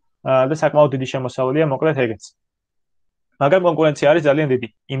და საკმაოდ დიდი შემოსავალია მოკლედ ეგეც. მაგრამ კონკურენცია არის ძალიან დიდი.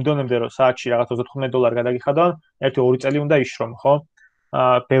 იმ დონემდე რომ საათში რაღაც $35 გადაგიხადონ, 1-2 წელი უნდა იშრომ, ხო?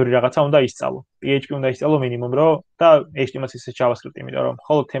 ბევრი რაღაცა უნდა ისწავლო. PHP უნდა ისწავლო მინიმუმ რო და HTML CSS JavaScript, იმიტომ რომ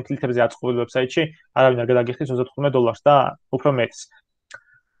მხოლოდ template-ებზე აწყობილ ვებსაიტში არავინ არ გადაგიხდის $35 და უფრო მეტს.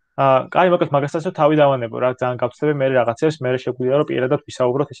 კაი, მოკლედ მაგასაც რომ თავი დავანებო რა, ძალიან გავცდები მე რაღაცებს, მე შეგვიძლია რომ პირადად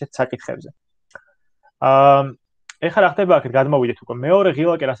ვისაუბროთ ესეთ საკითხებზე. ეხლა რა ხდება აქეთ გადმოვიდეთ უკვე. მეორე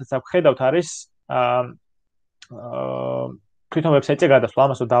ღილაკი რასაც აქ ხედავთ არის თვითონ ვებსაიტზე გადასვლა,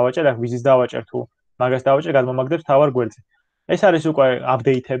 ამას დავაჭერ, აქ ვიზის დავაჭერ თუ მაგას დავაჭერ, გადმომაგდებს თავარ გვერდზე. ეს არის უკვე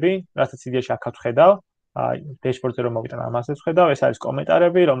აპდეიტები, რასაც იდეაში აქაც ხედავ, dashboard-ზე რომ მოვიტან ამასაც ხედავ, ეს არის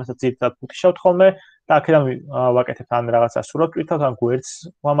კომენტარები, რომელსაც ძირითადად ფუთიშავთ ხოლმე და აქედან ვაკეთებთ ან რაღაცა სურათს ტვირთავთ, ან გვერდს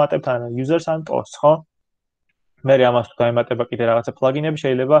ვამატებთ, ან users ან posts, ხო? მე ამას თუ დაემატება კიდე რაღაცა პლაგინები,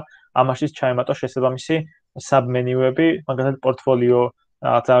 შეიძლება ამაშიც ჩაემატო შესაბამისი sub-menu-ები, მაგალითად portfolio,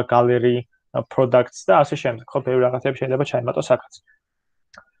 რაღაცა gallery, products და ასე შემდეგ, ხო, ბევრი რაღაცები შეიძლება ჩაემატოს აქაც.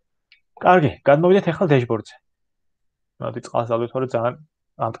 კარგი, გადმოვიდეთ ახლა dashboard-ზე. მოდი წყალს დავდოთ, თორე ძალიან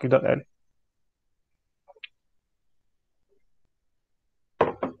ამტკივდა ყელი.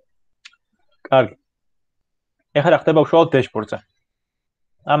 კარგი. ეხლა რა ხდება უშუალოდ dashboard-ზე.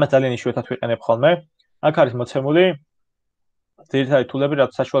 ამას ძალიან იშვიათად ვიყენებ ხოლმე. აქ არის მოცემული ძირითადი თულები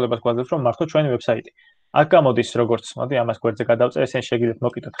რაც საშუალებას გვაძლევს რომ მართო ჩვენი ვებსაიტი. აქ გამოდის როგორც, მოდი ამას გვერდზე გადავწერ, ესენ შეგიძლიათ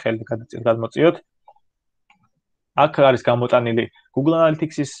მოკიდოთ ხელი გადმოწიოთ. აქ არის გამოტანილი Google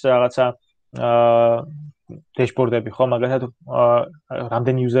Analytics-ის რაღაცა დეშბორდები, ხო, მაგალითად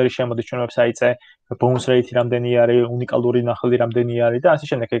რამდენი იუზერი შემოდის ჩვენ ვებსაიტზე, bounce rate რამდენი არის, უნიკალური ნახევარი რამდენი არის და ასე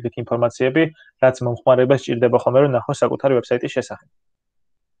შემდეგ ეგეთი ინფორმაციები, რაც მომხმარებელს სჭირდება ხოლმე რომ ნახოს საკუთარი ვებსაიტის შესახებ.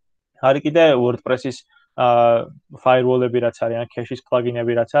 არის კიდე WordPress-ის firewall-ები რაც არის, ან cache-ის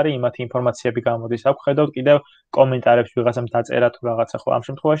პლაგინები რაც არის, იმათი ინფორმაციები გამოდის. აქ ხედავთ კიდევ კომენტარებს ვიღაცამ დაწერა თუ რაღაცა, ხო, ამ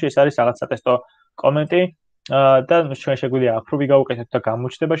შემთხვევაში ეს არის რაღაც სატესტო კომენტი და ჩვენ შეგვიძლია აპრუვი გავუკეთოთ და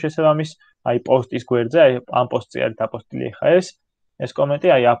გამოჩნდება შესაბამის აი პოსტის გვერდზე, აი ამ პოსტზე არის დაპოსტილი ხა ეს კომენტი,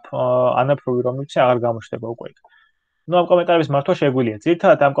 აი unapprove რომელიც აღარ გამოჩნდება უკვე იქ. ნუ ამ კომენტარების მართვა შეგვიძლია.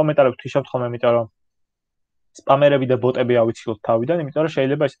 ძირითადად ამ კომენტარებს თვიშავთ ხოლმე, იმიტომ რომ სპამერები და ბოტები ავიცილოთ თავიდან, იმიტომ რომ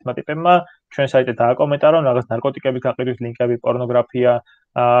შეიძლება ესეთმა ტიპებმა ჩვენ საიტზე დააკომენტარონ რაღაც ნარკოტიკების გაყიდვის ლინკები, პორნოგრაფია,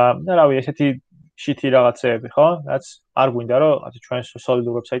 და რავი, ესეთი შითი რაღაცეები, ხო? რაც არ გვინდა რომ ჩვენ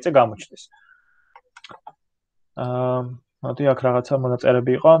სოლიდურ ვებსაიტზე გამოჩნდეს. მოდი აქ რაღაცა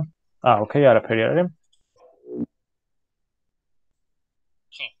მონაწერები იყო. ოკეი, არაფერი არ არის.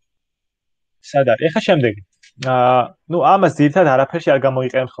 სად არის? ეხა შემდეგი. ნუ ამას ძირითადად არაფერში არ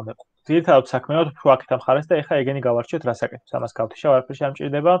გამოიყენებთ ხოლმე. ძირითადად საქმეოდ ფუაქით ამხარეს და ეხა ეგენი გავარჩიოთ რა საკეთებს. ამას გავთიშავ, არაფერში არ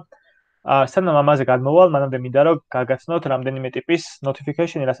მჭირდება. სანამ ამაზე გადმოვალ, მანამდე მინდა რომ გაგაცნოთ რამდენიმე ტიპის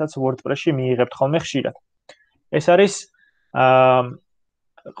notification-ი, რასაც WordPress-ში მიიღებთ ხოლმე ხშირად. ეს არის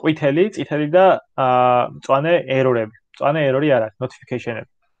ყვითელი, წითელი და მწვანე ერორები. მწვანე ერორი არ არის, notification-ები.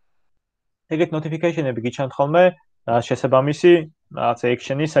 ეგეთ notification-ები გიჩვენთ ხოლმე შესაბამისი რაღაცა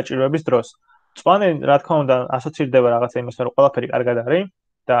action-ის საჭიროების დროს. მწვანე, რა თქმა უნდა, ასოცირდება რაღაცა იმასთან, რომ ყველაფერი კარგად არის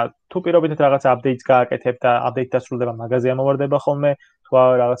და თუ პირობითად რაღაცა update-ს გააკეთებ და update დასრულდება, მაგაზე ამოვარდება ხოლმე, თუ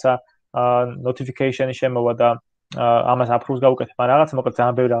რაღაცა notification-ი შემოვა და ამას approve-ს გავუკეთებ, მაგრამ რაღაცა მოკლედ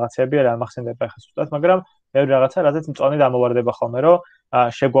ძალიან ბევრი რაღაცები არ მახსენდება ახლა ზუსტად, მაგრამ ბევრი რაღაცა, რადგან მწვანე დამოვარდება ხოლმე, რომ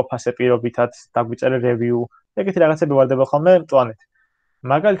შეგვაფასე პირობითად, დაგვიწერე review, ეგეთი რაღაცები ვარდება ხოლმე მწვანეთ.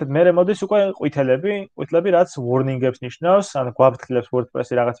 მაგალითად, მე მოდის უკვე ყვითლები, რაც warning-ებს ნიშნავს, ან გვაფრთხილებს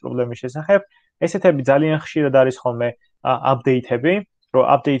WordPress-ი რაღაც პრობლემის შესახებ. ესეთები ძალიან ხშირად არის ხოლმე update-ები, რომ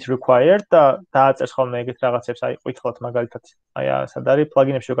update required და დააწერს ხოლმე ეგეთ რაღაცებს, აი ყვითლად მაგალითად, აი სად არის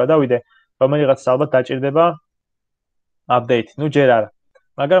პლაგინებში რო გადავიდე, რომელიღაც ალბათ დაჭირდება update. ნუ ჯერ არა.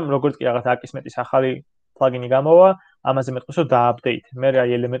 მაგრამ როგორც კი რაღაც აკისმეტის ახალი პლაგინი გამოვა, ამაზე მეტყვის რომ და-update. მე აი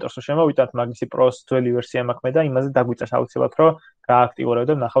Elementor-ს შემოვიტანთ, მაგისი Pro-ს ძველი ვერსია მაქვს მე და იმაზე დაგვიწევს აუცილებლად რომ გააქტივორებ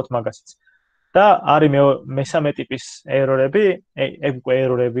და ნახავთ მაგასაც. და არის მესამე ტიპის ერორები, ეგ უკვე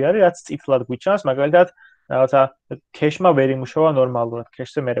ერორები არის, რაც წითლად გვიჩანს, მაგალითად რაღაცა cache-მა ვერ იმუშავა ნორმალურად,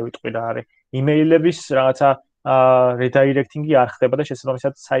 cache-ზე მე ვიტყვი რა არის. იმეილების რაღაცა redirecting-ი არ ხდება და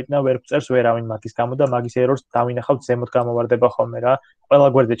შესაბამისად საიტიდან ვერ წერს ვერავინ მაგის გამო და მაგის ერორს დავინახავთ ზემოთ გამოვარდება ხოლმე რა. ყველა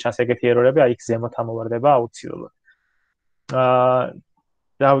გვერდზე ჩანს ეგეთი ერორები, აი იქ ზემოთ ამოვარდება აუცილებლად.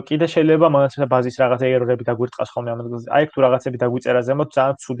 რავი, კიდე შეიძლება მონაცემთა ბაზის რაღაცა ერორები დაგვირწყას ხოლმე ამ ადგილზე. აი თუ რაღაცები დაგვიწერა ზემოთ,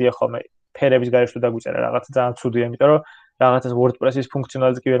 ძალიან ცუდია ხოლმე. ფერების გარეშე თუ დაგვიწერა რაღაცა ძალიან ცუდია, იმიტომ რომ რაღაცას WordPress-ის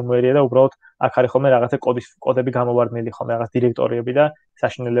ფუნქციონალიზმი კი ვერ მოერია და უბრალოდ აქ არის ხოლმე რაღაცა კოდები გამოვარდნილი ხოლმე რაღაც დირექტორიები და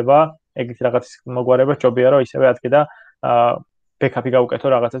საშინელება, ეგეთი რაღაცის მოგვარება ჯობია რომ ისევე ადგე და ბექაპი გავუკეთო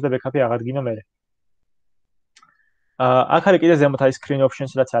რაღაცას და ბექაპი აღადგინო მე. აქ არის კიდე ზემოთ არის screen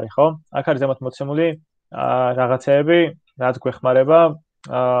options რაც არის, ხო? აქ არის ზემოთ მოცემული რაღაცეები, რაც გვეხმარება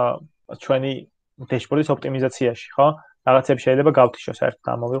ჩვენი დეშბორდის ოპტიმიზაციაში, ხო? რაღაცები შეიძლება გავთიშო საერთოდ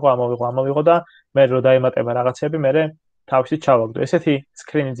ამოვიღო და მე რო დაემატება რაღაცები, მე თავში ჩავაგდო. ესეთი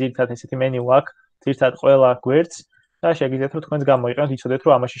screen-ი ძირითადად ესეთი მენიუ აქვს, ძირითადად ყველა გვერდს და შეგიძლიათ რომ თქვენს გამოიყენოთ, იცოდეთ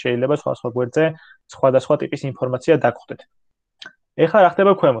რომ ამაში შეიძლება სხვა გვერდზე სხვადასხვა ტიპის ინფორმაცია დაგხვდეთ. ეხლა რა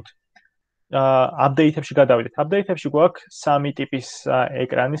ხდება ქვემოთ? update-ებში გადავიდეთ. update-ებში გვაქვს სამი ტიპის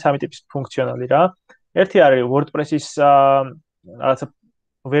ეკრანი, სამი ტიპის ფუნქციონალი რა. ერთი არის WordPress-ის რაღაცა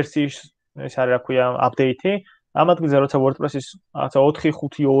ვერსიის ეს არის რა ქვია update-ი. ამ ადგილზე როცა WordPress-ის რაღაცა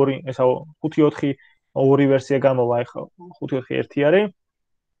 4.5.2 ესა 5.4.2 ვერსია გამოვა, ეხლა 5.4.1 არის.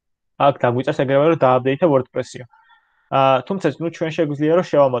 აქ დაგვიწევს ეგრევე რომ დააპდეიტა WordPress-ი. თუმცა ნუ ჩვენ შეგვიძლია რომ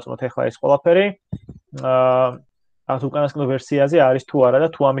შევამოწმოთ ეხლა ეს ყველაფერი. უკანასკნელ ვერსიაზე არის თუ არა და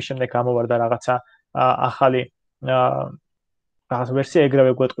თუ ამის შემდეგ გამოვარდა რაღაცა ახალი რაღაც ვერსია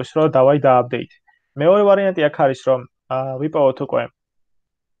ეგრევე გვეტყვის რომ დავაი დააპდეიტ. მეორე ვარიანტი აქ არის რომ ვიპოვოთ უკვე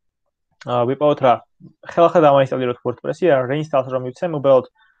ვიპოვოთ რა ხელახლა დავაინსტალიროთ WordPress-ი, reinstall-ს რომ მივცემ, უბრალოდ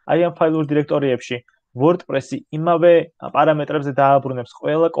აი ამ ფაილურ დირექტორიებში WordPress-ი იმავე პარამეტრებზე დააბრუნებს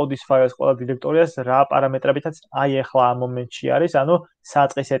ყველა კოდის ფაილს, ყველა დირექტორიას რა პარამეტრებითაც აი ახლა ამ მომენტში არის, ანუ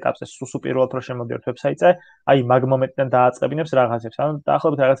საწყის ეტაპზე სუპირველად რო შემოდიოთ ვებსაიტზე, აი მაგ მომენტიდან დააწყებინებს რაღაცებს, ანუ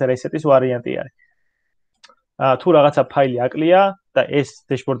დაახლოებით რაღაცა რესეტის ვარიანტი არის. თუ რაღაცა ფაილი აკლია და ეს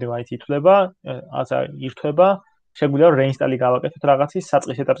დეშბორდი მაინც ითვლება, რაღაცა ირთვება, შეგვიძლია რეინსტალი გავაკეთოთ რაღაცის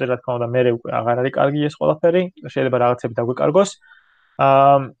საწყის ეტაპზე, რა თქმა უნდა, მე უკვე აღარ არის კარგი ეს ყველაფერი, შეიძლება რაღაცები დაგვეკარგოს.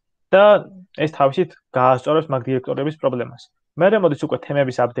 და ეს თავისით გაასწორებს მაგ დირექტორების პრობლემას. მერე მოდის უკვე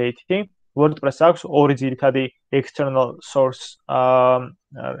თემების აპდეიტი. WordPress აქვს ორი ძირითადი external source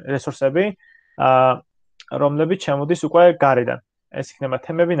რესურსები, რომლებიც შემოდის უკვე გარედან. ეს იქნება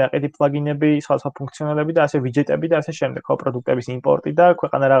თემები, ნაყიდი პლაგინები, სხვადასხვა ფუნქციონალები და ასე ვიჯეტები და ასე შემდეგ, ხო, პროდუქტების იმპორტი და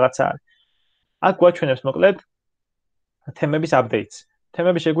ქვეყანა რაღაცა არის. აქ გვაჩვენებს მოკლედ თემების აპდეიტს.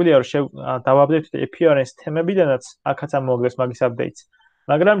 თემები შეგვიძლია რომ დავაპდეიტოთ appearance თემებიდანაც, აქაც ამოაგდეს მაგის აპდეიტს.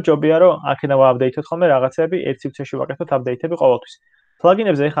 მაგრამ ჯობია რომ აქედან ვაპდეიტოთ ხოლმე რაღაცები, ერთ სივრცეში ვაკეთოთ აპდეიტები ყოველთვის.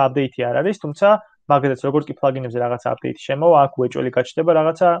 პლაგინებზე ახლა აპდეიტი არ არის, თუმცა მაგალითად როგორც კი პლაგინებზე რაღაცა აპდეიტი შემოვა, აქ უეჭველი გაჩნდება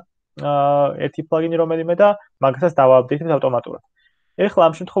რაღაცა ერთი პლაგინი რომელიმე და მაგასაც დავაპდეიტებთ ავტომატურად. ეხლა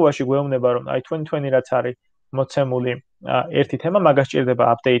ამ შემთხვევაში გვეუბნება რომ აი 2020 რაც არის მოცემული ერთი თემა, მაგას ჭირდება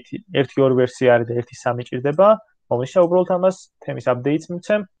აპდეიტი, 1-2 ვერსია არის და 1-3 ჭირდება. მომიშა უბრალოდ ამას თემის აპდეიტს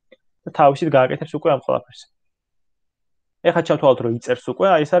მიცემ და თავისით გააკეთებს უკვე ამ ყველაფერს. ეხლა ჩავთვალოთ რომ იწერს უკვე,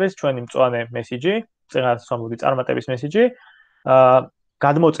 აი ეს არის ჩვენი მწვანე მესიჯი, წინათ სამოდი წარმატების მესიჯი.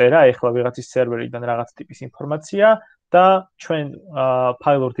 გადმოწერა ეხლა ვიღაცის სერვერიდან რაღაც ტიპის ინფორმაცია და ჩვენ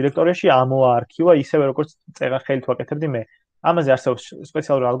ფაილურ დირექტორიაში ამოაარქივა ისევე როგორც წერა ხელით ვაკეთებდი მე. ამაზე არსებობს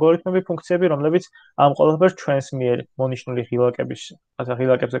სპეციალური ალგორითმები, ფუნქციები, რომლებიც ამ ყველაფერს ჩვენს მიერ მონიშნული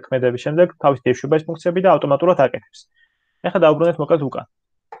ღილაკებზე ქმედების შემდეგ თავის ეშვება ეს ფუნქციები და ავტომატურად აკეთებს. ეხლა დავუბრუნდეთ მოკლედ უკან.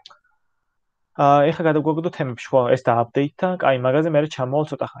 ეხლა გადავგვიგდოთ თემებში, ხო, ეს და აპდეიტა, კაი, მაგაზე მე ჩამოვალ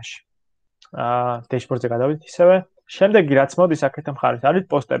ცოტა ხანში. დეშბორდზე გადავიდეთ ისევე. შემდეგი რაც მოდის აქეთ მხარეს არის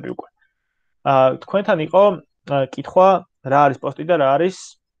პოსტები უკვე. თქვენთან იყო კითხვა, რა არის პოსტი და რა არის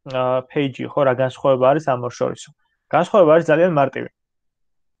page-ი, ხო, რა განსხვავება არის ამ ორ შორისო. განსხვავება არის ძალიან მარტივი.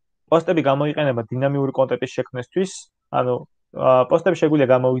 პოსტები გამოიყენება დინამიური კონტენტის შექმნისთვის, ანუ პოსტები შეგვიძლია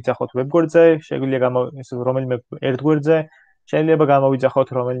გამოვიძახოთ ვებგვერდზე, შეგვიძლია რომელიმე ერთ გვერდზე, შეიძლება გამოვიძახოთ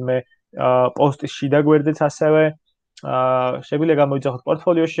რომელიმე პოსტის შიდა გვერდზეც ასევე, შეგვიძლია გამოვიძახოთ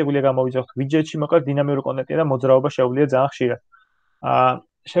პორტფოლიოში, შეგვიძლია გამოვიძახოთ ვიჯეტში, მოკლედ დინამიური კონტენტი და მოძრაობა შეუძლია ძალიან ხშირად.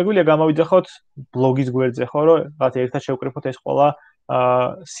 შეგვიძლია გამოვიძახოთ ბლოგის გვერდზე, ხო, რომ რაღაც ერთად შევკრიფოთ ეს ყველა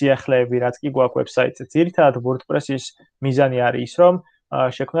სიახლეები, რაც კი გვაქვს ვებსაიტზე. ძირითადად WordPress-ის მიზანი არის ის, რომ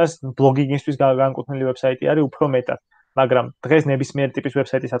შექმნას ბლოგინგისთვის განკუთვნილი ვებსაიტი არის უფრო მეტად, მაგრამ დღეს ნებისმიერ ტიპის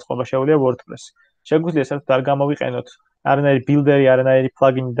ვებსაიტის აწყობა შეუძლია WordPress. შეგვიძლია საერთოდ არ გამოვიყენოთ არანაირი ბილდერი, არანაირი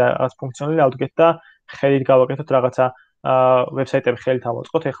პლაგინი და რაღაც ფუნქციონალი ავდგეთ და ხელით გავაკეთოთ რაღაცა ვებსაიტები ხელით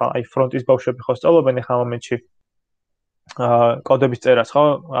ავაწყოთ. ეხლა აი ფრონტის ბავშვები ხო სწავლობენ ეხლა მომენტში კოდების წერას, ხო,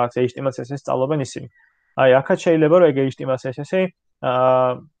 რაღაც HTML CSS სწავლობენ ისინი. აი აქაც შეიძლება რომ ეგ HTML CSS-ი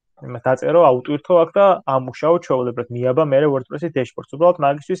დაწერო, აუტვირთო აქ და ამუშაო ჩვეულებრივ მიაბა მე WordPress-ის dashboard-ს. უბრალოდ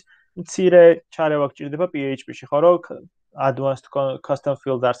მაგისთვის მცირე ჩარევა გჭირდება PHP-ში, ხო, რომ advanced custom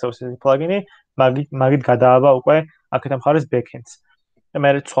field არსებობს ეს პლაგინი, მაგით გადააბა უკვე აქეთ მხარეს backends. და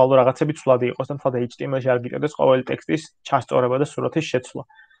მე ცვალო რაღაცები ცვლადი იყოს და თვალა HTML-ში არ გიტევდეს ყოველი ტექსტის ჩასწორება და სურათის შეცვლა.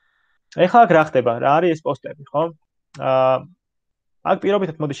 ეხლა აქ რა ხდება? რა არის ეს პოსტები, ხო? აქ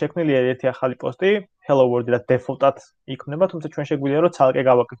პირობითად მოდი შექმნილია ერთი ახალი პოსტი, hello world და default-ად იქნება, თუმცა ჩვენ შეგვიძლია რომ ცალკე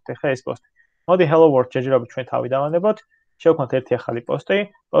გავაკეთოთ ახლა ეს პოსტი. მოდი hello world შეჯერებით ჩვენ თავი დავანებოთ, შევქმნათ ერთი ახალი პოსტი.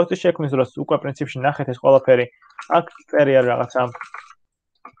 პოსტის შექმნის დროს უკვე პრინციპში ნახეთ ეს ყველაფერი. აქ წერია რაღაცა.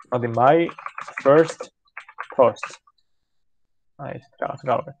 მოდი my first post. აი ეს რაღაც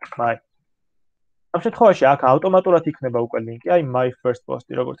გავაკეთე. my. ამ შემთხვევაში აქ ავტომატურად იქნება უკვე ლინკი, აი my first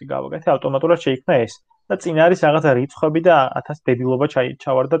post-ი როგორც გავაკეთე, ავტომატურად შეიქმნა ეს. და წინ არის რაღაცა რიცხვები და 1000 დებილობა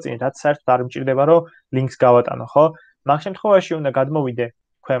ჩავარდა წინ, რაც საერთოდ არ მჭირდება რომ ლინკს გავატანო, ხო? მაგ შემთხვევაში უნდა გადმოვიდე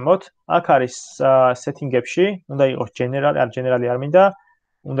ქვემოთ, აქ არის setting-ებში, უნდა იყოს generally არ მინდა,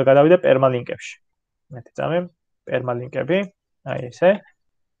 უნდა გადავიდე permalink-ებში. მეთქი წამი, permalink-ები, აი ესე.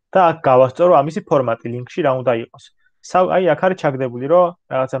 და აქ გავასწორო ამისი ფორმატი ლინკში რა უნდა იყოს. აი აქ არის ჩაგდებული რომ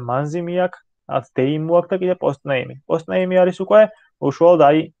რაღაცა manzimi აქვს, რაღაც demo აქვს და კიდე post name. post name არის უკვე უშუალოდ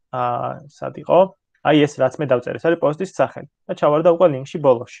აი სად იყო? აი ეს რაც მე დავწერე, ეს არის პოსტის სახელი და ჩავარდა უკვე ლინკში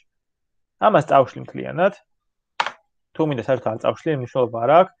ბოლოში. ამას წავშლი მთლიანად. თუ მინდა საერთოდ არ წავშლი, მნიშვნელობა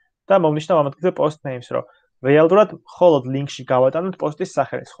არ აქვს და მომნიშნავ ამ ადგილზე post names, რომ რეალურად მხოლოდ ლინკში გავატანოთ პოსტის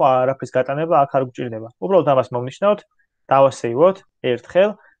სახელი. სხვა არაფრის გატანება აქ არ გვჭირდება. უბრალოდ ამას მომნიშნავთ, დავასეივოთ ერთხელ,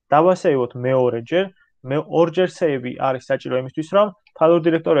 დავასეივოთ მეორეჯერ, მე ორჯერ სეივი არის საჭირო იმისთვის, რომ ფაილურ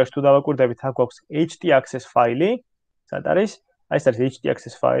დირექტორიაში თუ დავაკვირდებით, აქ გვაქვს htaccess ფაილი, სად არის? აი ეს არის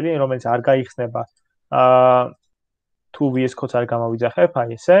htaccess ფაილი, რომელიც არ გაიხსნება თუ VS Code-ს არ გამოვიძახებ,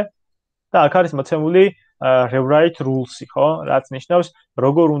 აი ესე. და აქ არის მოცემული rewrite rules-ი, ხო? რაც ნიშნავს,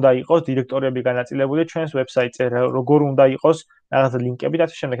 როგორ უნდა იყოს დირექტორიები განაწილებული ჩვენს ვებსაიტზე, როგორ უნდა იყოს რაღაცა ლინკები და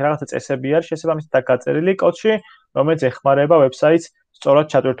ასე შემდეგ, რაღაცა წესები არის შესაბამისად გაწერილი კოდში, რომელიც ეხმარება ვებსაიტს სწორად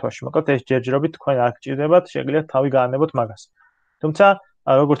ჩატვირთვაში. მოკლედ ეს ჯერჯერობით თქვენ არ გჭირდებათ, შეგიძლიათ თავი გაანებოთ მაგას. თუმცა,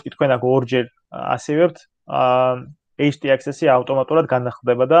 როგორც კი თქვენ აქ ორჯერ ასევებთ, HTTPS-ი ავტომატურად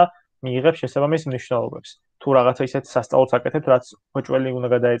განახლდება და მიიღებს შესაბამის მნიშვნელობებს. თუ რაღაცა ისეთ სასწაულს აკეთებთ, რაც მოჭველი უნდა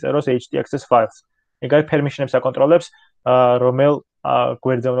გადაეწეროს HTTPS files. ეგ არის permission-ებს აკონტროლებს, რომელ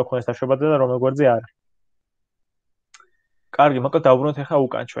გვერდზე უნდა ქონდეს დაშვებაზე და რომელ გვერდზე არა. კარგი, მოკლედ დავუბრუნოთ ახლა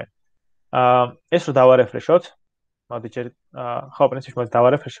უკან ჩვენ. ეს რო დავარეფრეშოთ, მოდი ჯერ ხო, პრინციპში მოდი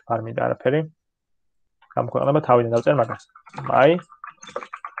დავარეფრეშოთ, არ მინდა არაფერი. გამოქვეყნება თავიდან დავწერ მაგას. My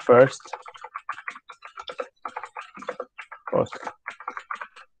first post.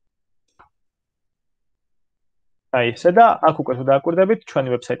 აი, ესე და აქ უკვე თუ დააკვირდებით,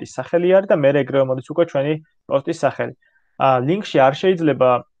 ჩვენი ვებსაიტის სახელი არის და მე ეგრევე მოდის უკვე ჩვენი პოსტის სახელი. ლინკში არ შეიძლება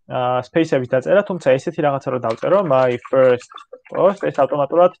space-ების დაწერა, თუმცა ესეთი რაღაცა რო დავწერო, my first post, ეს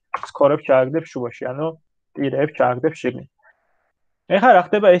ავტომატურად სკორებს ჩააგდებს შუაში, ანუ ტირებს ჩააგდებს შიგნით. ეხლა რა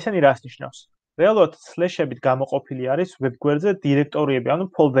ხდება ესენი რას ნიშნავს? რეალურად სლეშებით გამოყოფილი არის ვებგვერდზე დირექტორიები,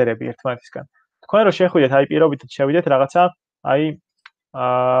 ანუ ფოლდერები ერთმანეთისგან. თქვენ რო შეხვიდეთ აი პირობითად შევიდეთ რაღაცა აი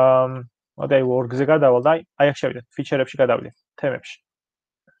მოდი org-ზე გადავალ და აი აქ შევიდეთ ფიჩერებში გადავიდეთ თემებში.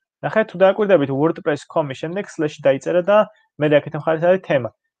 ნახეთ თუ დააკვირდებით WordPress.com-ის შემდეგ სლეში დაიწერა და მე აქეთ მხარეს არის თემა.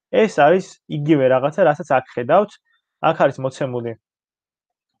 ეს არის იგივე რაღაცა, რასაც აქ ხედავთ. აქ არის მოცემული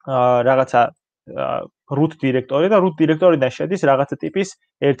რაღაცა root დირექტორი და root დირექტორიდან შედის რაღაცა ტიპის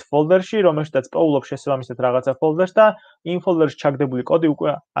ერთ ფოლდერში, რომელშიც პოულობს შესაბამისად რაღაცა ფოლდერს და იმ ფოლდერში ჩაგდებული კოდი უკვე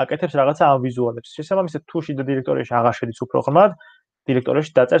აკეთებს რაღაცა ამ ვიზუალებს. შესაბამისად თუ შიდა დირექტორიაში აღარ შედის უფრო ღრმად,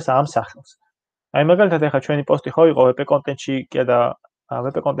 დირექტორიაში დაწერს ამ სახელს. აი მაგალითად ახლა ჩვენი პოსტი ხო იყო WP content-ში და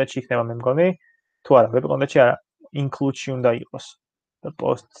WP content-ში იქნება მე მგონი, თუ არა, WP content-ში არა, include-ში უნდა იყოს და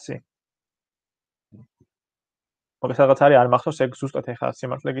post-ში. მოგეს რაღაც არის არ მახსოვს, ეგ ზუსტად ახლა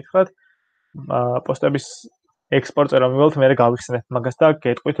სიმართლე გითხრათ. პოსტების ექსპორტზე რომ მივალთ, მე გავიხსენებ მაგას და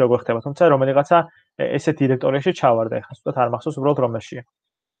გეტყვით როგორ ხდება. თუმცა რომელიღაცა ესეთ დირექტორიაში ჩავარდა ახლა, ზუსტად არ მახსოვს უბრალოდ რომელშია.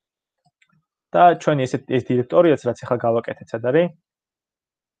 და ჩვენი ეს დირექტორიაც რაც ახლა გავაკეთეთ, სად არის?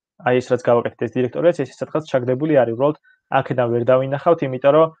 აი ეს რაც გავაკეთეთ ეს დირექტორიაც ეს სადღაც ჩაგდებული არის, უბრალოდ აქედან ვერ დავინახავთ,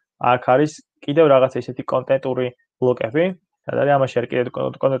 იმიტომ რომ აქ არის კიდევ რაღაცა ისეთი კონტენტური ბლოკები, სად არის ამაში არის კიდევ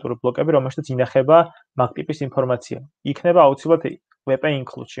კონტენტური ბლოკები, რომელშიც ინახება მაგ ტიპის ინფორმაცია. იქნება აუცილებლად WP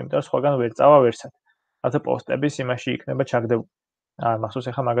include-ში, იმიტომ რომ სხვაგან ვერ წავა ვერსად. რათა პოსტების იმაში იქნება ჩაგდებული. მახსოვს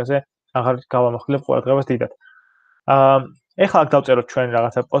ახლა მაგაზე აღარ გავამახვილებ ყურადღებას დიდად. ეხლა აქ დავწეროთ ჩვენ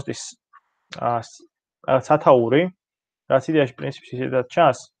რაღაცა პოსტის სათაური, რაც იდეაში პრინციპში ისედაც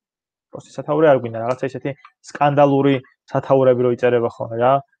ჩანს. პოსტის სათაური არ გვინდა, რაღაცა ისეთი სკანდალური სათაურები რო იწერება ხოლმე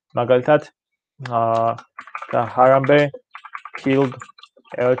რა. მაგალითად Harambe killed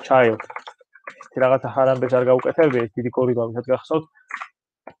a child. რაღაცა Harambe-ს არ გაუკეთებდი, ეს დიდი გორი გავიცად გახსოვთ.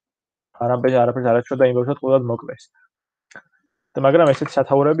 Harambe-ს არაფერს არ აჩვენდა, იმავდროულად ყველად მოკლეს. და მაგრამ ესეთი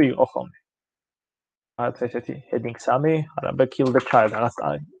სათაურები იყო ხოლმე. რაც ესეთი heading 3, Harambe killed a child, რაღაც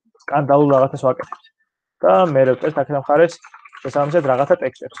სკანდალურ რაღაცას ვაკეთებთ. და მე ვწერთ აქეთ მხარეს შესაბამისად რაღაცა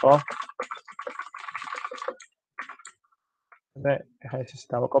ტექსტებს, ხო? და ახლა ეს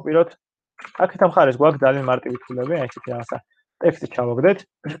დავაკოპიროთ. აქეთ მხარეს გვაქვს ძალიან მარტივი თულები, აი ესეთი რაღაცა ტექსტი ჩავაგდეთ.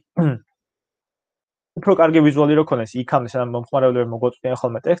 უფრო კარგი ვიზუალი რო ქონდეს, იქამდე სანამ მომხმარებლები მოგვაწვდიან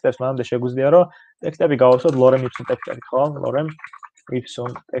ხოლმე ტექსტებს, მანამდე შეგვიძლია რომ ტექსტები გავავსოთ lorem ipsum ტექსტებით, ხო? lorem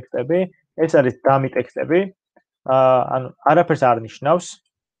ipsum ტექსტები. ეს არის დამი ტექსტები. ანუ არაფერს არ ნიშნავს.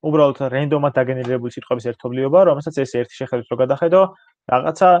 უბრალოდ რენდომად დაგენერირებული სიტყვების ერთობლიობა, რომელსაც ეს ერთი შეხედვით რო გადახედო,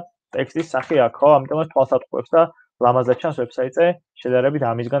 რაღაცა ტექსტის სახე აქვს, ხო? ამიტომაც თვალსატყუებს და ლამაზად ჩანს ვებსაიტზე, შედარებით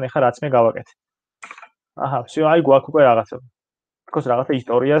ამისგან ახლა რაც მე გავაკეთე. აჰა, всё, აი გვაქვს უკვე რაღაცა. თქოს რაღაცა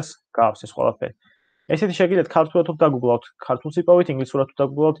ისტორიას გავს ეს ყველაფერი. ესეთი შეგიძლიათ ქართულად თუ დაგუგლავთ, ქართულს იპოვით, ინგლისურად თუ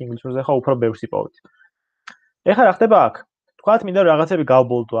დაგუგლავთ, ინგლისურზე ხა უფრო ბევრს იპოვით. ეხლა რა ხდება აქ? თქვათ მინდა რაღაცები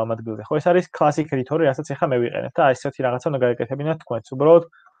გავბოლდო ამ ადგილზე, ხო? ეს არის classic editor-ი, რასაც ახლა მე ვიყენებ და ესეთი რაღაცა უნდა გააკეთებინათ თქვენც. უბრალოდ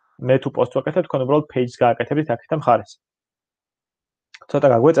მე თუ პოსტს ვაკეთებ, თქვენ უბრალოდ page-ს გააკეთებთ აქეთ მხარეს. ცოტა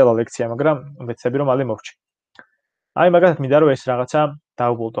გაგვეწელა ლექცია, მაგრამ ვეცები რომ მალე მოვჭი. აი მაგალითად მინდა რომ ეს რაღაცა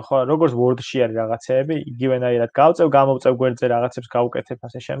დავბოლდო, ხო? როგორც Word-ში არის რაღაცეები, იგივენაირად გავწევ, გამოვწევ გვერდზე რაღაცებს გავუკეთებ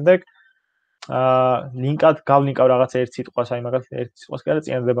ასე შემდეგ. ლინკად გავლინკავ რაღაცა ერთ სიტყვას, აი მაგალითად ერთ სიტყვას კი არა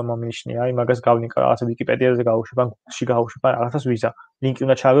წინადადება მომინიშნია, აი მაგას გავლინკავ რაღაცა Wikipedia-ზე გავუშვებ, ან Google-ში გავუშვებ, რაღაცას ვიზა. ლინკი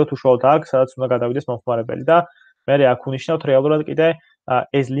უნდა ჩავიდოთ უშუალოდ აქ, სადაც უნდა გადავიდეს მომხმარებელი და მე აქ უნიშნავთ რეალურად კიდე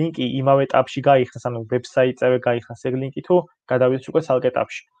ეს ლინკი იმავე ეტაპში გაიხსნას, ანუ ვებსაიტზე გაიხსნას ეგ ლინკი თუ გადავიდეს უკვე ცალკე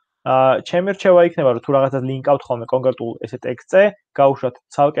ეტაპში. ჩემი რჩევა იქნება, რომ თუ რაღაცას ლინკავთ ხოლმე კონკრეტულ ესე ტექსტზე, გაუშვათ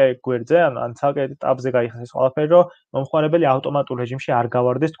ცალკე გვერდზე, ან ცალკე ტაბზე გაიხსნას ეს ყველაფერი, რომ მომხმარებელი ავტომატურ რეჟიმში არ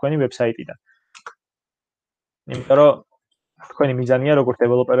გავარდეს თქვენი ვებსაიტიდან. იმიტომ რომ თქვენი მიზანია როგორც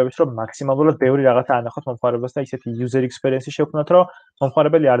დეველოპერების, რომ მაქსიმალურად ბევრი რაღაცა ანახოთ მომხმარებელს და ისეთი user experience-ი შევქმნათ, რომ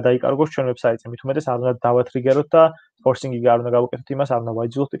მომხმარებელი არ დაიკარგოს ჩვენ ვებსაიტზე. მით უმეტეს არ უნდა დავატრიგეროთ და forcing-ი არ უნდა გავუკეთოთ იმას, არ უნდა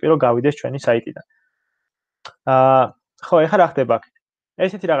ვაიძულოთ ტიპი, რომ გავიდეს ჩვენი საიტიდან. ხო, ეხლა რა ხდება აქ?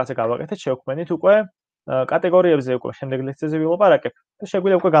 ესეთი რაღაცა გავაკეთეთ, შევქმნით უკვე კატეგორიებზე უკვე შემდეგ ლექციაზე ვილაპარაკებ და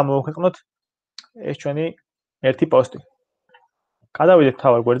შეგვიძლია უკვე გამოვაქვეყნოთ ეს ჩვენი ერთი პოსტი. გადავიდეთ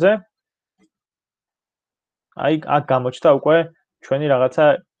მთავარ გვერდზე. აი, აქ გამოჩნდა უკვე ჩვენი რაღაცა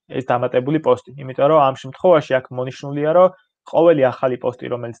ეს დამატებული პოსტი, იმიტომ რომ ამ შემთხვევაში აქ მონიშნულია, რომ ყოველი ახალი პოსტი,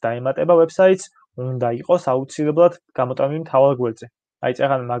 რომელიც დაემატება ვებსაიტს, უნდა იყოს აუცილებლად გამოტანილი მთავარ გვერდზე. აი,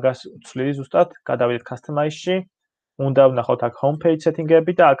 წეგან მაგას ვცვლილი ზუსტად, გადავიდეთ customize-ში. უნდა ვნახოთ აქ homepage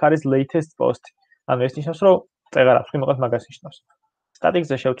setting-ები და აქ არის latest post. ანუ ეს ნიშნავს, რომ წეგარ აქვს, მოკლედ მაგას ნიშნავს.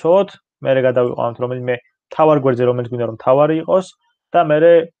 static-ზე შევცვალოთ, მერე გადავიყვანოთ რომელიმე მთავარ გვერდზე, რომელიც გვინდა რომ მთავარი იყოს და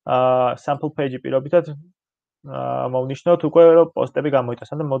მერე sample page-ი პირობითად მოვნიშნოთ უკვე რომ პოსტები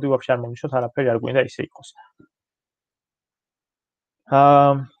გამოიტანოს. ანუ მოდი ვაფშე არ მოვნიშნოთ, არაფერი არ გვინდა ისე იყოს.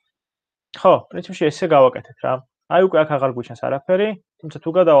 ხო, პრინციპში ესე გავაკეთეთ რა. აი უკვე აქ აღარ გვიჩნევს არაფერი, თუმცა თუ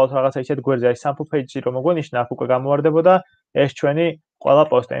გადავალთ რაღაცა ისეთ გვერდზე, აი sample page-ი რომ მოგვენიშნა, აქ უკვე გამოვარდებოდა ეს ჩვენი ყველა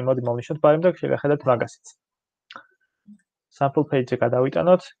პოსტი. აი მოდი მოვნიშნოთ ბარემ და შეგახედათ მაგასიც. sample page-ზე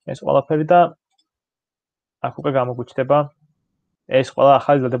გადავიტანოთ ეს ყველაფერი და აქ უკვე გამოგვიჩნდება ეს ყველა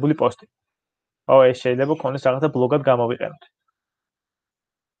ახალი დადებული პოსტი. ო, ეს შეიძლება ქონდეს რაღაცა ბლოგად გამოვიყენოთ.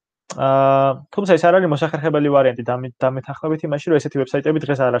 თუმცა ეს არ არის მოსახერხებელი ვარიანტი დამეთანხმებით იმაში, რომ ესეთი ვებსაიტები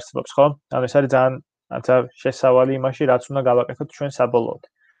დღეს არ არსებობს, ხო? ანუ ეს არის ძალიან შესავალი იმაში, რაც უნდა გავაკეთოთ ჩვენ საბოლოოდ.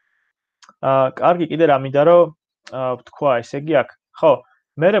 კარგი, კიდე რა მინდა რომ ვთქვა, ესე იგი აქ. ხო,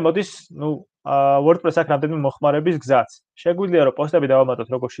 მერე მოდის, WordPress აქ რამდენიმე მოხმარების გზაც. შეგვიძლია რომ პოსტები დავამატოთ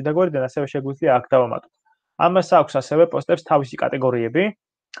როგორც შიდა გვერდიდან, ასევე შეგვიძლია აქ დავამატოთ. ამას აქვს ასევე პოსტებს თავისი კატეგორიები.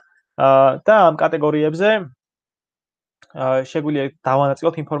 და ამ კატეგორიებზე შეგვიძლია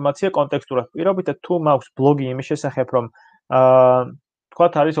დავანაწილოთ ინფორმაცია კონტექსტურად. პირობითად თუ მაქვს ბლოგი იმის შესახებ, რომ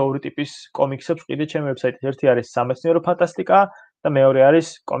თქვათ არის ორი ტიპის კომიქსებს ვყიდე ჩემი ვებსაიტით. ერთი არის სამეცნიერო ფანტასტიკა და მეორე არის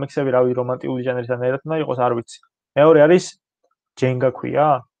კომიქსები, რავი, რომანტიკული ჟანრისგან ერთად უნდა იყოს, არ ვიცი. მეორე არის ჯენგა ქვია?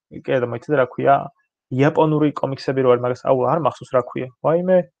 კი, და მოიცადე რა ქვია? იაპონური კომიქსები რო არის, მაგას არ მახსოვს რა ქვია.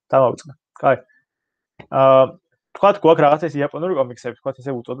 ვაიმე, დავავიწყე. კაი. თქვათ გვაქვს რაღაცა ეს იაპონური კომიქსები, თქვათ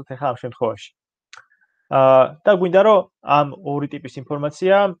ესე უწოდოთ ახლა ამ შემთხვევაში. და გვინდა რომ ამ ორი ტიპის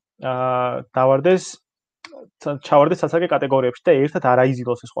ინფორმაცია ჩავარდეს ცალკე კატეგორიებში და ერთად არ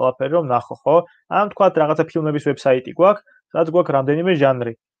აიზიდოს ეს ყველაფერი რომ ნახო, ხო? ამ თქვათ რაღაცა ფილმების ვებსაიტი გვაქვს, სადაც გვაქვს რამდენიმე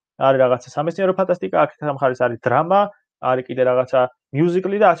ჟანრი. არის რაღაცა სამეცნიერო ფანტასტიკა, აქ სამხარეს არის დრამა, არის კიდე რაღაცა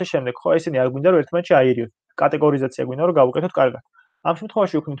მიუზიკლი და ასე შემდეგ, ხო? ესენი არ გვინდა რომ ერთმანეთში აირიოთ. კატეგორიზაცია გვინდა რომ გავუკეთოთ კარგად. ამ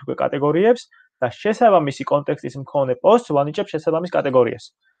შემთხვევაში ვქნით უკვე კატეგორიებს და შესაბამისი კონტექსტის მქონე პოსტს ვანიჭებ შესაბამის კატეგორიას.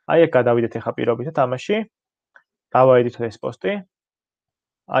 აი აქ გადავიდეთ ახლა პირობითად ამაში. დავაედიტოთ ეს პოსტი.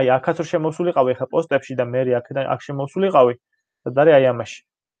 აი აქაც რომ შემოსულიყავი ახლა პოსტებში და მე აქედან აქ შემოსულიყავი და არის აი ამაში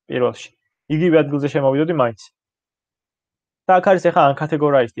პირველში. იგივე ადგილზე შემოვიდოდი მაინც. და აქ არის ახლა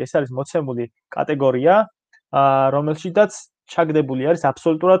uncattegorized, ეს არის მოცემული კატეგორია, რომელშიც ჩაგდებული არის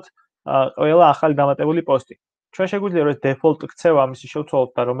აბსოლუტურად ყველა ახალი დამატებული პოსტი. ჩვენ შეგვიძლია რომ ეს default ქცევა ამისი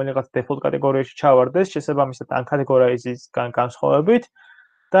შევცვალოთ და რომელიღაც default კატეგორიაში ჩავარდეს შესაბამისად uncattegorized-ისგან განსხვავებით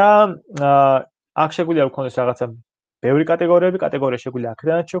და აქ შეგვიძლია ვქონდეს რაღაცა ბევრი კატეგორიები, კატეგორია შეგვიძლია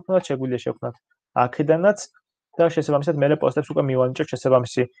აქედანაც შევქმნათ, შეგვიძლია შევქმნათ აქედანაც და შესაბამისად მე პოსტებს უკვე მივანიჭებ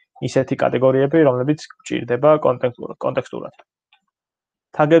შესაბამისი ისეთი კატეგორიები, რომლებიც გჭირდება კონტექსტურად.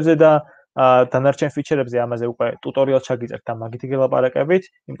 თაგებზე და დანარჩენ ფიჩერებზე ამაზე უკვე ტუტორიალს ჩაგიწერთ და მაგით გელაპარაკებით,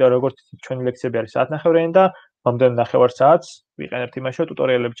 იმიტომ რომ როგორც ჩვენი ლექციები არის საათნახევრიანი და მომდევნო ნახევარ საათს ვიყენებთ იმაში, რომ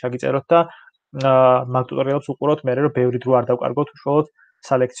ტუტორიალები ჩაგიწეროთ და მაგ ტუტორიალებს უყუროთ მე რომ ბევრი დრო არ დავკარგოთ უშუალოდ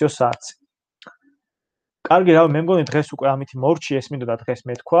სალექციო საათს. კარგი, რავი, მე მგონი დღეს უკვე ამით მორჩი ეს მინდოდა დღეს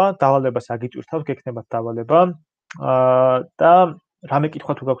მეთქვა, დავალებას აგიტვირთავთ, გექნებათ დავალება. და რამე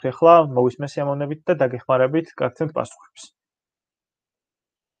კითხვა თუ გაქვთ ახლა, მოვისმენ სიამოვნებით და დაგეხმარებით, გაგცემთ პასუხებს.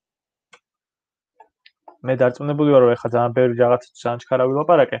 მე დარწმუნებული ვარ, რომ ახლა ძალიან ბევრი რაღაც ძალიან ჩქარა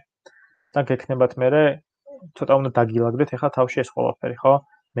ვილაპარაკე და გექნებათ მე ცოტა უნდა დაგილაგდეთ ახლა თავში ეს ყველაფერი, ხო?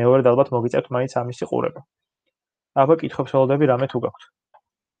 მეორე ალბათ მოგიწევთ მაინც ამისი ყურება. აბა კითხვებს ველოდები რამე თუ გაქვთ.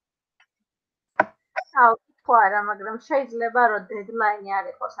 ხო არა, მაგრამ შეიძლება რომ დედლაინი არ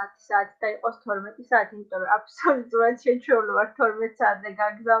იყოს 10 საათი და იყოს 12 საათი, იმიტომ რომ აბსოლუტურად შეჩვეულო ვარ 12 საათზე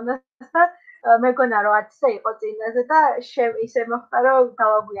გაგზავნას და მეგონა რომ 10-ზე იყო წინაზე და ისე მოხდა რომ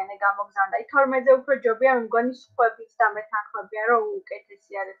დავაგვიანე გამოგზავნდა. 12-ზე უფრო ჯობია მგონი სხვებიც და მეთანხმებიან რომ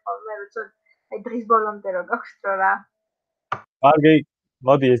უკეთესი არის ხოლმე როცა დღის ბოლომდე რო გაქვს დრო რა. კარგი,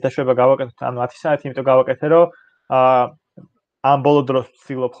 მოდი ეს დაშვება გავაკეთოთ ანუ 10 საათი, იმიტომ გავაკეთე რომ ამ ბოლო დროს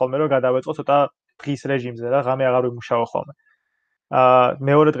ვცდილობ ხოლმე რომ გადავეწყო ცოტა დღის რეჟიმზე რა, ღამე აღარ ვიმუშაო ხოლმე.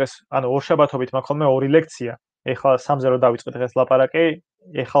 მეორე დღეს, ანუ ორშაბათობით მაქვს ხოლმე 2 ლექცია. ეხლა 3-ზე რო დავიწყე დღეს ლაპარაკი,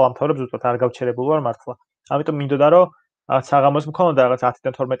 ეხლა ამთავრებ ზუსტად არ გავჩერებული ვარ მართლა. ამიტომ მინდოდა რომ საღამოს მქონოდა რაღაც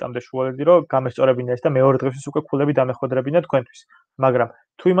 10-დან 12-მდე შუალედი რომ გამესწორებინა ეს და მეორე დღესაც უკვე ქულები დამეხვედრებინა თქვენთვის. მაგრამ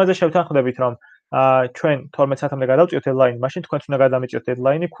თუ იმაზე შევთანხმდებით რომ ჩვენ 12 საათამდე გადავწიოთ დედლაინი, მაშინ თქვენც უნდა გადამიწიოთ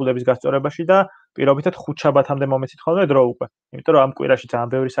დედლაინი ქულების გასწორებაში და პირობითად 5 შაბათამდე მომეცით ხოლმე დრო უკვე. იმიტომ რომ ამ კვირაში ძალიან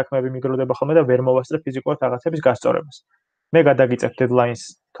ბევრი საქმეები მიგროვდება ხოლმე და ვერ მოვასწრებ ფიზიკურად რაღაცების გასწორებას. მე გადაგიწევთ დედლაინს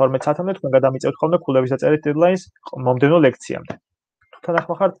 12 საათამდე, თქვენ გადამიწევთ ხოლმე ქულების დაწერით დედლაინს მომდევნო ლექციამდე. თუ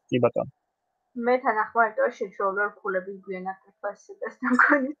თანახმახართ, კი ბატონო. მე თანახმარიტო შეჩვეულო ქულები გვიანად ფასებას და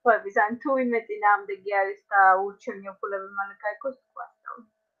მქონი ხუების ან თუ იმეთი ნამდვილი არის და ურჩევნია ქულები მალე გაიქოს თქვას.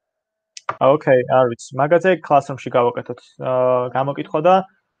 ოკეი, არ ვიცი. მაგაზე კლასრუმში გავაკეთოთ გამოკითხვა და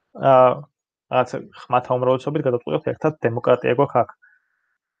რაღაც ხმათა უმრავლესობით გადავწყვეტოთ ერთად დემოკრატია გვაქვს აქ.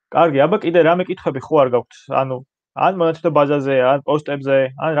 კარგი, აბა კიდე რამე კითხვები ხო არ გაქვთ? ანუ ან მონაცემთა ბაზაზე, ან პოსტებზე,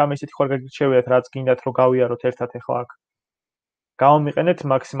 ან რამე ისეთი ხო არ გაგირჩევიათ, რაც გინდათ რომ გავიაროთ ერთად ახლა აქ. გამომიყენეთ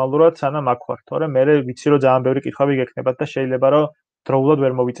მაქსიმალურად სანამ აქ ვართ, თორემ მე ვიცი რომ ძალიან ბევრი კითხვები გექნებათ და შეიძლება რომ დროულად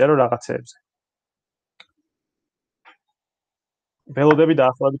ვერ მოვიწერო რაღაცეებზე. ველოდები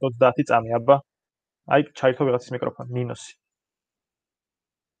დაახლოებით 30 წამი, აბა. აი, ჩაირთო ვიღაცის მიკროფონი, ნინოსი.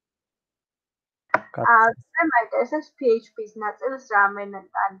 მე მაინტერესებს PHP-ს ნაწილს რამენ,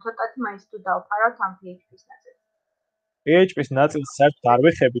 ან ცოტათი მაინც თუ დავფარავთ ამ PHP-ს ნაწილს. PHP-ს ნაწილს საერთოდ არ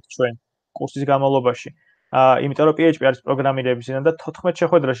ვეხებით ჩვენ კურსის განმავლობაში. იმიტომ რომ PHP არის პროგრამირების ენა და 14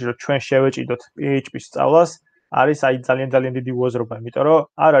 შეხვედრაში რომ ჩვენ შევეჭიდოთ PHP-ს სწავლას, არის აი ძალიან დიდი უაზრობა, იმიტომ რომ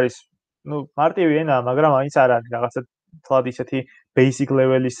არ არის, მარტივი ენაა, მაგრამ აიც არ არის რაღაცა თლად ისეთი basic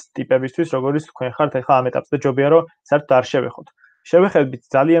level-ის ტიპებისთვის, როგორიც თქვენ ხართ ახლა ამ ეტაპზე და ჯობია რომ საერთოდ არ შევეხოთ. შევეხებით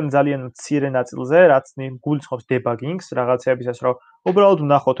ძალიან მცირე ნაწილზე, რაც გულისხმობს debugging-ს, რაღაცეებისას, რომ უბრალოდ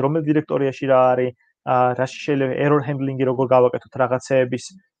ვნახოთ, რომელ დირექტორიაში რა არის, რა შეიძლება error handling-ი როგორ გავაკეთოთ რაღაცეების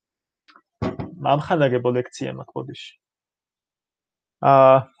ამხანაგებო ლექცია მაქვს ბოდიში.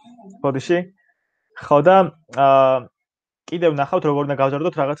 ბოდიში? ხო და კიდევ ნახავთ როგორ უნდა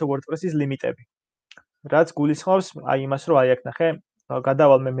გავზარდოთ რაღაცა WordPress-ის ლიმიტები. რაც გულისხმობს აი იმას, რომ აი აქ ნახე,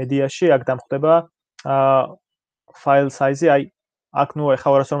 გადავალ მე მედიაში, აქ დამხვდება file size-ი, აი აქ ეხლა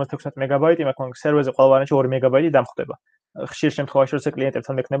 256 მეგაბაიტი, მაგრამ სერვერზე ყოველ ვარიანტში 2 მეგაბაიტი დამხვდება. ხშირ შემთხვევაში როცა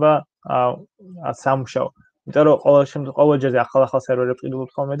კლიენტებთან მექნება სამუშაო. იმიტომ რომ ყოველ ჯერზე ახალ სერვერებს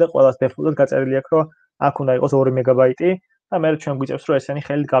ყიდულობთ ხოლმე და ყველას დეფოლტად გაწერილი აქვს, რომ აქ უნდა იყოს 2 მეგაბაიტი და მე ჩვენ გვიწევს რომ ესენი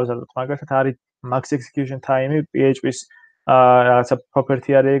ხელით გავზარდოთ. მაგალითად არის max execution time-ი PHP-ს რაღაცა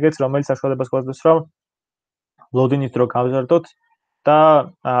property არის ეგეც, რომელიც საშუალებას გვაძლევს რომ loading-ის დრო გავზარდოთ და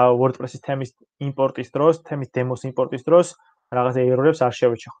WordPress-ის თემის იმპორტის დროს, თემის demos იმპორტის დროს რაღაცა error-ებს არ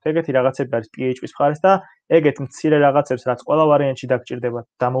შევეჩეხოთ. ეგეთი რაღაცები არის PHP-ს მხარეს და ეგეთ მცირე რაღაცებს, რაც ყველა ვარიანტში დაგჭირდებათ,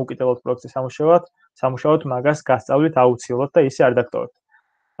 დამოუკიდებლად პროექტზე სამუშაოდ მაგას გასწავლით აუცილებლად და ისე არ დაგტოვებთ.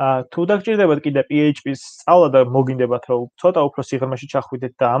 თუ დაგჭირდებათ კიდე PHP-ს სწავლა და მოგინდებათ რომ ცოტა უფრო სიღრმეში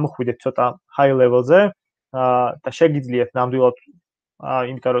ჩახვიდეთ და ამოხვიდეთ ცოტა high level-ზე და შეგიძლიათ ნამდვილად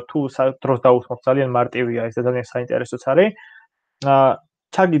იმიტომ რომ თუ დროს დაუთმობთ ძალიან მარტივია ეს და ძალიან საინტერესოც არის.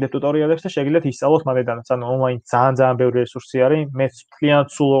 ჩაგიდეთ ტუტორიალებს და შეგიძლიათ ისწავლოთ მაგედანაც. ანუ ონლაინ ძალიან ბევრი რესურსი არის. მე მთლიანად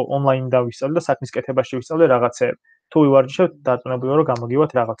სულ ონლაინ დავისწავლე და საქმის კეთებაში ვისწავლე რაღაცეები. თუ ვივარჯიშებთ, დარწმუნებული ვარ რომ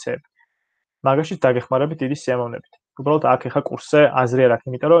გამოგივათ რაღაცეები. მაგაშიც დაგეხმარებით დიდი სიამოვნებით. უბრალოდ აქ ახლა კურსზე აზრი არ აქვს,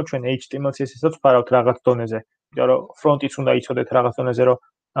 იმიტომ რომ ჩვენ HTML CSS-საც ვფარავთ რაღაც დონეზე. იმიტომ რომ ფრონტიც უნდა იცოდეთ რაღაც დონეზე, რომ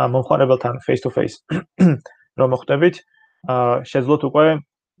მომხმარებელთან face to face რომ მოხვდებით, შეძლოთ უკვე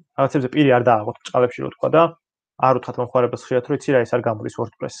რაღაცებზე პირი არ დააღოთ წყალებში რო თქვა და არ უთხრათ მომხმარებელს ხშირად რომ იცი რა ეს არ გამოდის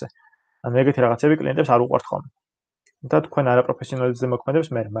WordPress-ზე. ანუ ეგეთი რაღაცები კლიენტებს არ უყვართ ხოლმე. და თქვენ არაპროფესიონალიზმზე მოქმედებს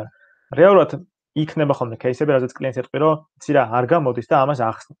მე, მაგრამ რეალურად იქნება ხოლმე кейსები, რაზეც კლიენტს ეტყვი რომ იცი რა არ გამოდის და ამას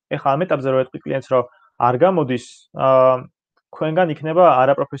ახსნი. ეხლა ამ ეტაპზე რო ეტყვი კლიენტს რომ არ გამოდის, თქვენგან იქნება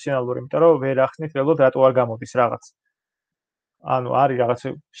არაპროფესიონალური, იმიტომ რომ ვერ ახსნით რეალურად რატო არ გამოდის რაღაც. ანუ არის რაღაც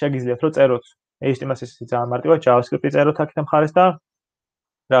შეგიძლიათ რომ წეროთ HTML-ს ძალიან მარტივად JavaScript-ი წეროთ აქეთ მხარეს და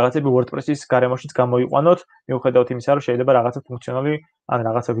რაღაცები WordPress-ის გარემოშიც გამოიყვანოთ, მიუხედავად იმისა, რომ შეიძლება რაღაცა ფუნქციონალი ან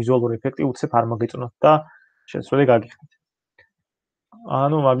რაღაცა ვიზუალური ეფექტი უცებ არ მოგეწონოთ და შეცვლილი გაგიხდით.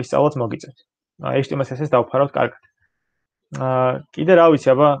 ანუ მაგის სწავლაც მოგიწევთ. HTML-ს დავფარავთ კარგად. კიდე რა ვიცი,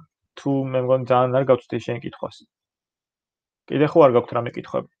 აბა თუ მე მგონი ძალიან არ გავწვდი შენ კითხვას. კიდე ხო არ გაქვთ რამე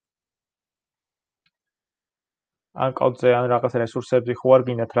კითხვები? ან კოდზე ან რაღაც რესურსებზე ხო არ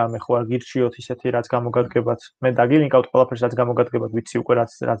გინდათ რამე ხო არ გირჩიოთ ისეთი რაც გამოგადგებათ მე დაგილინკავთ ყველაფერს რაც გამოგადგებათ ვიცი უკვე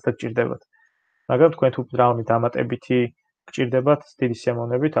რაც დაგჭირდებათ მაგრამ თქვენ თუ რაიმე დამატებითი გჭირდებათ დიდი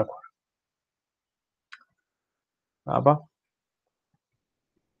სიამოვნებით აქ ვარ აბა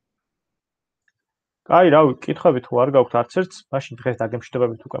აი რავი კითხები თუ არ გაქვთ არც ერთს მაშინ დღეს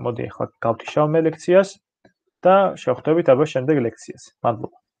დაგემშვიდობებით უკვე მოდი ახლა გავთიშავ მე ლექციას და შევხვდებით აბა შემდეგ ლექციას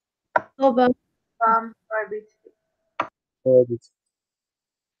მადლობა ობა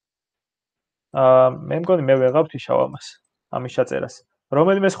მე მგონი მე ვეღარ ვთიშავ ამას ამის ჩაწერას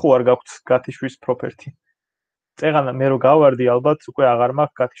რომელიმეს ხო არ გაქვთ გათიშვის პროფერტი წეღანა მე რო გავარდი ალბათ უკვე აღარ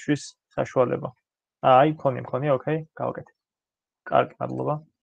მაქვს გათიშვის საშუალება აი მქონია ოკეი გავაკეთე კარგი მადლობა